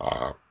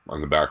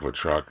on the back of a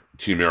truck.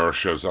 Team Arrow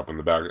shows up in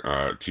the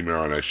back. Team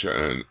Arrow,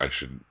 and I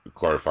should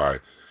clarify,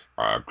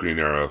 Green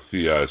Arrow,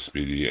 Thea,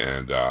 Speedy,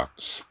 and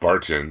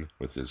Spartan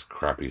with his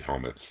crappy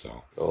helmet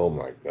still. Oh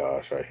my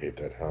gosh, I hate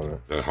that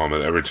helmet. That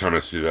helmet. Every time I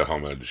see that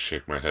helmet, I just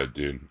shake my head,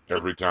 dude.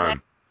 Every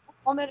time.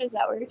 Helmet, is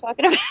that what you're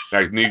talking about?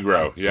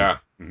 Magneto, yeah.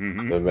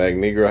 Mm-hmm. The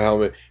Magneto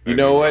helmet. You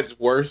know what's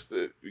worse?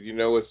 You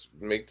know what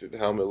makes the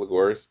helmet look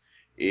worse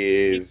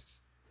is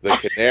the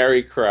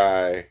canary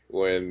cry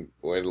when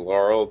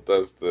Laurel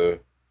does the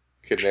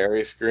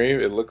canary scream.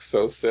 It looks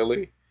so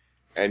silly,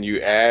 and you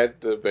add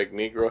the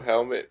Magneto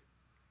helmet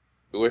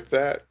with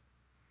that,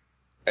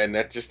 and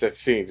that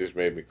scene just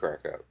made me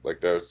crack up.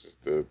 Like that was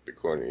just the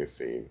corniest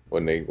scene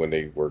when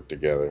they work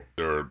together.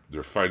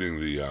 They're fighting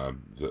the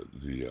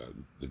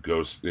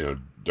ghost,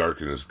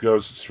 Dark and his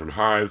ghosts from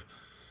Hive.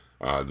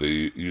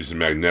 They use a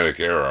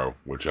magnetic arrow,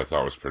 which I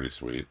thought was pretty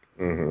sweet.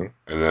 Mm-hmm.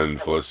 And then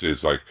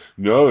Felicity's like,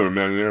 "No, the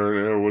magnetic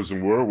arrow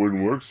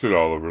wouldn't work," said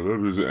Oliver.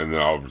 And then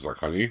Oliver's like,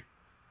 "Honey,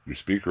 your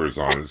speaker is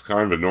on. It's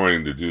kind of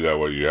annoying to do that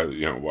while you have,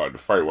 to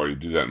fight while you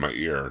do that in my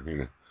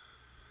ear."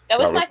 That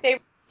was my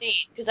favorite scene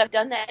because I've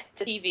done that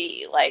to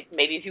TV. Like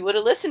maybe if you would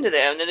have listened to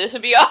them, then this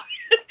would be all.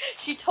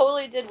 She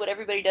totally did what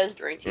everybody does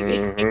during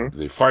TV. Mm-hmm.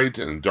 They fight,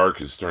 and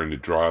Dark is starting to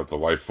draw out the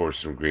life force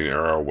from Green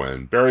Arrow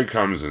when Barry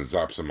comes and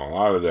zaps them all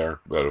out of there.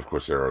 But of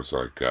course, Arrow's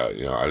like, I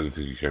didn't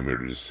think you came here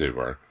to just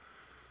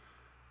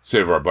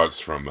save our butts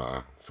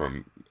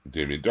from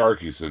Damien Dark.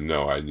 He said,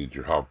 "No, I need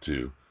your help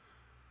to,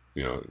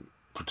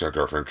 protect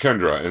our friend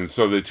Kendra." And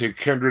so they take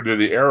Kendra to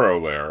the Arrow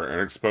lair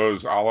and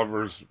expose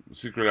Oliver's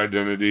secret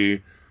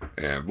identity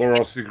and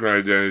Laurel's secret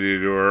identity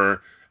to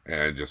her.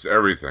 And just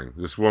everything.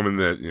 This woman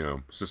that,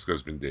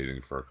 Cisco's been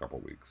dating for a couple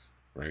weeks,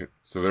 right?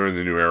 So they're in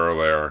the new Arrow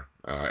lair.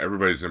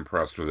 Everybody's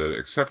impressed with it,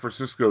 except for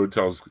Cisco, who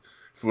tells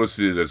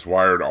Felicity that's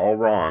wired all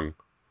wrong.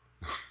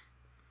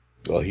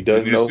 Well, he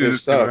does know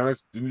his stuff.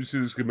 Didn't you see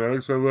the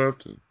schematics I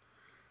left?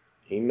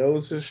 He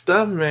knows his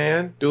stuff,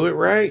 man. Do it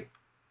right.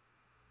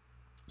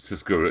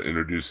 Cisco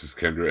introduces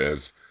Kendra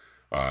as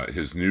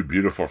his new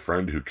beautiful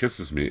friend who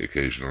kisses me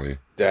occasionally.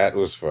 That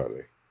was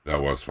funny.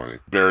 That was funny.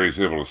 Barry's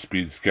able to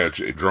speed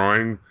sketch a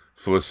drawing.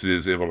 Felicity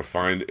is able to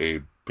find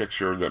a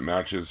picture that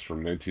matches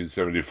from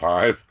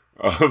 1975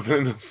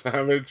 Vandal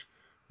Savage.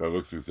 That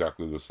looks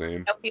exactly the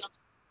same. That would be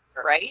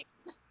right.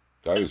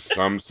 That is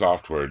some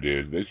software,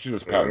 dude. They should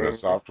just patent that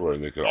software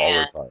and they could all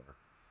And retire.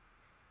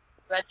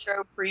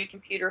 retro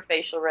pre-computer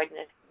facial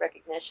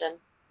recognition.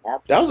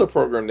 Yep. That was a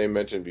program they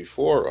mentioned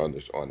before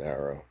on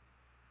Arrow.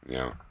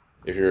 Yeah.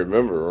 If you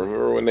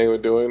remember when they were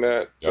doing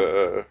that?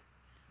 Yep.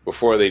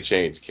 Before they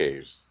changed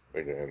caves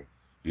again.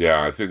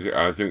 Yeah, I think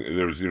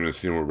there was even a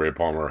scene where Ray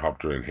Palmer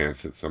helped her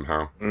enhance it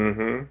somehow.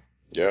 Mm-hmm.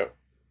 Yep.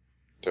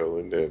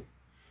 Totally did.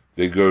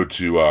 They go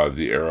to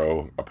the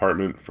Arrow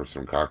apartment for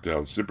some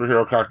cocktails.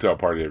 Superhero cocktail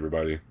party,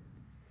 everybody.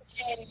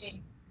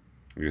 Yay.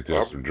 You get to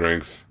have some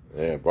drinks.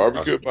 Yeah,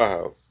 barbecue at my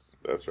house.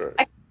 That's right.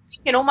 I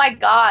thinking, oh my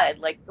God,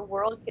 like the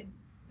world could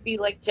be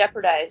like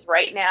jeopardized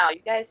right now. You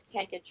guys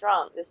can't get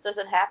drunk. This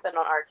doesn't happen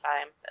on our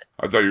time.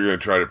 I thought you were going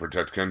to try to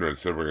protect Kendra and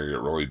said we're going to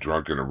get really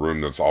drunk in a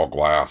room that's all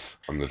glass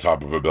on the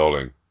top of a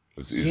building.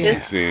 It's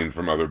easily seen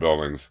from other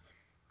buildings.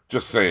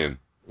 Just saying.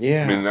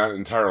 Yeah. I mean, that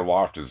entire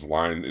loft is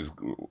the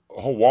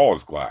whole wall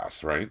is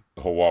glass, right?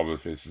 The whole wall that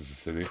faces the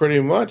city. Pretty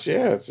much,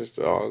 yeah. It's just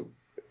all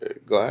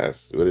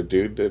glass. What a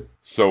dude did.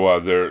 So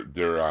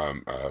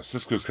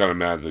Cisco's kind of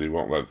mad that he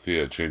won't let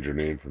Thea change her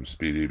name from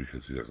Speedy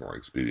because he doesn't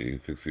like Speedy. He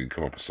thinks he can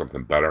come up with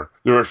something better.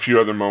 There are a few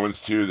other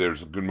moments too.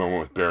 There's a good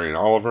moment with Barry and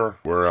Oliver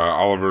where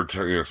Oliver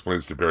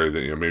explains to Barry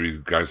that maybe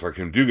guys like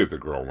him do get the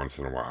girl once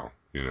in a while.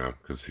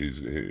 Because he's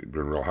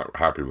been real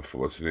happy with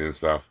Felicity and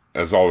stuff.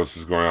 As all this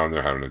is going on,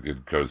 they're having a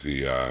good,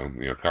 cozy,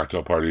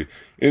 cocktail party.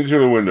 Into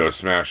the window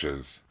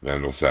smashes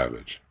Vandal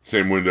Savage.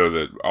 Same window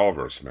that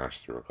Oliver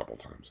smashed through a couple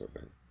times, I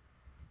think.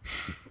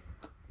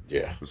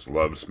 Yeah. Just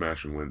love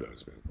smashing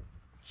windows, man.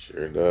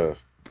 Sure does.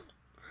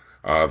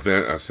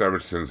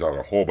 Savage sends out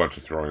a whole bunch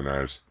of throwing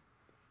knives.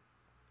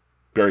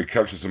 Barry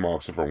catches them all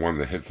except for one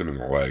that hits him in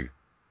the leg.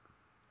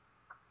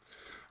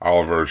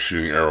 Oliver is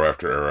shooting arrow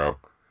after arrow.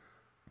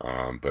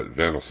 But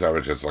Vandal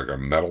Savage has like a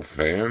metal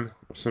fan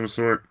of some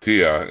sort.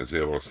 Tia is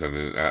able to send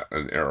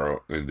an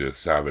arrow into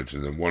Savage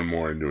and then one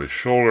more into his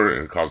shoulder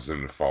and it causes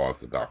him to fall off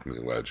the balcony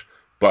ledge.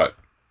 But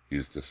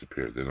he's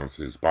disappeared. They don't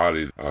see his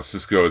body.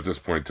 Cisco at this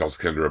point tells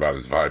Kendra about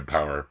his vibe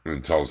power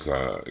and tells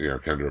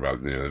Kendra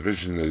about the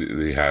vision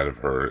that he had of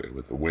her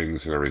with the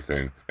wings and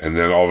everything. And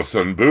then all of a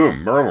sudden,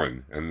 boom,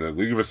 Merlin and the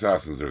League of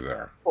Assassins are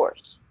there. Of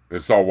course.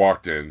 It's all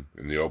walked in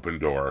the open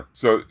door.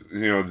 So,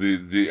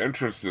 the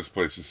entrance to this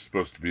place is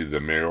supposed to be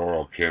the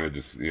mayoral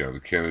candidate, the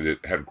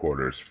candidate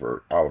headquarters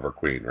for Oliver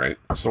Queen, right?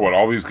 So what,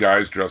 all these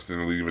guys dressed in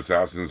the League of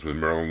Assassins with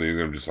Merlin leading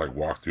them just like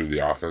walk through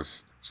the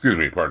office? Excuse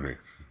me, pardon me.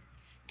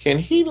 Can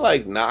he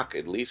knock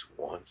at least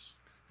once?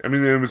 I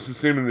mean, it was the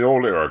same in the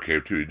old AR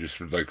cave too. He just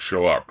would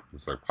show up.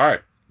 It's like, hi.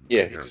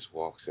 Yeah, he just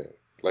walks in.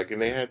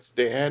 And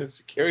they had a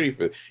security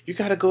for. You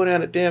got to go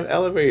down a damn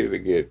elevator to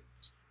get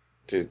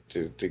to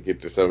get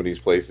to some of these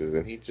places,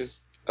 and he just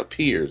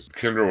appears.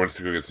 Kendra wants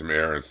to go get some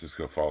air, and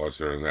Cisco follows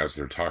her. And as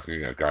they're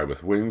talking, a guy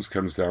with wings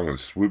comes down and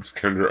swoops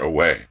Kendra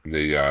away.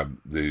 They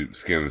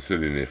scan the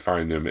city and they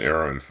find him.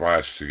 Arrow and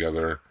Flash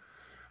together.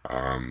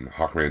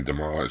 Hawkman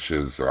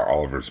demolishes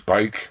Oliver's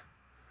bike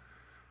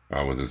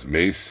with his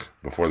mace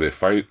before they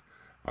fight.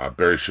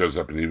 Barry shows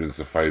up and evens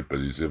the fight, but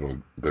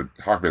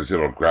Hawkman's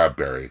able to grab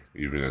Barry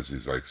even as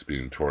he's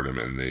speeding toward him,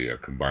 and they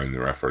combine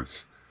their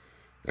efforts.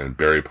 And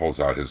Barry pulls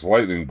out his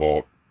lightning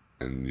bolt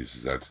and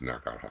uses that to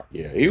knock out Hawkman.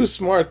 Yeah, he was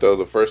smart though.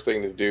 The first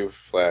thing to do,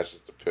 Flash,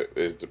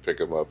 is to pick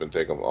him up and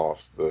take him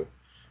off. Don't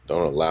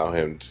allow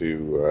him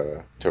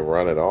to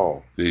run at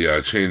all.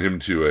 They chain him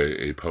to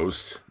a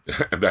post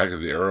back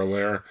of the Arrow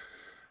lair.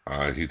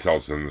 He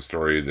tells them the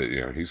story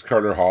that he's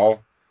Carter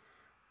Hall,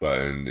 but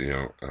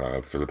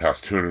for the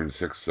past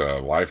 206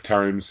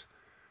 lifetimes,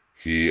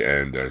 he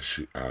and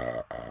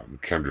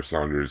Kendra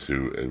Saunders,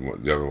 who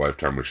in the other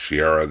lifetime was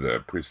Shiera, the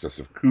priestess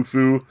of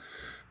Khufu,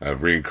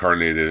 have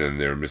reincarnated,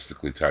 and they're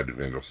mystically tied to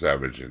Vandal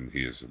Savage, and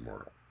he is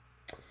immortal.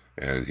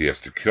 And he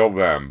has to kill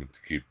them to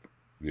keep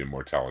the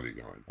immortality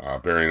going.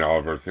 Barry and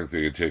Oliver think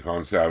they can take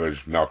on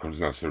Savage.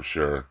 Malcolm's not so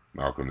sure.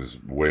 Malcolm is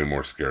way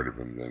more scared of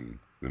him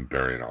than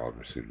Barry and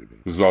Oliver seem to be.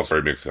 This is also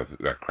where he makes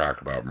that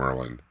crack about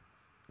Merlin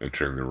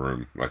entering the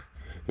room.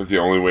 That's the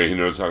only way he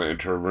knows how to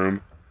enter a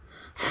room.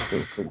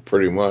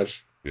 Pretty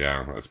much.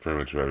 Yeah, that's pretty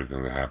much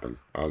everything that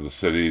happens. The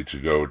city to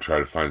go try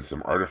to find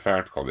some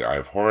artifact called the Eye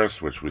of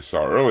Horus, which we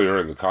saw earlier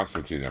in the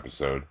Constantine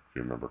episode, if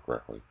you remember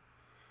correctly.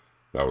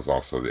 That was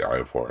also the Eye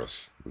of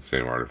Horus, the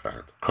same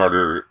artifact.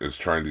 Carter is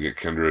trying to get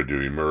Kendra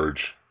to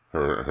emerge,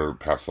 her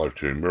past life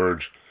to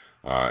emerge,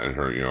 and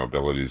her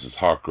abilities as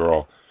Hawk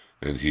Girl,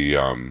 and he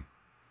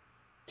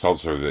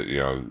tells her that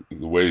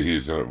the way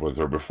he's done it with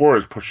her before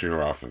is pushing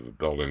her off of the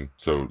building.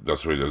 So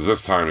that's what he does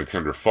this time, and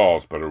Kendra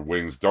falls, but her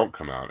wings don't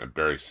come out, and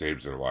Barry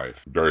saves her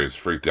life. Barry is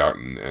freaked out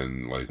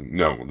and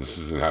no, this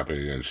isn't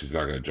happening again. She's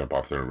not going to jump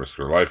off there and risk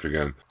her life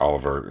again.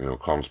 Oliver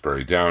calms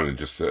Barry down, and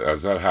just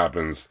as that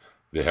happens,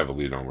 they have a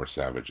lead on where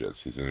Savage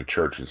is. He's in a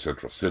church in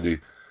Central City.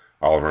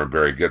 Oliver and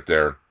Barry get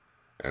there,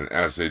 and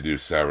as they do,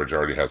 Savage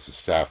already has the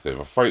staff. They have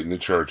a fight in the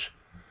church,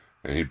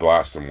 and he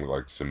blasts them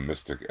with some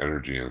mystic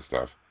energy and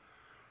stuff.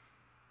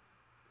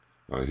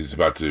 He's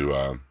about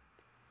to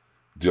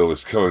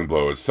Dealer's killing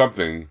blow is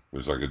something.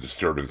 There's like a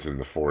disturbance in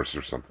the force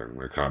or something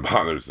that kind of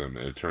bothers him,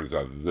 and it turns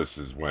out that this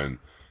is when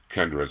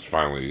Kendra has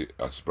finally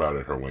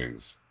sprouted her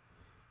wings,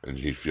 and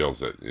he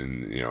feels it,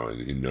 and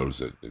he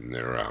knows it in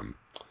their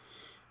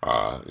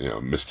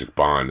mystic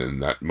bond.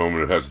 And that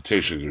moment of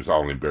hesitation gives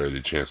Ollie barely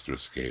the chance to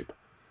escape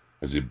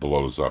as he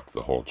blows up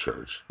the whole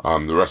church.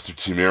 The rest of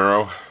Team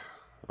Arrow,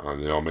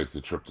 they all make the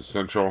trip to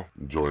Central,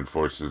 join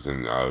forces,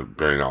 and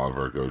Barry and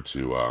Oliver go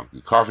to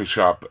the coffee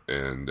shop,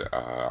 and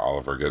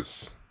Oliver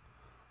gets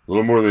a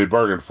little more than he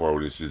bargained for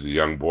when he sees a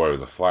young boy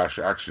with a Flash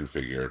action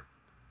figure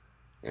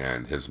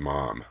and his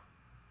mom,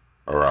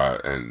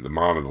 and the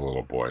mom of the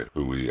little boy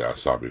who we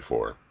saw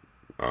before.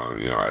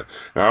 And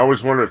I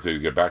always wonder if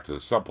they'd get back to the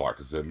subplot,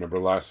 because remember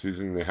last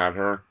season they had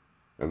her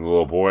and the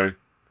little boy?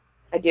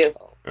 I do.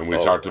 And we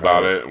talked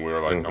about it, and we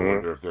were like, I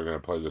wonder if they're going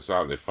to play this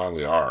out. And they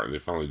finally are. They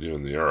finally do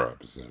in the Arrow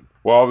episode.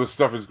 While all this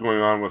stuff is going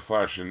on with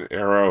Flash and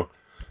Arrow,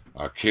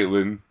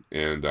 Caitlin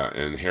and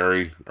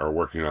Harry are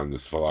working on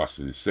this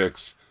Velocity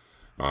 6.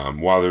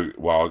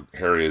 While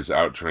Harry is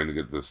out trying to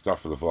get the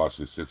stuff for the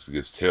Velocity 6, he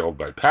gets tailed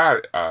by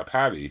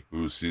Patty,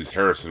 who sees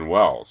Harrison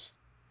Wells.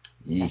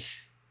 Yeesh.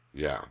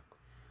 Yeah.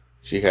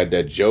 She had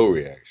that Joe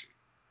reaction.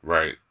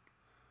 Right.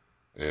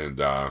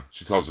 And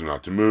she tells him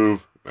not to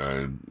move,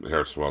 and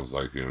Harrison Wells is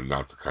like,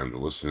 not the kind to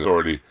listen to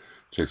authority,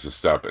 takes a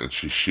step, and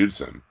she shoots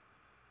him.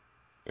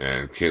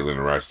 And Caitlin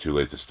arrives too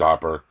late to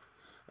stop her,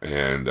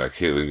 and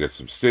Caitlin gets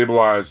him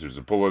stabilized. There's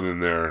a bullet in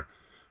there.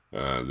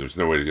 There's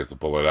no way to get the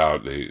bullet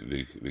out.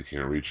 They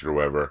can't reach it or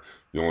whatever.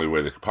 The only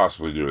way they could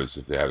possibly do it is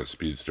if they had a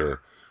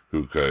speedster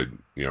who could,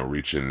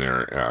 reach in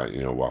there,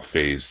 while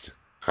phased,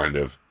 kind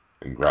of,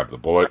 and grab the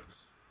bullet.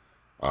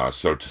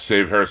 So to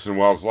save Harrison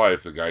Wells'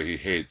 life, the guy he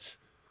hates,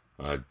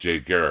 Jay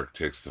Garrick,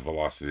 takes the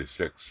Velocity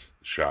 6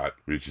 shot,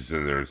 reaches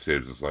in there and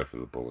saves his life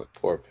with a bullet.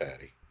 Poor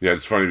Patty. Yeah,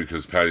 it's funny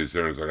because Patty's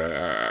there and is like,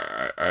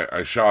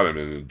 I shot him,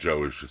 and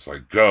Joe is just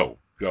like, go,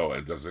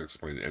 and doesn't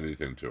explain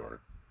anything to her.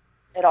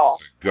 At all.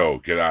 Like, go,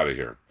 get out of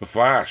here. The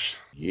Flash.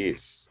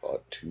 Yes,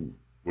 part 2.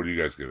 What do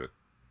you guys give it?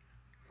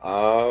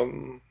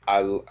 I'll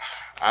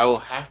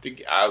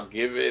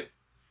give it.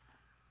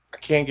 I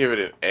can't give it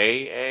an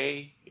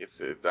A.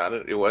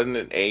 It wasn't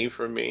an A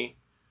for me,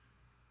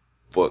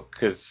 but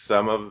because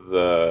some of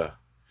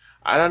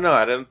I don't know.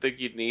 I don't think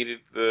you needed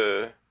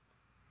the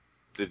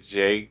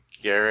Jay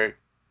Garrick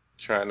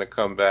trying to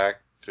come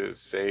back to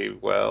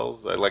save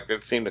Wells. Like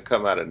that seemed to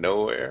come out of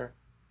nowhere.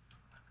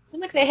 It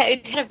seemed like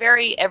it had a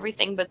very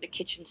everything but the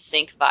kitchen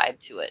sink vibe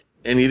to it.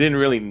 And he didn't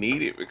really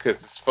need it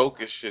because his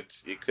focus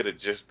it could have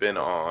just been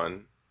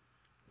on,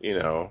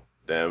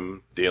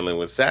 them dealing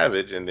with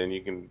Savage, and then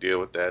you can deal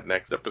with that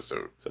next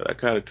episode. So I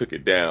kind of took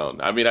it down.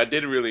 I mean, I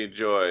did really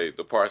enjoy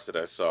the parts that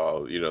I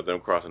saw,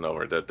 them crossing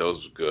over.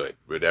 Those were good.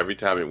 But every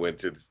time it went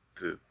to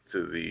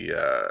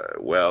the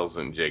Wells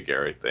and Jay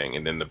Garrick thing,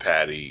 and then the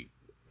Patty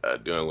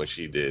doing what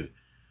she did,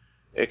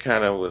 it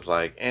kind of was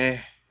like,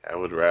 I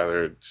would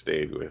rather have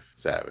stayed with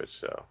Savage.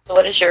 So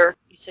what is you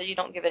said you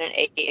don't give it an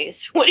A,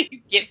 so what do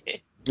you give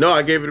it? No,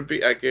 I gave it a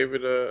B. I gave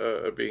it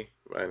a B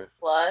minus.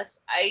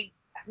 Plus, I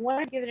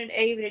want to give it an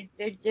A,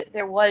 but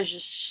there was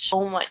just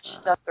so much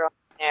stuff thrown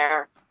in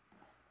there.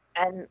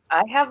 And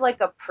I have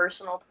like a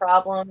personal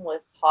problem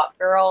with Hot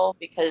Girl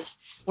because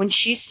when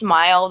she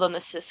smiled on the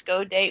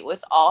Cisco date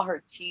with all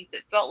her teeth,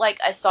 it felt like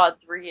I saw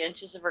 3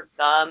 inches of her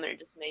gum, and it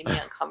just made me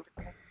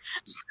uncomfortable.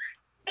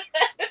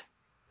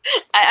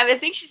 I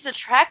think she's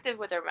attractive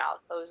with her mouth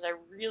closed, I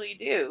really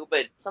do,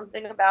 but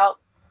something about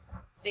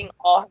seeing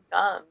all her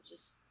gum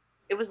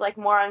it was like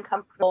more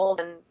uncomfortable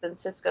than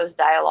Cisco's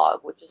dialogue,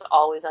 which is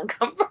always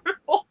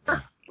uncomfortable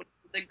for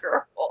the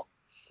girl.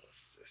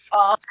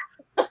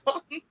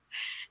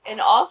 And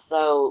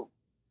also,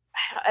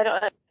 I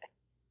don't.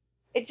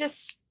 It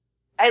just.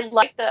 I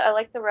like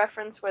the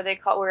reference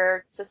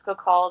where Cisco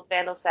called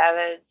Vandal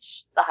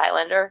Savage the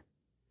Highlander.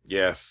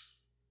 Yes.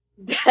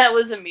 That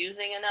was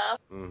amusing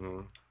enough. Mm-hmm.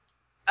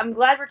 I'm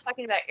glad we're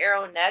talking about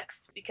Arrow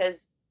next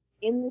because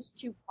in this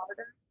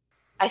 2-parter,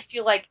 I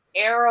feel like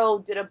Arrow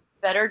did a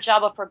better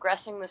job of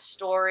progressing the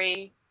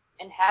story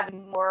and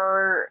having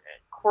more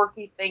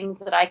quirky things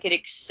that I could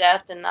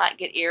accept and not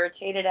get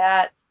irritated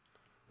at.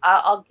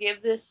 I'll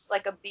give this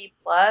like a B+,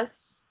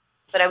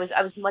 but I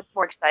was much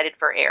more excited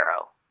for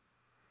Arrow.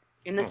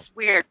 And this is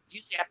weird.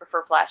 Usually I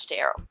prefer Flash to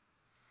Arrow.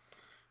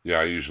 Yeah,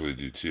 I usually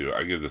do too.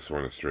 I give this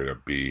one a straight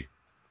up B.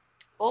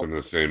 Cool. Some of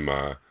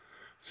the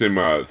same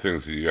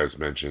things that you guys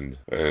mentioned,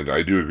 and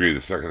I do agree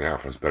the second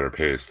half was better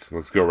paced.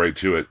 Let's go right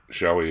to it,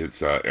 shall we?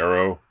 It's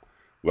Arrow,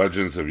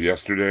 Legends of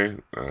Yesterday,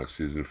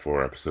 season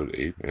 4, episode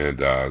 8,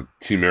 and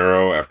Team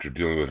Arrow, after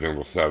dealing with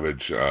Vandal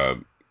Savage,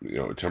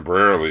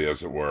 temporarily,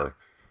 as it were,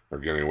 or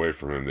getting away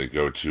from him, they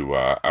go to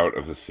out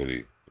of the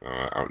city,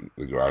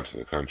 they go out to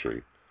the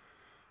country.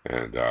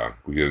 And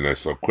we get a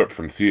nice little quip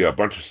from Thea. A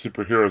bunch of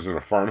superheroes in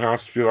a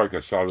farmhouse. I feel like I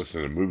saw this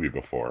in a movie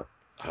before.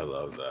 I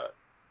love that.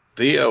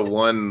 Thea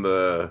won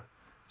the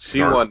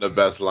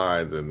best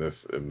lines in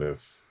this.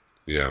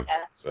 Yeah.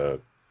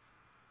 So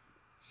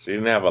She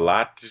didn't have a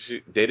lot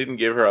to. They didn't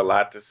give her a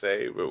lot to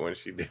say, but when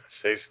she did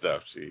say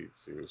stuff, she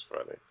was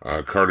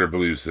funny. Carter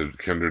believes that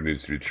Kendra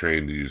needs to be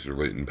trained to use her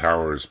latent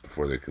powers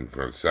before they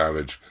confront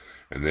Savage,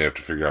 and they have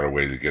to figure out a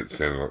way to get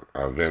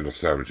Vandal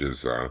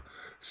Savage's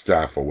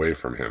staff away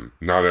from him.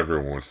 Not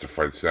everyone wants to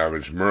fight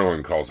Savage.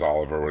 Merlin calls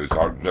Oliver when he's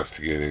out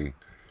investigating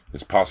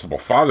his possible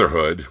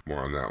fatherhood.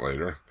 More on that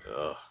later.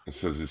 Ugh. It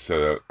says he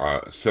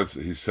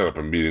set up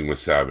a meeting with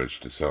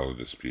Savage to settle the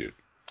dispute.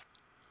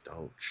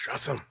 Don't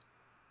trust him.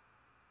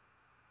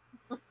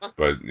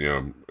 But,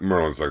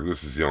 Merlin's like,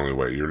 this is the only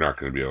way. You're not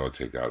going to be able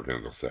to take out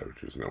Vandal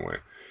Savage. There's no way.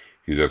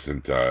 He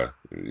doesn't,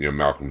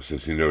 Malcolm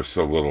says he knows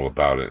so little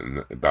about it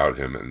and about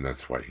him, and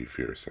that's why he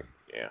fears him.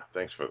 Yeah,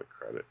 thanks for the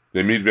credit.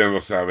 They meet Vandal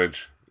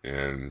Savage,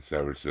 and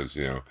Savage says,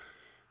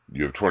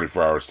 you have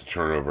 24 hours to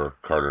turn over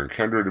Carter and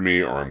Kendra to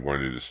me, or I'm going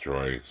to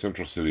destroy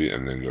Central City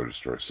and then go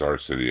destroy Star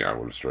City. I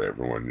will destroy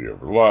everyone you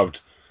ever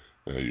loved.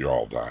 You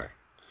all die.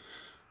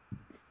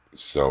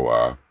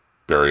 So,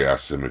 Barry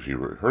asks him if he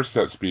rehearsed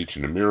that speech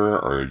in a mirror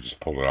or he just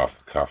pulled it off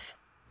the cuff.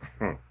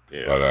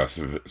 Yeah. But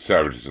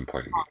Savage isn't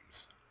playing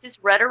games. His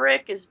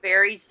rhetoric is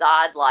very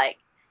Zod-like.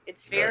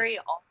 It's very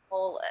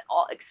all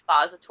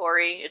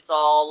expository. It's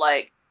all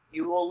like,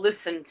 you will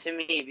listen to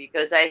me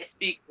because I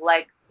speak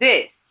like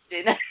this.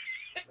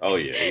 Oh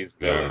yeah, he's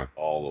going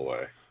all the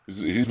way.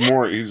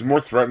 He's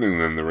more threatening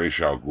than the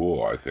Ra's al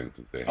Ghul, I think,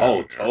 that they have.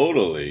 Oh,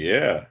 totally,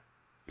 yeah.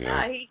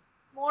 Yeah, he's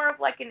more of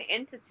like an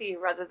entity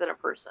rather than a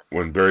person.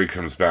 When Barry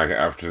comes back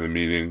after the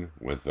meeting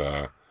with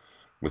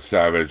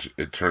Savage,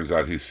 it turns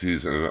out he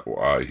sees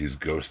he's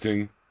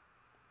ghosting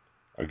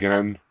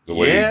again. The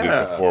way he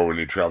did before when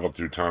he traveled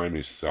through time,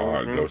 he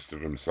saw a ghost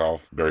of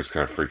himself. Barry's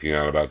kind of freaking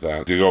out about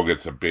that. Diggle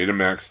gets a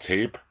Betamax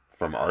tape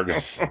from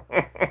Argus.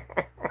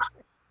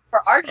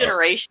 For our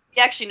generation,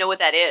 we actually know what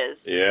that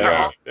is.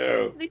 Yeah.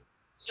 These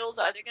deals,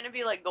 are they going to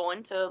be like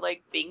going to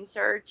like Bing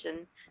search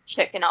and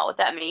checking out what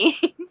that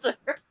means?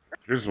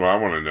 Here's what I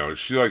want to know: is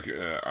she like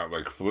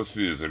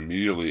Felicity is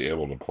immediately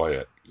able to play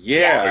it?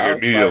 Yeah, like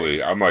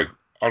immediately. I'm like,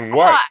 on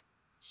what?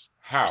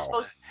 How?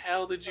 What the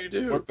hell did you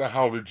do? What the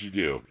hell did you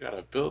do? You got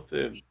a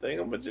built-in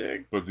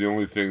thingamajig. But the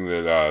only thing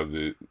that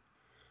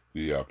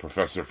the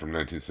professor from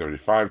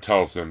 1975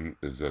 tells him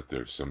is that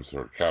there's some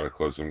sort of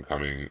cataclysm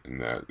coming,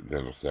 and that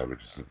Vandal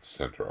Savage is at the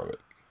center of it.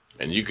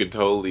 And you can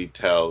totally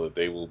tell that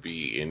they will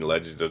be in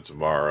Legends of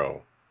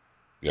Tomorrow.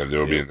 Yeah, they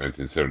will be in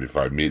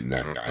 1975 meeting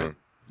that guy.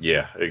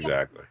 Yeah,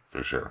 exactly.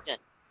 For sure. It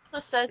also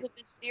says if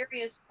this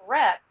theory is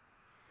correct,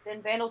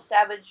 then Vandal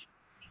Savage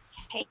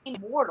became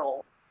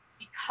immortal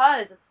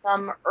because of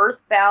some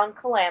earthbound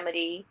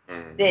calamity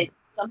that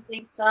some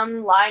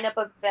lineup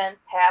of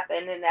events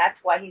happened, and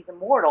that's why he's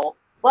immortal.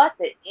 But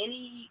that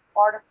any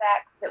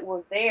artifacts that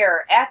were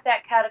there at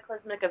that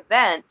cataclysmic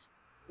event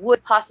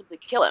would possibly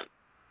kill him.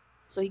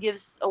 So he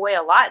gives away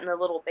a lot in the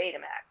little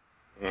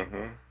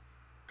Betamax.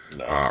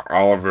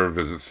 Oliver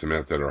visits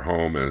Samantha at her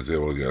home and is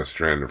able to get a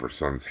strand of her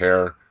son's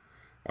hair.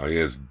 He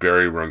has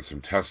Barry run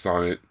some tests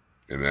on it,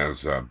 and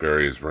as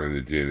Barry is running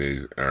the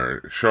DNA,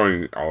 or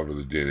showing Oliver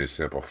the DNA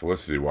sample,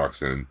 Felicity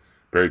walks in.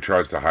 Barry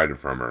tries to hide it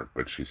from her,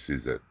 but she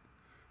sees it,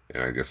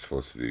 and I guess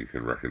Felicity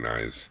can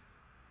recognize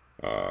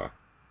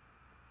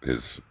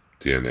his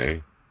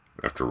DNA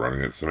after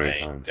running it so many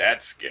times.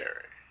 That's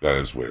scary. That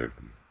is weird.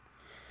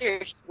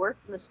 It's worse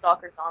than the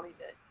Stalker zombie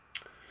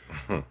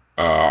bitch.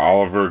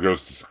 Oliver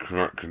goes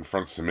to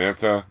confront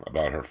Samantha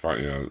about her,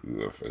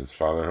 his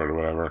fatherhood or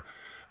whatever.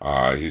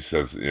 He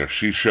says,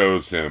 she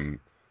shows him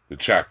the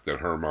check that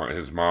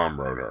his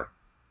mom wrote her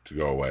to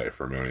go away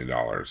for $1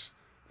 million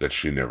that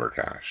she never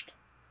cashed.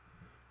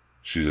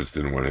 She just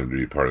didn't want him to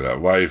be part of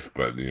that life,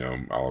 but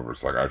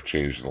Oliver's like, I've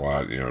changed a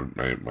lot.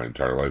 My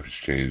entire life has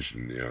changed,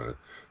 and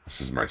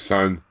this is my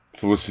son.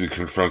 Felicity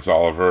confronts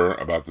Oliver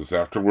about this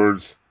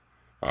afterwards.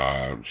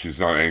 She's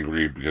not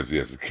angry because he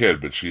has a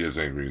kid, but she is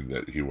angry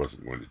that he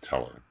wasn't going to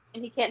tell her.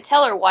 And he can't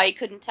tell her why he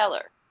couldn't tell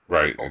her.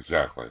 Right,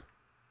 exactly.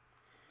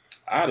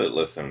 I'd have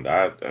listened.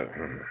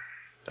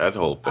 That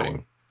whole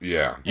thing.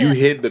 Yeah. You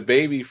hid the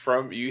baby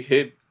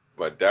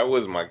but that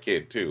was my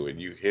kid too,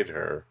 and you hid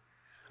her.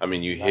 I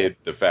mean, you hid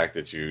the fact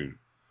that you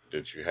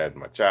had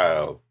my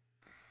child.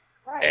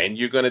 Right. And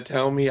you're going to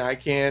tell me I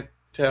can't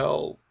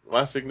tell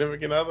my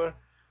significant other?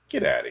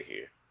 Get out of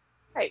here.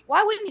 Right.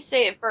 Why wouldn't you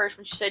say it first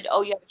when she said,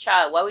 oh, you have a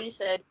child? Why wouldn't you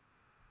say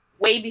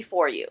way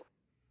before you?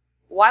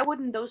 Why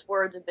wouldn't those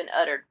words have been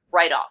uttered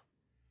right off?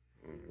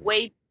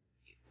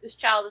 This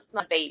child is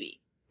not a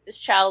baby. This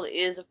child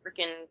is a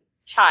freaking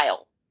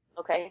child.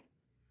 Okay?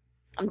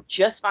 I'm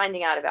just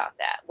finding out about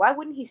that. Why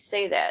wouldn't he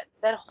say that?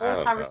 That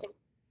whole conversation was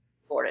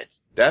recorded.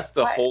 That's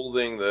the whole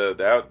thing.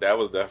 That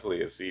was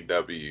definitely a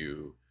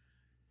CW.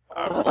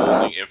 I'm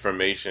holding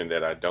information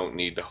that I don't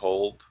need to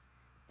hold.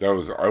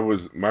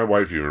 My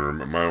wife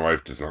my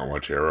wife does not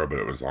watch Arrow, but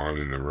it was on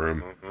in the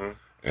room.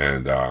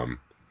 And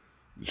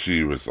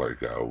she was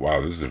like, wow,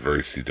 this is a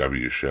very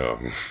CW show.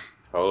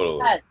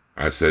 Totally.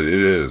 I said, it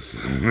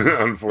is.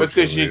 Unfortunately.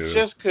 Because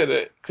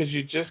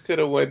you just could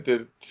have went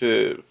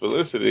to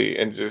Felicity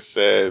and just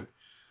said,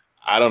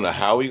 I don't know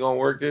how we going to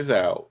work this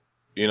out,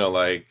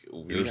 like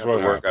we Here's have to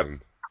what work out.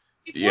 happened.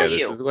 Before Yeah,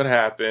 this you. is what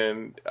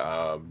happened.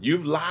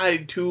 You've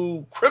lied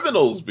to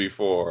criminals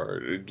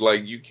before.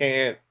 Like you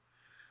can't.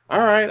 All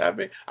right, I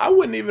mean, I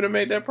wouldn't even have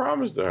made that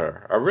promise to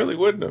her. I really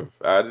wouldn't have.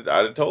 I'd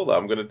have told her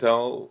I'm gonna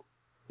tell,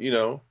 you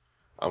know,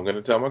 I'm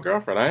gonna tell my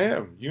girlfriend I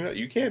am.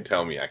 You can't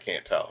tell me I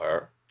can't tell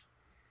her.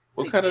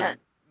 What You kind of can't.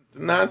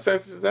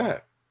 nonsense is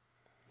that?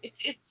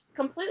 It's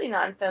completely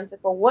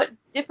nonsensical. What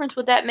difference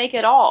would that make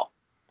at all?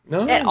 At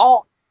No,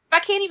 all? If I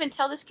can't even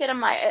tell this kid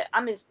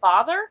I'm his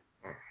father.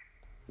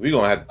 we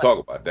gonna have to talk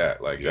about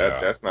that. Like that. Yeah.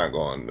 That's not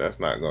gonna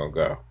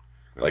go.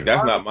 Like And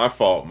that's Are not we? my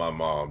fault. My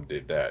mom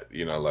did that.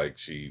 Like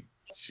she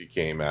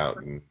came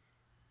out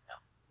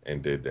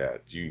and did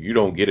that. You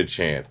don't get a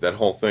chance. That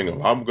whole thing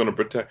of I'm gonna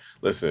protect.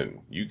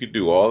 Listen, you could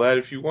do all that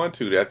if you want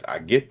to. That's I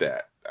get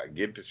that. I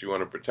get that you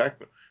want to protect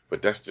them,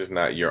 but that's just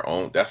not your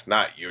own. That's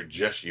not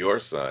just your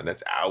son.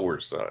 That's our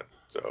son.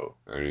 So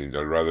I mean,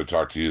 I'd rather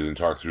talk to you than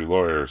talk through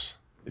lawyers.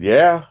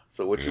 yeah.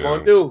 So what You you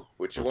want know, to do?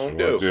 What you what you won't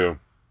want do?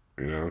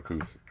 to do.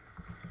 Because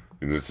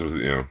this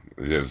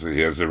is, he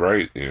has a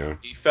right.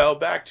 He fell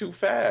back too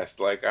fast.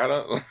 Like I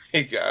don't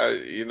like.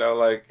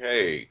 Like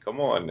hey, come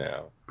on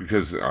now.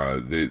 Because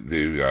they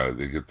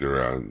get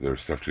their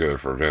stuff together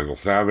for Vandal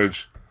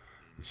Savage.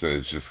 So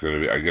it's just going to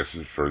be, I guess,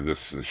 for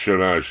this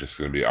showdown, it's just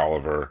going to be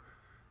Oliver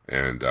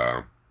and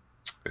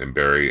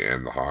Barry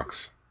and the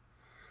Hawks.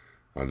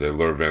 They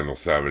lure Vandal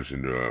Savage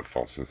into a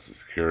false sense of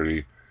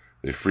security.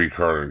 They free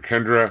Carter and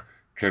Kendra.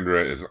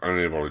 Kendra is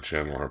unable to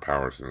channel her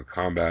powers in the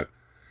combat.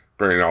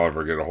 Barry and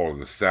Oliver get a hold of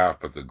the staff,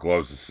 but the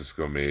gloves that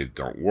Cisco made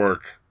don't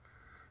work.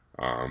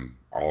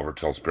 Oliver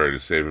tells Barry to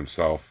save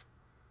himself.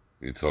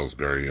 He tells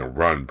Barry,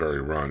 run,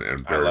 Barry, run.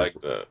 And I like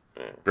that.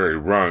 Yeah. Barry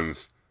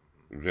runs.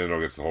 Vandal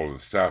gets a hold of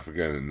the staff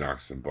again and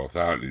knocks them both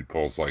out. And he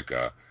pulls like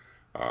a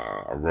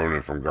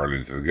Ronin from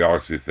Guardians of the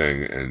Galaxy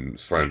thing and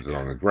slams it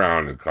on the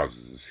ground and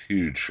causes this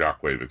huge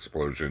shockwave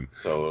explosion. And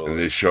they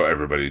Totally. show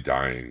everybody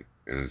dying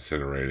and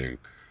incinerating,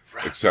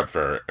 Run, except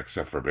for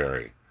Barry,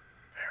 Barry, run.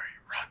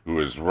 who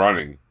is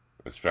running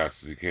as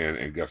fast as he can.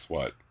 And guess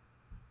what?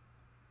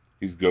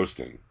 He's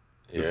ghosting.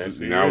 This is Yes,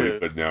 he now, is.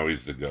 but now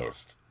he's the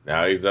ghost.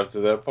 Now he's up to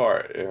that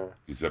part. Yeah.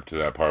 He's up to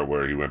that part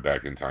where he went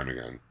back in time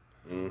again.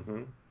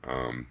 Hmm.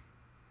 Um,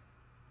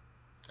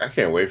 I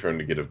can't wait for him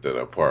to get up to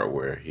that part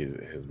where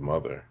his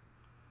mother,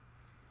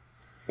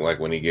 like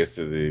when he gets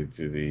to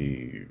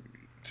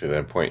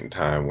that point in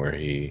time where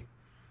he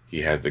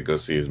has to go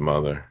see his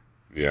mother,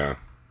 yeah,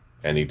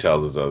 and he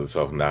tells his other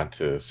self not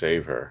to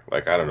save her.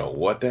 Like I don't know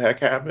what the heck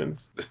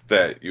happens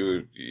that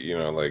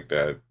like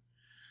that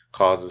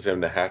causes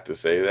him to have to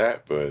say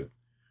that, but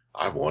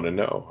I want to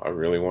know. I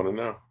really want to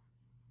know.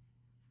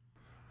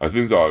 I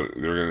think they're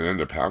going to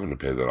end up having to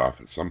pay that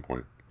off at some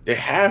point. They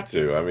have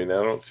to. I mean,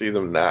 I don't see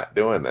them not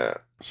doing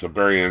that. So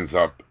Barry ends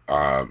up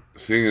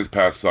seeing his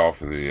past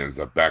self, and then he ends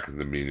up back in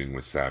the meeting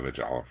with Savage,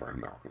 Oliver,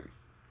 and Malcolm.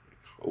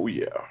 Oh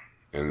yeah.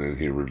 And then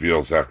he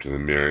reveals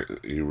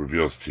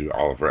to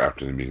Oliver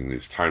after the meeting that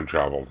he's time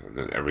traveled, and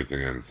then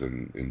everything ends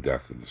in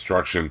death and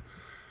destruction.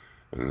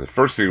 And then the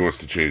first thing he wants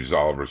to change is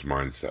Oliver's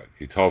mindset.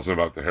 He tells him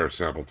about the hair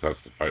sample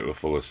test, the fight with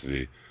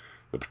Felicity,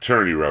 the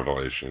paternity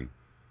revelation,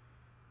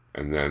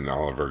 and then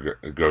Oliver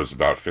goes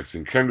about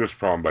fixing Kendra's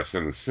problem by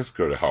sending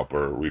Cisco to help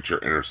her reach her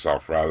inner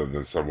self rather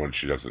than someone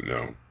she doesn't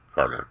know,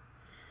 Carter.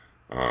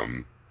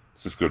 Um,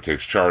 Cisco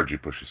takes charge. He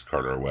pushes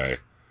Carter away,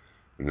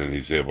 and then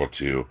he's able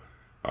to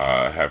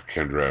have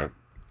Kendra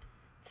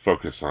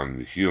focus on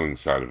the healing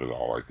side of it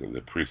all, like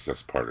the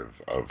priestess part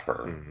of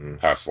her Hmm.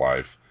 past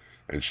life,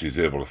 and she's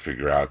able to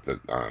figure out that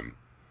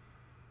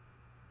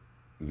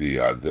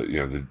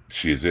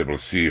she is able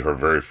to see her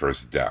very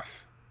first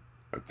death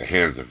at the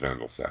hands of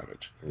Vandal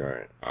Savage.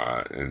 Right.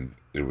 And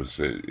it was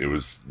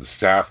the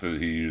staff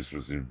that he used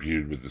was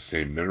imbued with the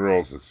same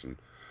minerals as some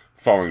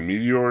falling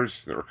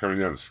meteors that were coming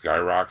down, the sky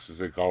rocks as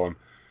they call them.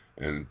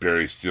 And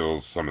Barry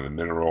steals some of the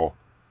mineral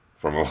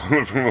from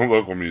a from a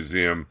local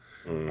museum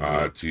Hmm.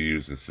 to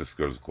use in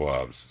Cisco's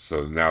gloves.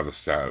 So now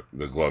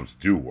the gloves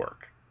do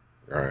work.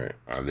 Right.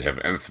 They have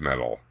nth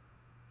metal.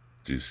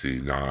 Do you see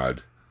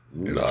nod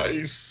in them?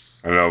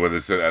 Nice. I know when they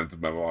said nth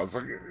metal, I was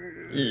like,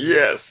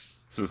 Yes.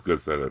 Cisco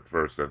said it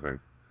first, I think.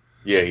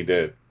 Yeah, he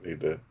did. He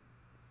did.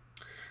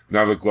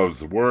 Now the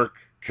gloves work.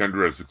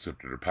 Kendra has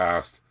accepted her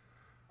past.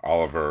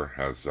 Oliver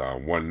has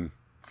one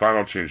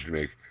final change to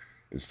make.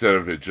 Instead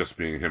of it just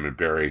being him and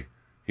Barry,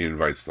 he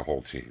invites the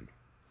whole team.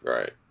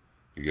 Right.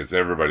 He gets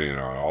everybody in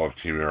on all of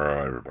Team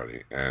Arrow,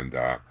 everybody, and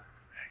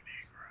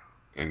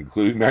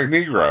including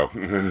Magneto.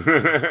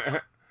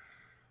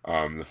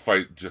 The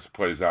fight just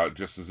plays out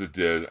just as it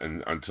did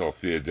until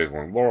Thea, Diggle,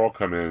 and Laurel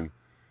come in,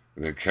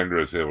 and then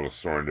Kendra is able to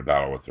soar into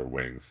battle with her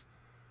wings.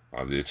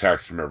 The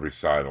attacks from every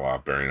side allow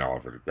Barry and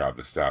Oliver to grab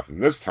the staff,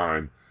 and this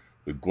time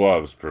the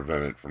gloves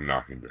prevent it from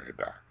knocking Barry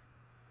back.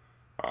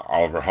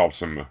 Oliver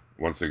helps him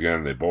once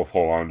again. They both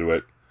hold on to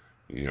it.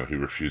 He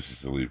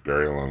refuses to leave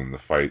Barry alone in the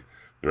fight.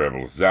 They're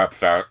able to zap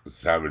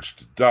Savage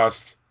to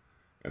dust,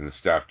 and the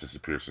staff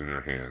disappears in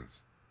their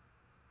hands.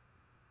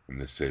 And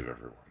they save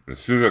everyone. And as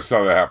soon as I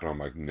saw that happen, I'm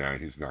like, nah,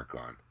 he's not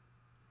gone.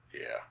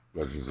 Yeah.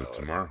 Legends of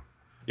Tomorrow.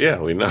 Yeah,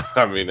 we know.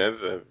 I mean,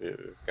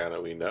 it's kind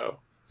of we know.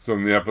 So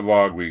in the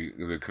epilogue,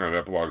 the kind of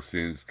epilogue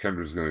scenes,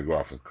 Kendra's going to go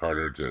off with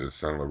Carter to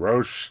Saint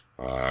LaRoche.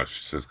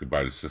 She says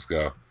goodbye to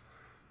Cisco.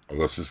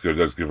 Although Cisco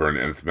does give her an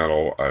nth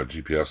metal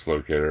GPS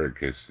locator in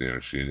case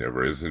she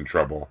ever is in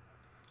trouble.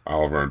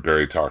 Oliver and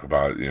Barry talk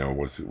about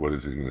what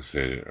is he going to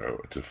say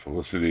to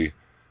Felicity.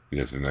 He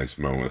has a nice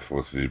moment with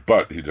Felicity,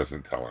 but he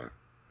doesn't tell her.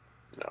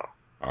 No,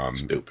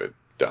 stupid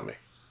dummy.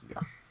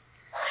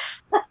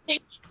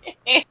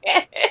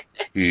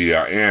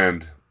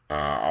 And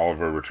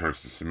Oliver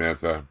returns to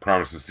Samantha,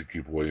 promises to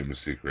keep William a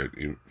secret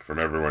from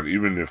everyone,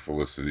 even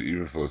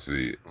Felicity,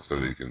 so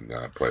that he can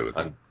play with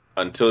him.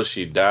 Until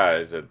she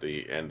dies at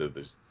the end of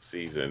the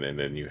season, and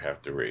then you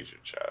have to raise your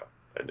child.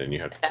 And then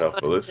you have to tell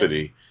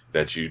Felicity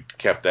that you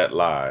kept that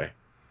lie,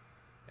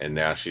 and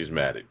now she's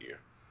mad at you.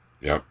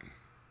 Yep.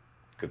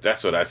 Because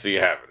that's what I see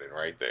happening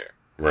right there.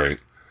 Right.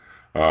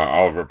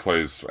 Oliver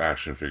plays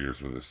action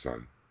figures with his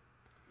son.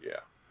 Yeah.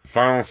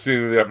 Final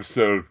scene of the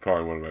episode,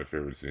 probably one of my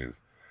favorite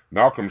scenes.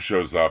 Malcolm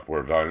shows up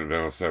where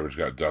Vandal Savage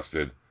got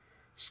dusted,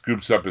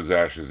 scoops up his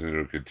ashes into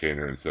a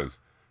container, and says,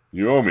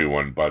 "You owe me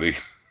one, buddy."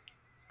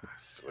 I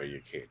swear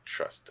you can't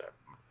trust that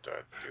dude.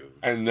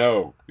 I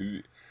know.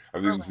 I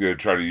think he's going to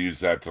try to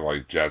use that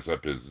to jazz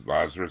up his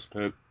Lazarus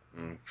pit.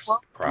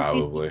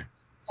 Probably.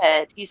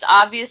 He's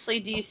obviously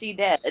DC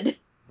dead.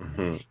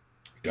 Mm-hmm.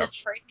 The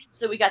trades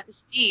that we got to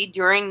see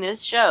during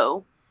this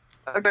show,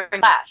 or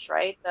during Flash,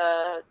 right?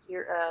 The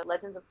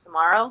Legends of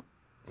Tomorrow.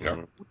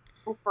 Yep. We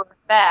know for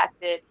a fact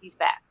that he's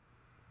back.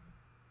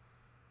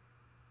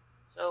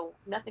 So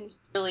nothing's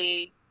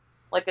really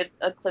like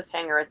a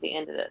cliffhanger at the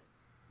end of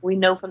this. We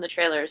know from the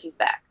trailers he's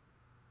back.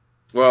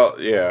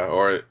 Well, yeah,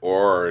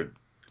 or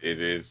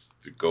it is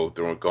going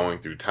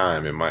through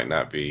time. It might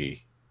not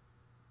be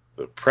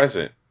the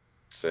present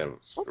Savage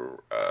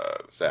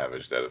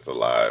that is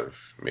alive.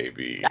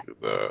 Maybe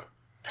the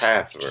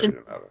past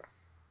version of it.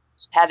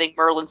 Having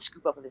Merlin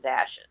scoop up of his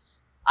ashes.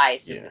 I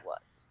assume it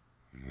was.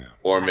 Yeah.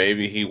 Or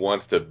maybe he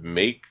wants to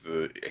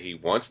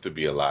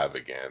be alive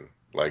again.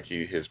 Like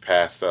his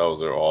past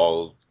selves are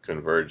all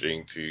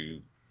converging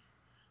to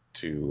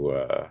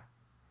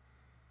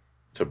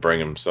bring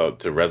himself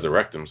to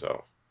resurrect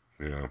himself.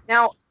 Yeah.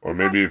 Now, or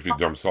maybe if he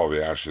dumps all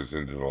the ashes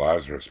into the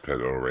Lazarus pit,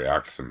 it'll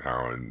react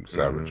somehow, and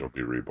Savage will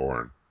be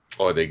reborn.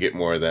 Or they get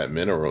more of that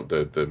mineral,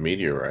 the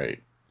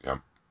meteorite.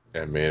 Yep.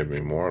 That made him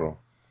immortal.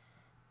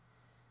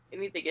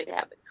 Anything could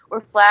happen.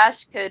 Or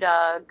Flash could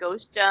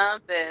ghost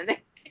jump and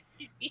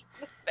he'd be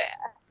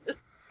bad.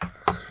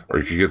 Or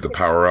you could get the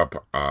power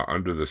up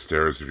under the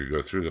stairs if you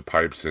go through the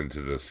pipes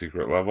into the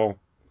secret level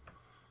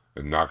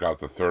and knock out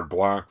the third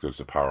block. There's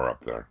a power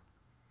up there.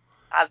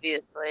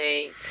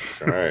 Obviously.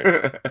 That's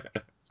right.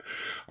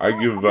 I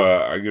give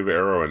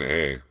Arrow an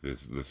A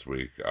this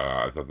week.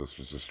 I thought this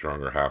was the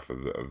stronger half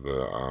of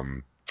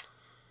the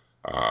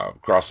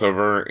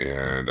crossover,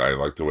 and I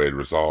liked the way it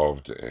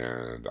resolved,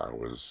 and I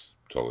was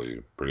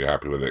totally pretty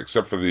happy with it,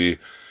 except for the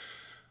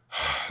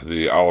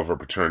Oliver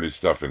paternity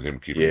stuff and him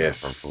keeping her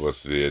from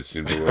Felicity. It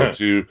seemed a little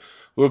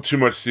too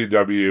much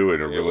CW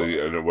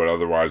and what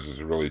otherwise is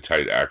a really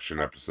tight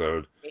action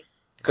episode.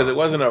 Because it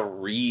wasn't a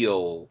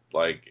real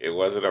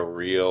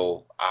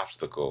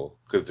obstacle.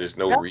 Because there's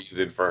no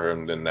reason for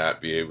him to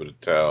not be able to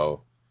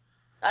tell.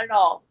 Not at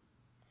all.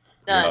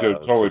 They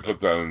could totally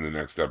put that in the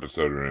next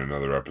episode or in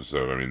another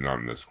episode. I mean, not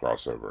in this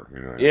crossover.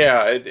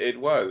 Yeah, it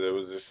was. It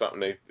was just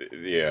something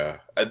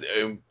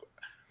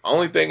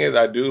only thing is,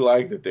 I do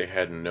like that they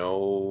had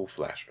no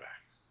flashbacks.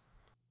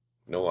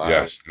 No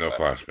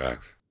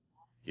flashbacks.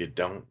 You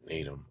don't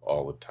need them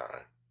all the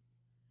time.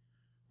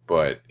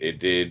 But it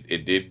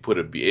did put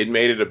it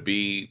made it a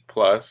B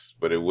plus,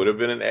 but it would have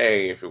been an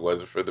A if it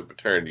wasn't for the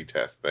paternity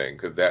test thing,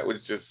 because that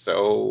was just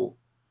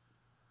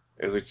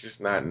it was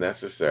just not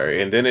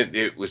necessary. And then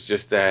it was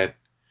just that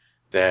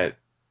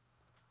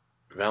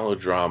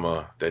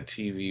melodrama, that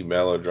TV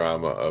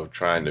melodrama of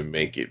trying to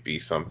make it be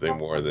something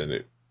more than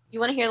it. You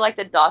want to hear like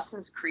the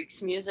Dawson's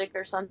Creeks music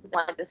or something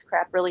like this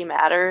crap really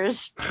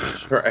matters?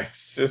 Right.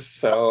 It's just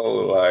so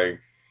like.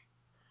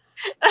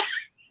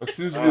 It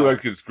seems to be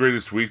like its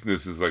greatest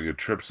weakness is like it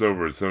trips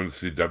over its own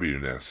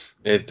CW-ness.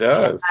 It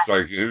does. It's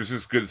like it was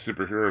just a good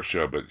superhero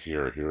show, but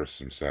here is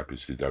some sappy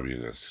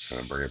CW-ness to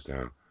kind of bring it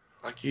down.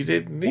 Like you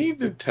didn't need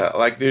to tell.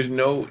 Like there's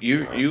no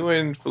you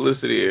and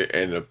Felicity are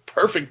in a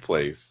perfect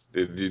place.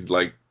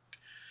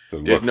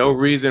 There's no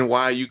reason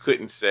why you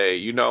couldn't say,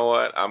 you know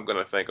what, I'm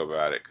gonna think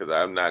about it, because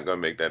I'm not gonna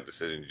make that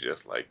decision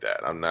just like that.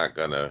 I'm not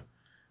gonna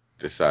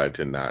decide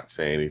to not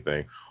say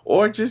anything,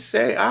 or just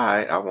say, all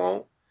right, I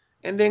won't,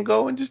 and then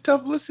go and just tell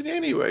Felicity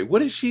anyway.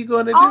 What is she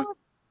gonna do?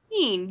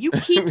 You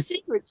keep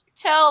secrets, you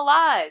tell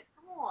lies.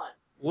 Come on.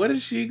 What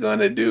is she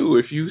gonna do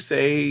if you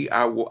say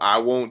I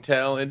won't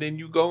tell, and then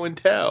you go and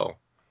tell?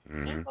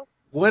 Mm-hmm.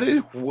 What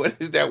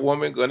is that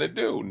woman gonna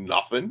do?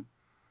 Nothing.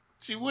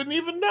 She wouldn't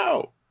even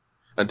know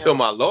until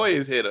my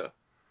lawyers hit her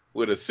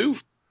with a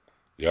suit.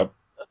 Yep,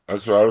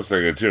 that's what I was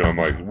thinking too. I'm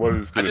like, what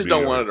is going to be? I just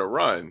don't want her to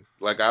run.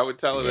 Like I would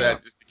tell her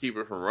that just to keep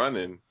her from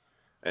running,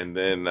 And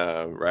then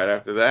right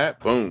after that,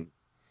 boom.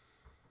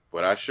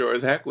 But I sure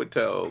as heck would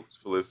tell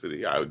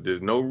Felicity.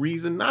 There's no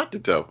reason not to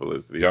tell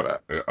Felicity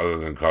about it. Yep. Other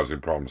than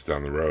causing problems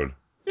down the road.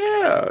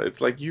 Yeah,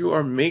 it's like you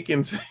are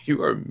making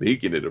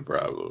it a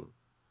problem.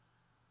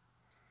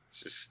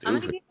 It's just I'm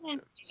gonna stupid. give it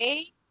an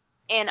A,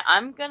 and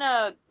I'm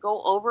gonna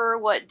go over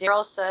what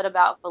Daryl said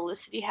about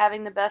Felicity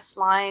having the best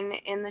line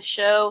in the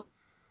show.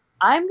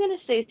 I'm gonna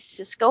say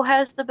Cisco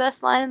has the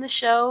best line in the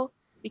show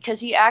because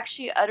he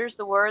actually utters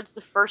the words,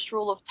 "The first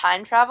rule of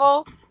time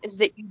travel is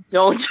that you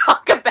don't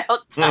talk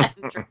about time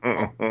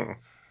travel,"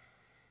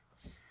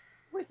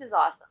 which is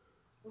awesome.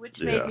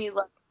 Which made Yeah. me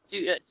love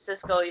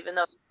Cisco, even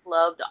though he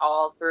loved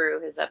all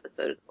through his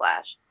episode of The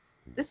Flash.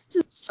 This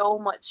is so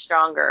much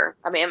stronger.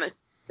 I mean,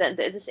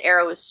 this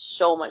Arrow is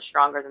so much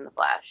stronger than The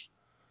Flash.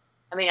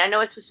 I mean, I know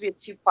it's supposed to be a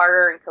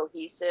two-parter and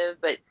cohesive,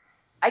 but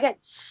I got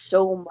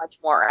so much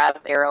more out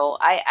of Arrow.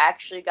 I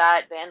actually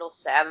got Vandal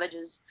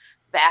Savage's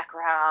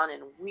background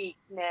and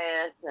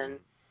weakness and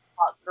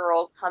Hawk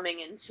Girl coming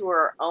into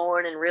her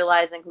own and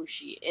realizing who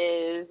she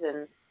is,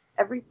 and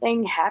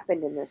everything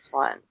happened in this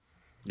one.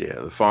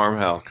 Yeah, the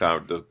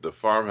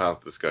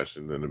farmhouse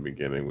discussion in the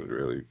beginning was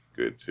really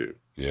good too.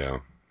 Yeah.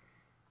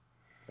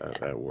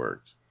 That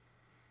worked.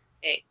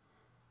 Hey.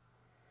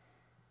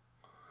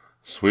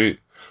 Sweet.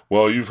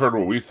 Well, you've heard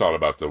what we thought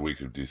about the week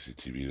of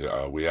DCTV.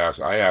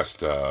 I asked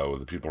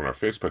the people in our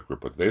Facebook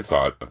group what they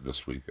thought of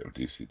this week of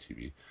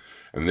DCTV,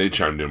 and they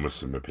chimed in with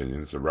some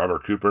opinions.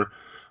 Robert Cooper,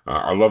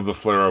 I love the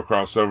Flaro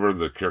crossover.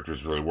 The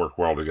characters really work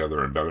well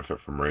together and benefit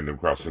from random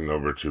crossing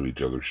over to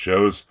each other's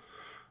shows.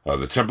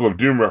 The Temple of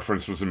Doom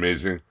reference was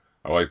amazing.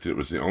 I liked it. It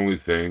was the only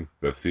thing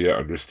that Thea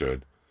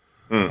understood.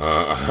 Mm.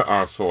 I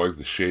also like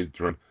the Shade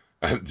Throne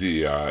and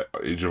the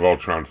Age of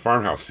Ultron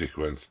farmhouse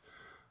sequence.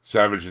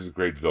 Savage is a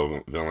great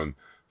villain.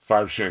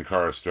 5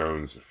 Shankara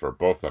stones for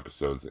both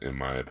episodes, in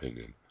my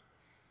opinion.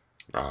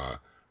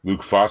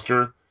 Luke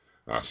Foster,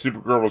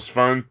 Supergirl was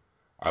fun.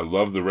 I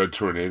love the Red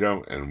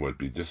Tornado and would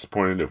be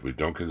disappointed if we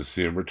don't get to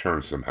see him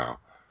return somehow.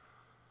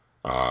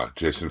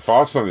 Jason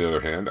Foss, on the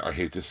other hand, I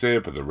hate to say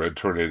it, but the Red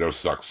Tornado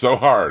sucks so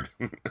hard.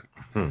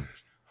 Hmm.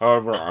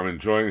 However, I'm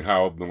enjoying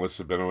how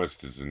Melissa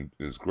Benoist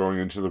is growing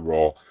into the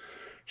role.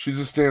 She's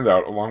a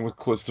standout, along with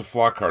Calista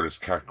Flockhart as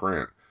Cat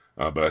Grant.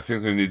 But I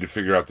think they need to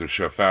figure out their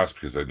show fast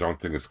because I don't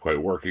think it's quite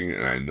working,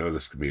 and I know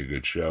this could be a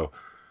good show.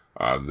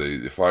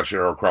 The Flash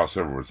Arrow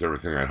crossover was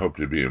everything I hoped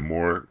to be,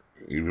 and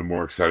even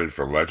more excited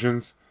for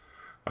Legends.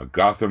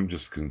 Gotham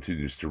just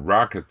continues to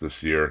rocket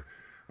this year.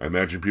 I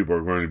imagine people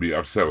are going to be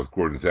upset with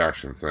Gordon's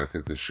actions, and I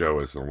think the show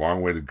has a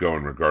long way to go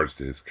in regards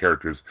to his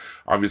character's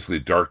obviously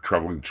dark,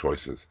 troubling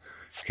choices.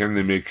 Can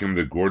they make him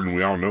the Gordon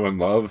we all know and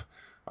love?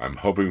 I'm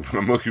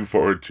looking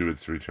forward to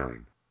its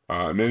return.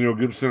 Emmanuel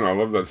Gibson, I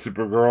love that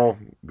Supergirl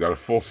got a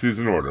full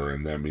season order,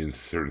 and that means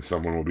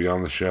someone will be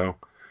on the show.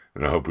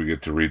 And I hope we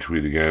get to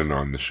retweet again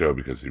on the show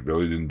because he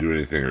really didn't do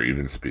anything or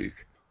even speak.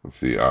 Let's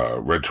see,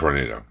 Red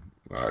Tornado,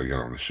 again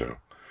on the show.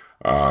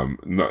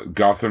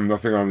 Gotham,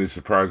 nothing on these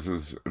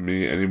surprises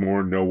me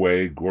anymore. No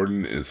way.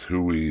 Gordon is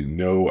who we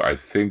know. I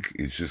think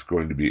he's just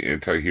going to be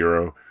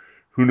anti-hero.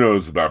 Who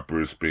knows about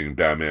Bruce being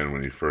Batman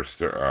when he first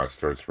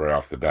starts right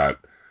off the bat.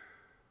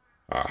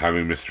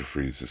 Having Mr.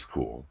 Freeze is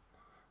cool.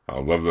 I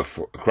love the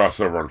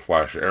crossover on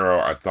Flash Arrow.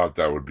 I thought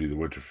that would be the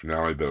winter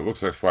finale, but it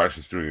looks like Flash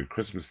is doing a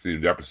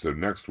Christmas-themed episode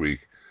next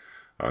week.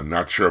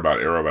 Not sure about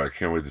Arrow, but I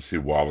can't wait to see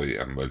Wally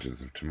and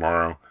Legends of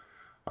Tomorrow.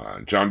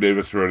 John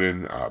Davis wrote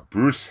in,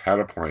 Bruce had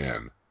a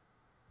plan.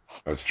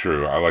 That's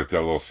true. I like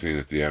that little scene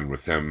at the end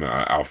with him,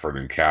 Alfred,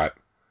 and Kat.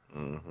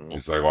 Mm-hmm.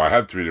 He's like, well, I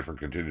had 3 different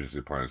contingency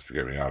plans to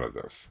get me out of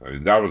this. I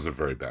mean, that was a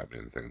very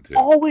Batman thing, too.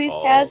 Always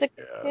has Oh, a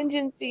yeah.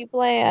 contingency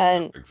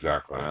plan.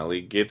 Exactly.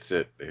 Finally gets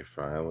it. They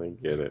finally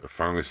get it. They're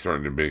finally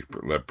starting to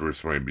let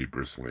Bruce Wayne be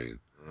Bruce Wayne.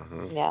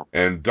 Mm-hmm. Yeah.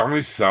 And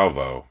Donnie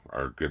Salvo,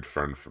 our good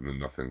friend from the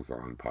Nothing's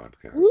On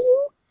podcast.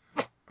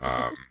 Woo!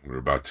 We're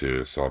about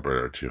to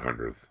celebrate our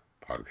 200th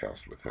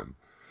podcast with him.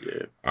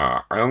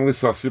 Yeah. I only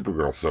saw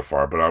Supergirl so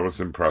far, but I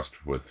was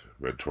impressed with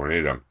Red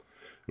Tornado.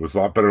 It was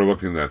a lot better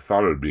looking than I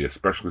thought it would be,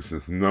 especially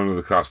since none of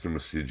the costume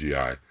was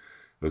CGI. It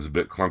was a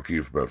bit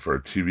clunky, but for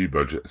a TV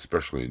budget,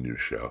 especially a new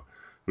show,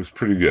 it was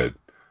pretty good.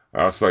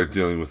 I also like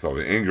dealing with all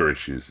the anger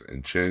issues,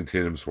 and Channing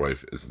Tatum's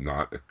wife is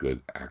not a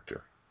good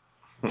actor.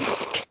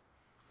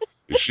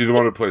 Is she the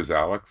one who plays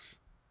Alex?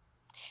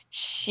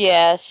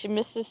 Yeah,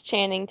 Mrs.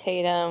 Channing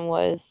Tatum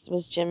was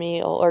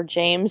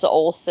James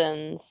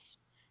Olsen's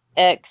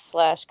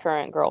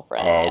ex/current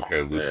girlfriend. Oh, Yes.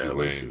 okay, Lucy Yeah,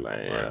 Lucy Lane.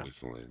 Lane, All right, yeah.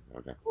 Lucy Lane.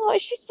 Okay. Well,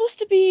 she's supposed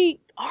to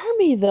be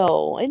Army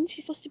though, isn't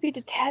she supposed to be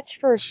detached She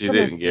from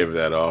her? didn't give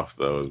that off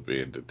though as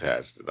being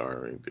detached and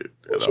Army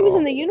When at she was in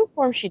all. the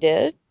uniform, she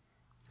did.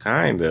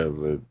 Kind of,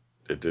 but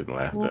it didn't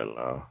last Well, that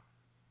long.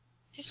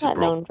 she's She not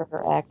broke. known for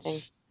her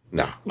acting.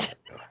 No.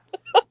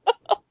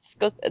 I'll just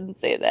go ahead and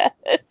say that.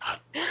 Not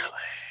really.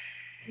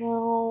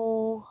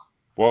 No.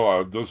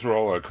 Well, those were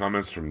all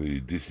comments from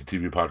the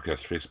DCTV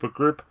Podcast Facebook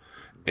group.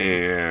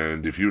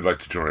 And if you'd like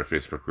to join our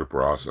Facebook group,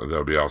 that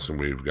would be awesome.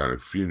 We've got a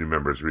few new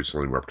members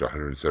recently. We're up to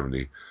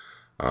 170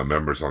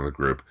 members on the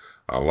group.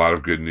 A lot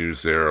of good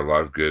news there, a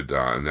lot of good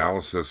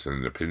analysis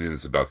and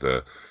opinions about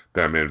the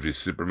Batman v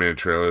Superman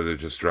trailer that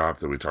just dropped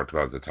that we talked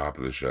about at the top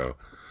of the show,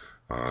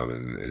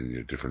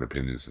 and different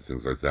opinions and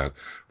things like that.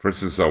 For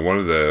instance, one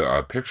of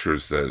the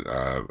pictures that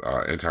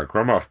Anton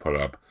Kromov put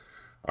up,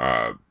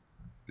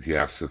 he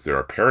asks if there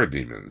are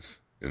parademons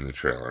in the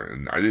trailer,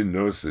 and I didn't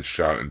notice this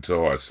shot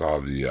until I saw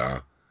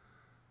the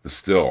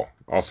still.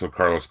 Also,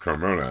 Carlos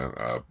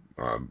Carmona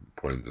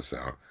pointed this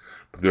out.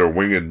 But there are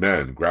winged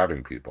men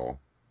grabbing people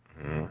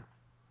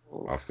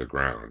off the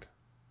ground,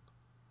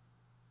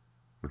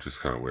 which is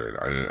kind of weird.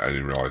 I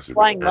didn't realize it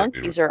was Flying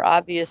monkeys are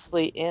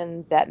obviously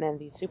in Batman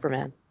v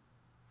Superman.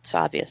 It's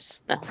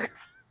obvious. No.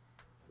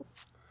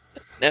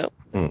 No.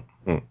 No?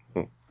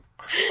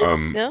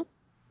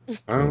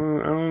 I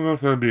don't know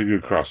if that'd be a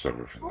good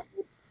crossover for them.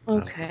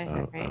 Okay.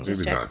 All right.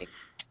 Just Maybe not. checking.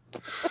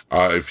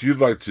 If you'd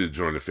like to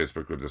join the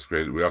Facebook group, that's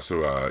great. We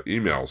also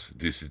emails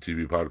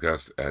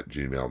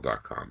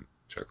dctvpodcast@gmail.com.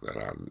 Check that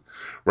out.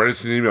 Write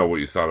us an email what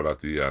you thought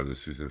about the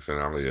season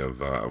finale of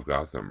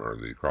Gotham or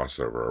the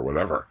crossover or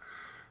whatever.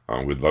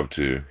 We'd love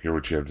to hear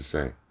what you have to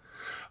say.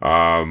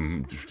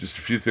 Just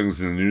a few things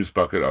in the news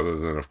bucket, other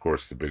than, of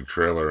course, the big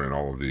trailer and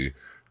all of the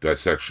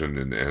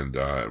dissection and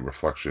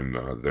reflection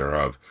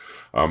thereof.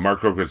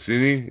 Marco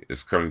Grazzini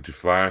is coming to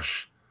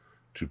Flash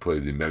to play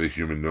the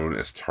metahuman known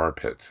as Tar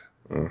Pit.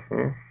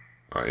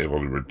 Able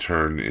to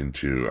return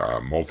into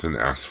molten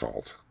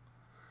asphalt,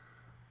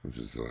 which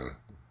is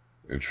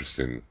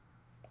interesting.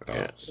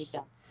 Yes.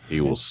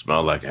 He will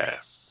smell like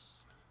ass.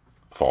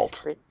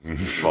 Fault.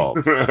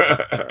 Fault.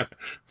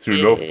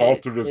 Through no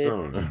fault of his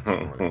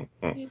own.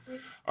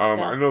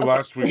 I know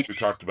last week we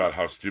talked about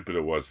how stupid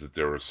it was that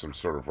there was some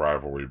sort of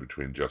rivalry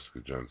between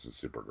Jessica Jones and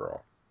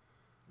Supergirl.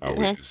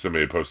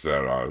 Somebody posted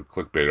that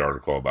clickbait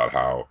article about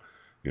how,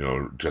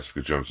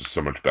 Jessica Jones is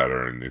so much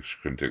better and she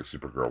couldn't take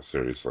Supergirl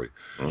seriously.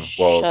 Well,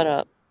 shut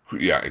up.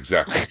 Yeah,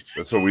 exactly.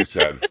 That's what we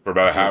said for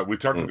about a half. We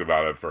talked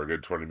about it for a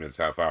good 20 minutes,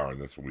 half hour, and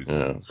that's what we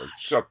said. It's like,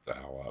 shut the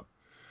hell up.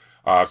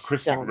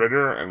 Kristen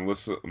Ritter and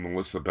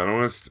Melissa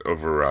Benoist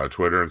over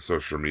Twitter and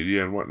social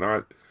media and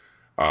whatnot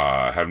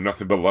have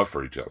nothing but love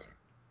for each other.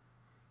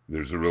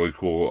 There's a really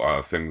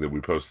cool thing that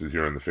we posted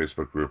here in the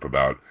Facebook group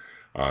about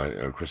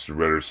Kristen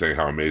Ritter saying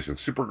how amazing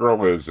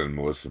Supergirl is, and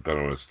Melissa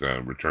Benoist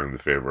returning the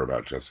favor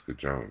about Jessica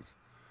Jones.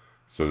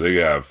 So they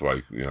have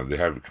they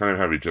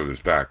have each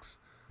other's backs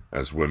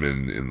as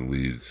women in the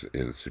leads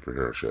in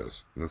superhero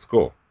shows. And that's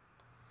cool.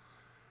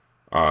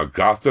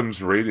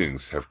 Gotham's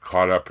ratings have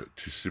caught up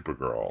to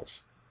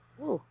Supergirl's.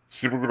 Ooh.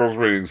 Supergirl's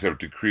ratings have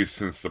decreased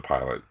since the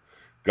pilot.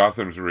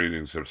 Gotham's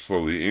ratings have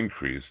slowly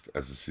increased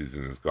as the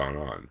season has gone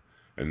on.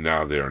 And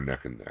now they are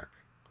neck and neck.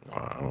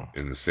 Wow.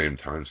 In the same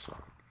time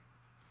slot.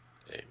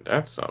 Hey,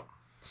 that's something.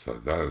 So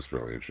that is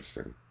really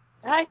interesting.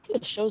 I think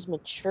the show's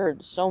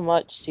matured so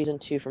much season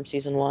 2 from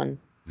season 1.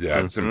 Yeah,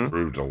 it's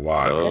improved a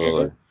lot.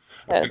 Totally.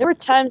 There were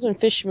times when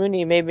Fish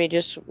Mooney made me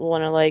just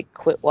want to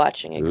quit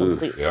watching it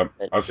completely. Yep,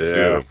 us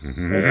too.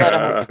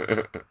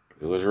 It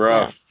was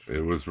rough.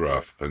 It was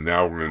rough. But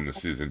now we're into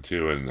season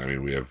 2, and I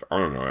mean, we have, I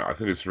don't know, I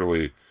think it's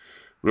really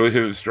hit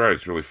its stride.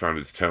 It's really found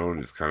its tone.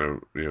 It's kind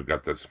of,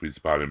 got that sweet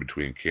spot in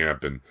between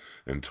camp and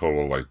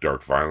total,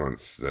 dark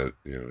violence that,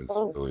 is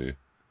really.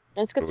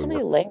 And it's got really so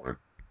many layers.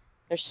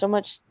 There's so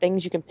much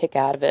things you can pick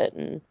out of it,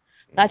 and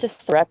not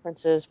just the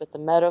references, but the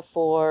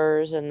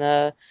metaphors and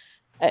the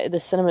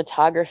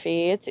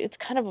cinematography. It's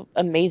kind of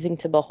amazing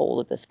to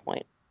behold at this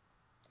point.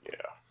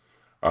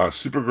 Yeah.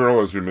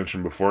 Supergirl, as we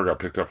mentioned before, got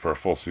picked up for a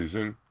full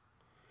season.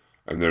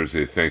 And there's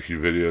a thank you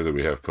video that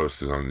we have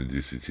posted on the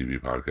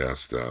DCTV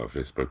podcast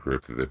Facebook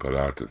group that they put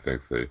out to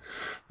thank the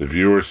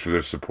viewers for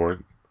their support.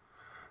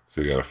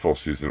 So they got a full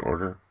season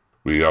order.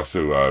 We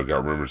also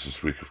got rumors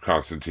this week of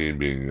Constantine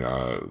being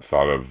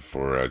thought of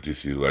for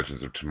DC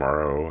Legends of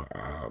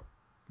Tomorrow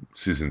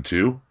season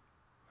 2.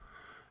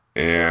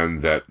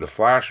 And that The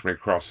Flash may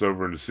cross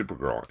over into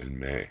Supergirl in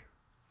May.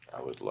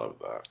 I would love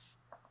that.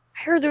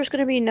 I heard there was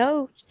going to be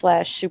no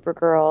Flash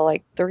Supergirl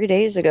 3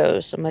 days ago.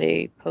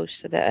 Somebody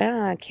posted that.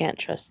 I can't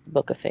trust the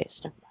Book of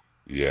Face.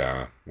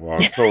 Yeah. Well,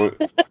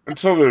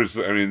 until there's,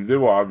 they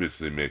will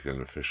obviously make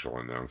an official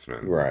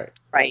announcement. Right.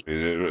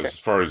 As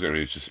far as,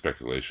 it's just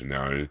speculation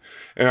now.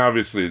 And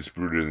obviously it's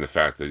rooted in the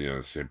fact that,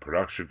 the same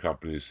production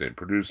company, same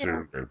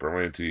producer, Greg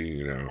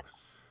Berlanti,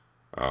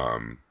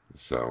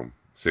 so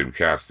same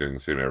casting,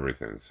 same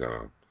everything.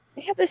 So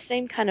they have the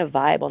same kind of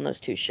vibe on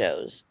those two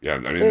shows. Yeah,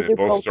 they're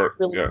both start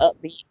really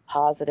upbeat,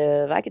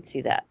 positive. I could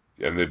see that.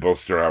 And they both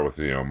start out with,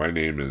 my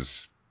name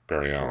is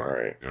Barry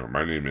Allen. Right.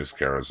 My name is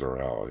Kara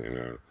Zor-El.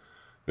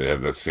 They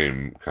have that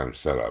same kind of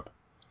setup.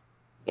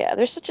 Yeah,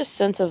 there's such a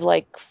sense of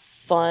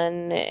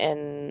fun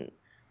and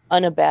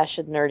unabashed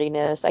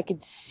nerdiness. I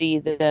could see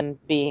them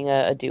being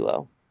a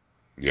duo.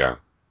 Yeah,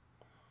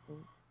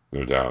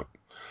 no doubt.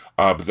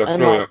 But that's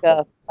unlike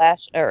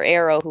Flash or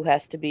Arrow, who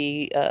has to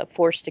be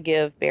forced to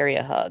give Barry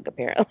a hug.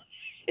 Apparently.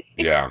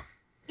 Yeah.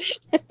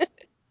 That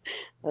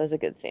was a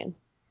good scene.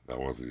 That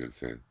was a good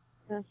scene.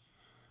 Yeah.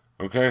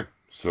 Okay,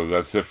 so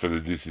that's it for the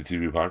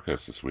DCTV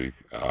podcast this week.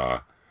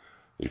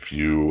 If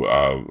you,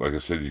 like I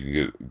said, you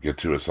can get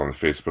to us on the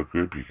Facebook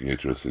group. You can get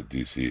to us at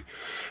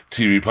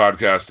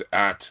DCTVpodcast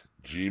at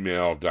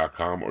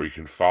gmail.com, or you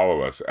can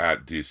follow us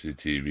at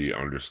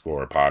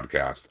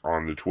DCTV_podcast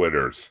on the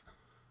Twitters.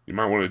 You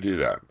might want to do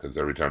that, because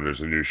every time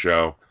there's a new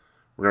show,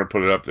 we're going to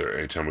put it up there.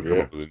 Anytime we come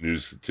Yeah. up with a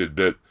news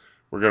tidbit,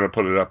 we're going to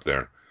put it up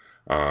there.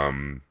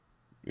 That'll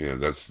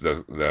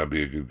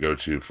be a good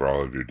go-to for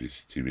all of your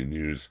DCTV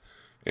news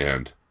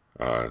and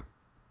uh,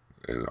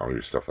 and all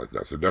your stuff like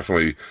that. So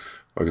definitely,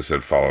 like I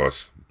said, follow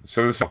us.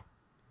 Send us,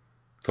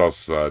 tell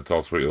us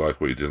what you like,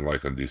 what you didn't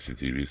like on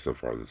DCTV so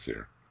far this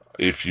year.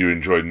 If you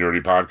enjoyed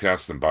nerdy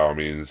podcasts, then by all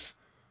means,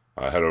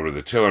 head over to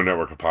the Taylor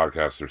Network of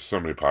Podcasts. There's so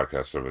many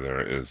podcasts over there.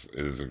 It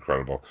is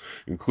incredible,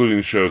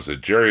 including shows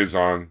that Jerry is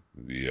on,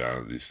 the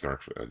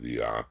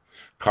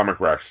Comic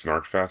Rack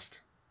Snark Fest,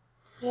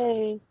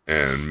 Yay.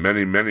 and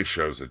many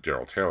shows that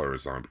Daryl Taylor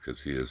is on,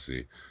 because he is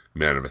the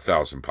man of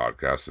 1,000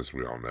 podcasts, as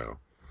we all know.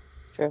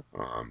 True.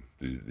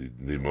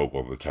 The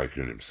mogul, the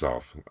tycoon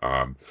himself.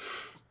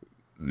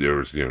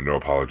 There's no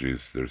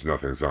apologies. There's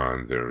nothing's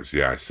on. There's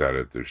I said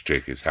it. There's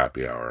JK's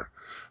Happy Hour.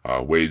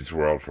 Wade's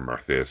World from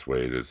Artheus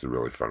Wade is a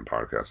really fun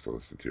podcast to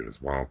listen to as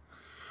well.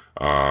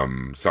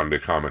 Sunday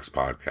Comics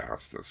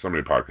Podcast. So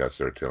many podcasts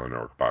there at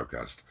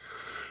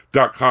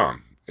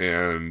TaylorNetworkPodcast.com.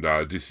 And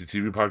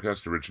DCTV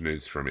Podcast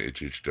originates from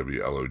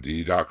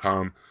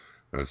HHWLOD.com.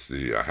 That's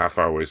the Half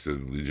Hour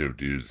Wasted Legion of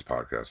Dudes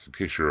podcast, in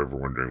case you're ever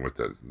wondering what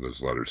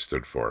those letters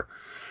stood for.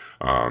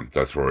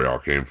 That's where we all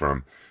came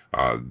from.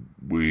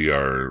 We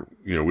have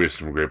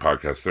some great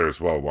podcasts there as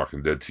well.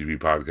 Walking Dead TV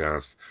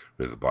podcast.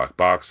 We have the Black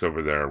Box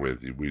over there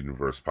with the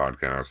Whedonverse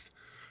podcast.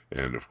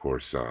 And of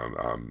course,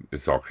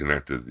 It's All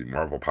Connected, the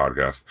Marvel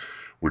podcast.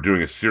 We're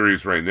doing a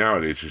series right now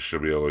at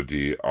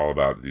HHWLOD all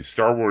about the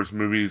Star Wars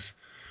movies.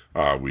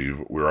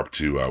 We're up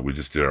to, we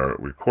just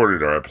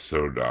recorded our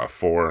episode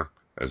 4,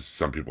 as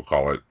some people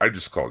call it. I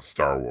just call it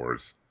Star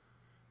Wars,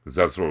 because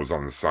that's what was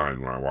on the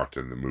sign when I walked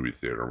in the movie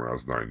theater when I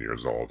was 9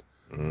 years old.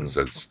 It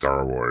said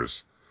Star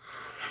Wars.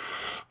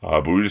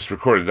 But we just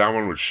recorded that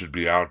one, which should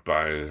be out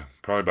probably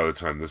by the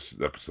time this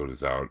episode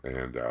is out.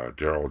 And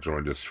Daryl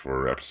joined us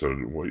for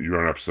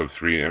you're on episode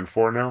 3 and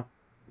 4 now?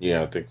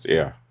 Yeah, I think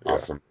yeah.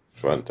 Awesome.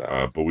 Fun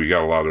time. But we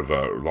got a lot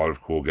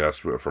of cool guests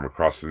from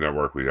across the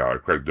network. We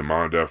got Craig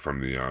DeMonda from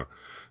the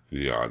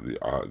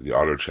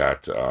Auto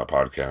Chat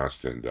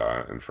podcast,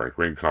 and Frank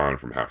Rincon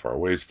from Half Hour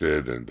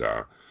Wasted, and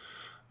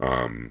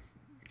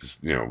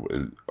just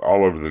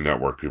all over the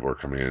network, people are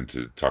coming in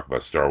to talk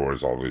about Star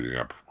Wars, all leading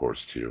up, of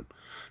course, to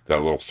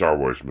that little Star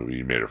Wars movie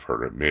you may have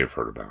heard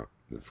about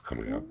that's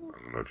coming up. I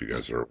don't know if you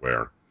guys are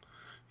aware.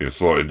 It's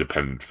a little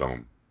independent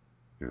film.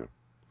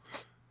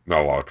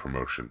 Not a lot of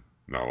promotion,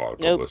 not a lot of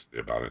publicity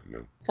about it.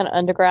 It's kind of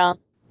underground.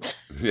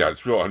 Yeah,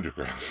 it's real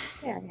underground.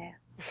 Yeah.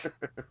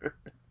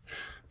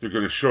 They're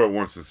going to show it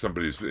once in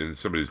somebody's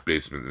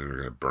basement, and they're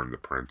going to burn the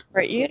print.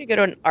 Right, you got to go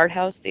to an art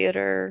house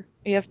theater.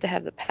 You have to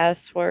have the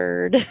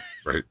password.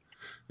 Right.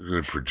 They're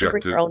going to project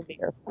Bring it. your own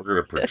beer. We're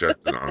going to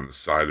project it on the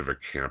side of a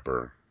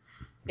camper.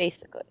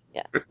 Basically,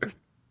 yeah.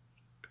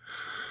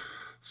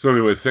 So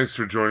anyway, thanks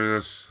for joining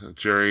us,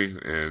 Jerry,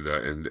 and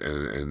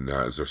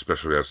as our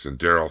special guest, and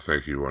Daryl.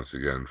 Thank you once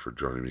again for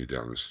joining me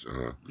down this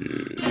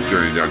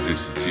journey down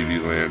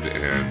DCTV land.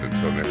 And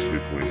until next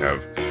week, we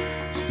have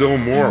still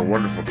more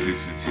wonderful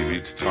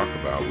DCTV to talk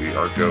about. We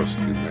are Ghost.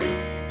 Good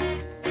night.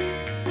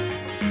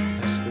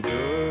 That's the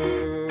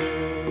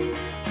glow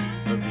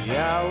of the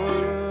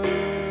hour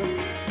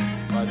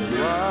by the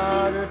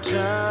water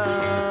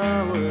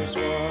towers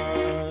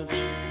watch.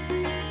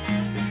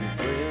 If your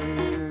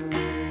friend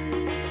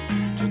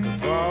took a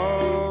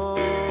fall,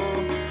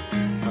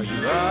 are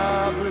you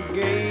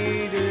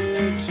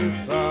obligated to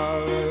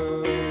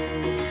follow?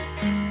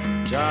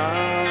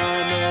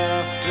 Time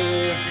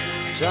after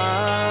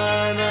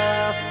time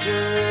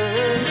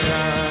after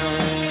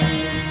time,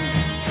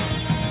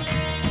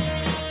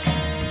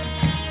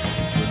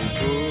 when he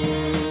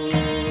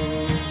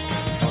pulls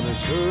on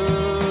his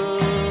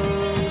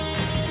hooves,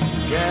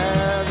 you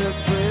gather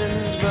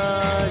friends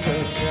by the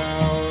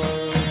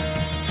tower.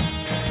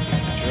 If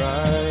you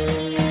try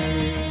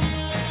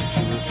to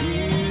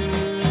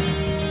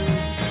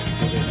refuse,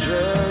 will they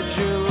judge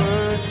your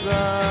words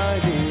by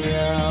the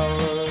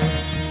hour?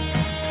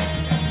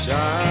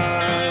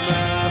 Time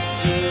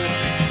after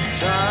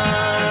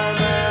time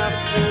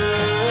after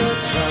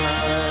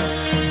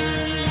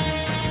time,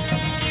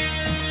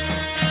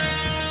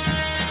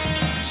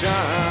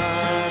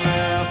 time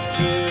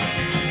after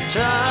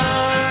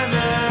time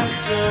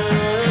after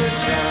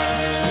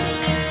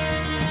time.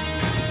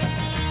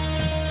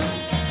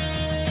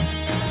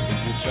 If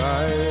you're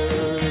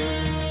tired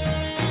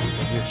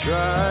of your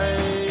tribe,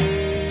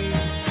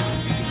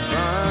 you can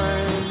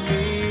find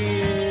me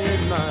in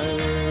my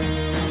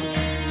room.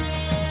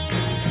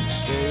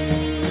 Stay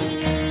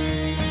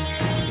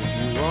if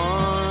you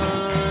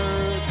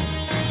want.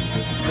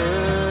 The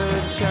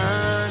third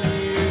time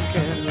you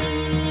can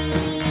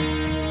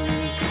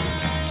lose.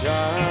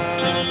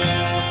 Time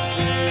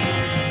after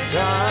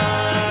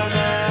time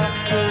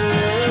after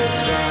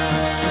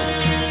time.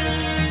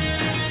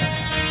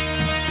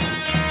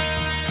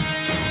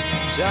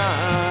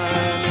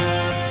 time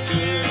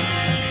after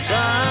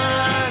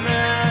time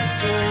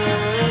after.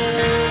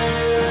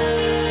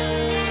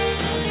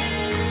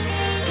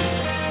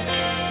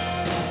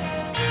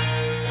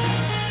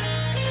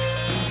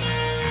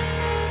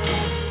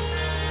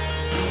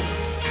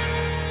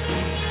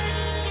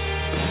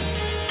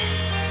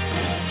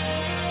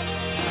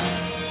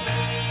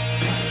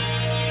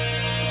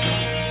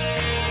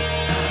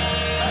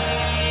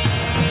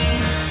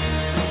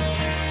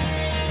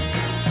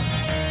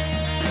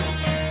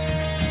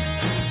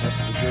 That's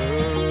the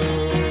girl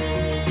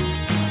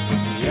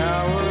with the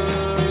hour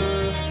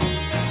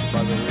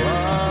by the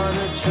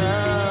water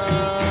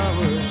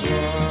tower's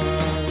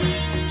watch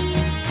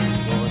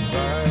going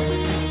by.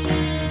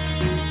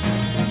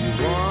 Do you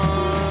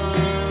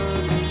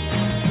want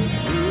the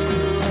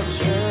blue will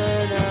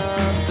turn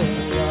out the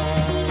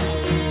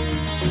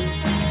lights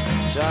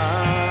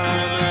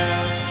time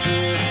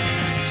after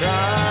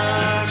time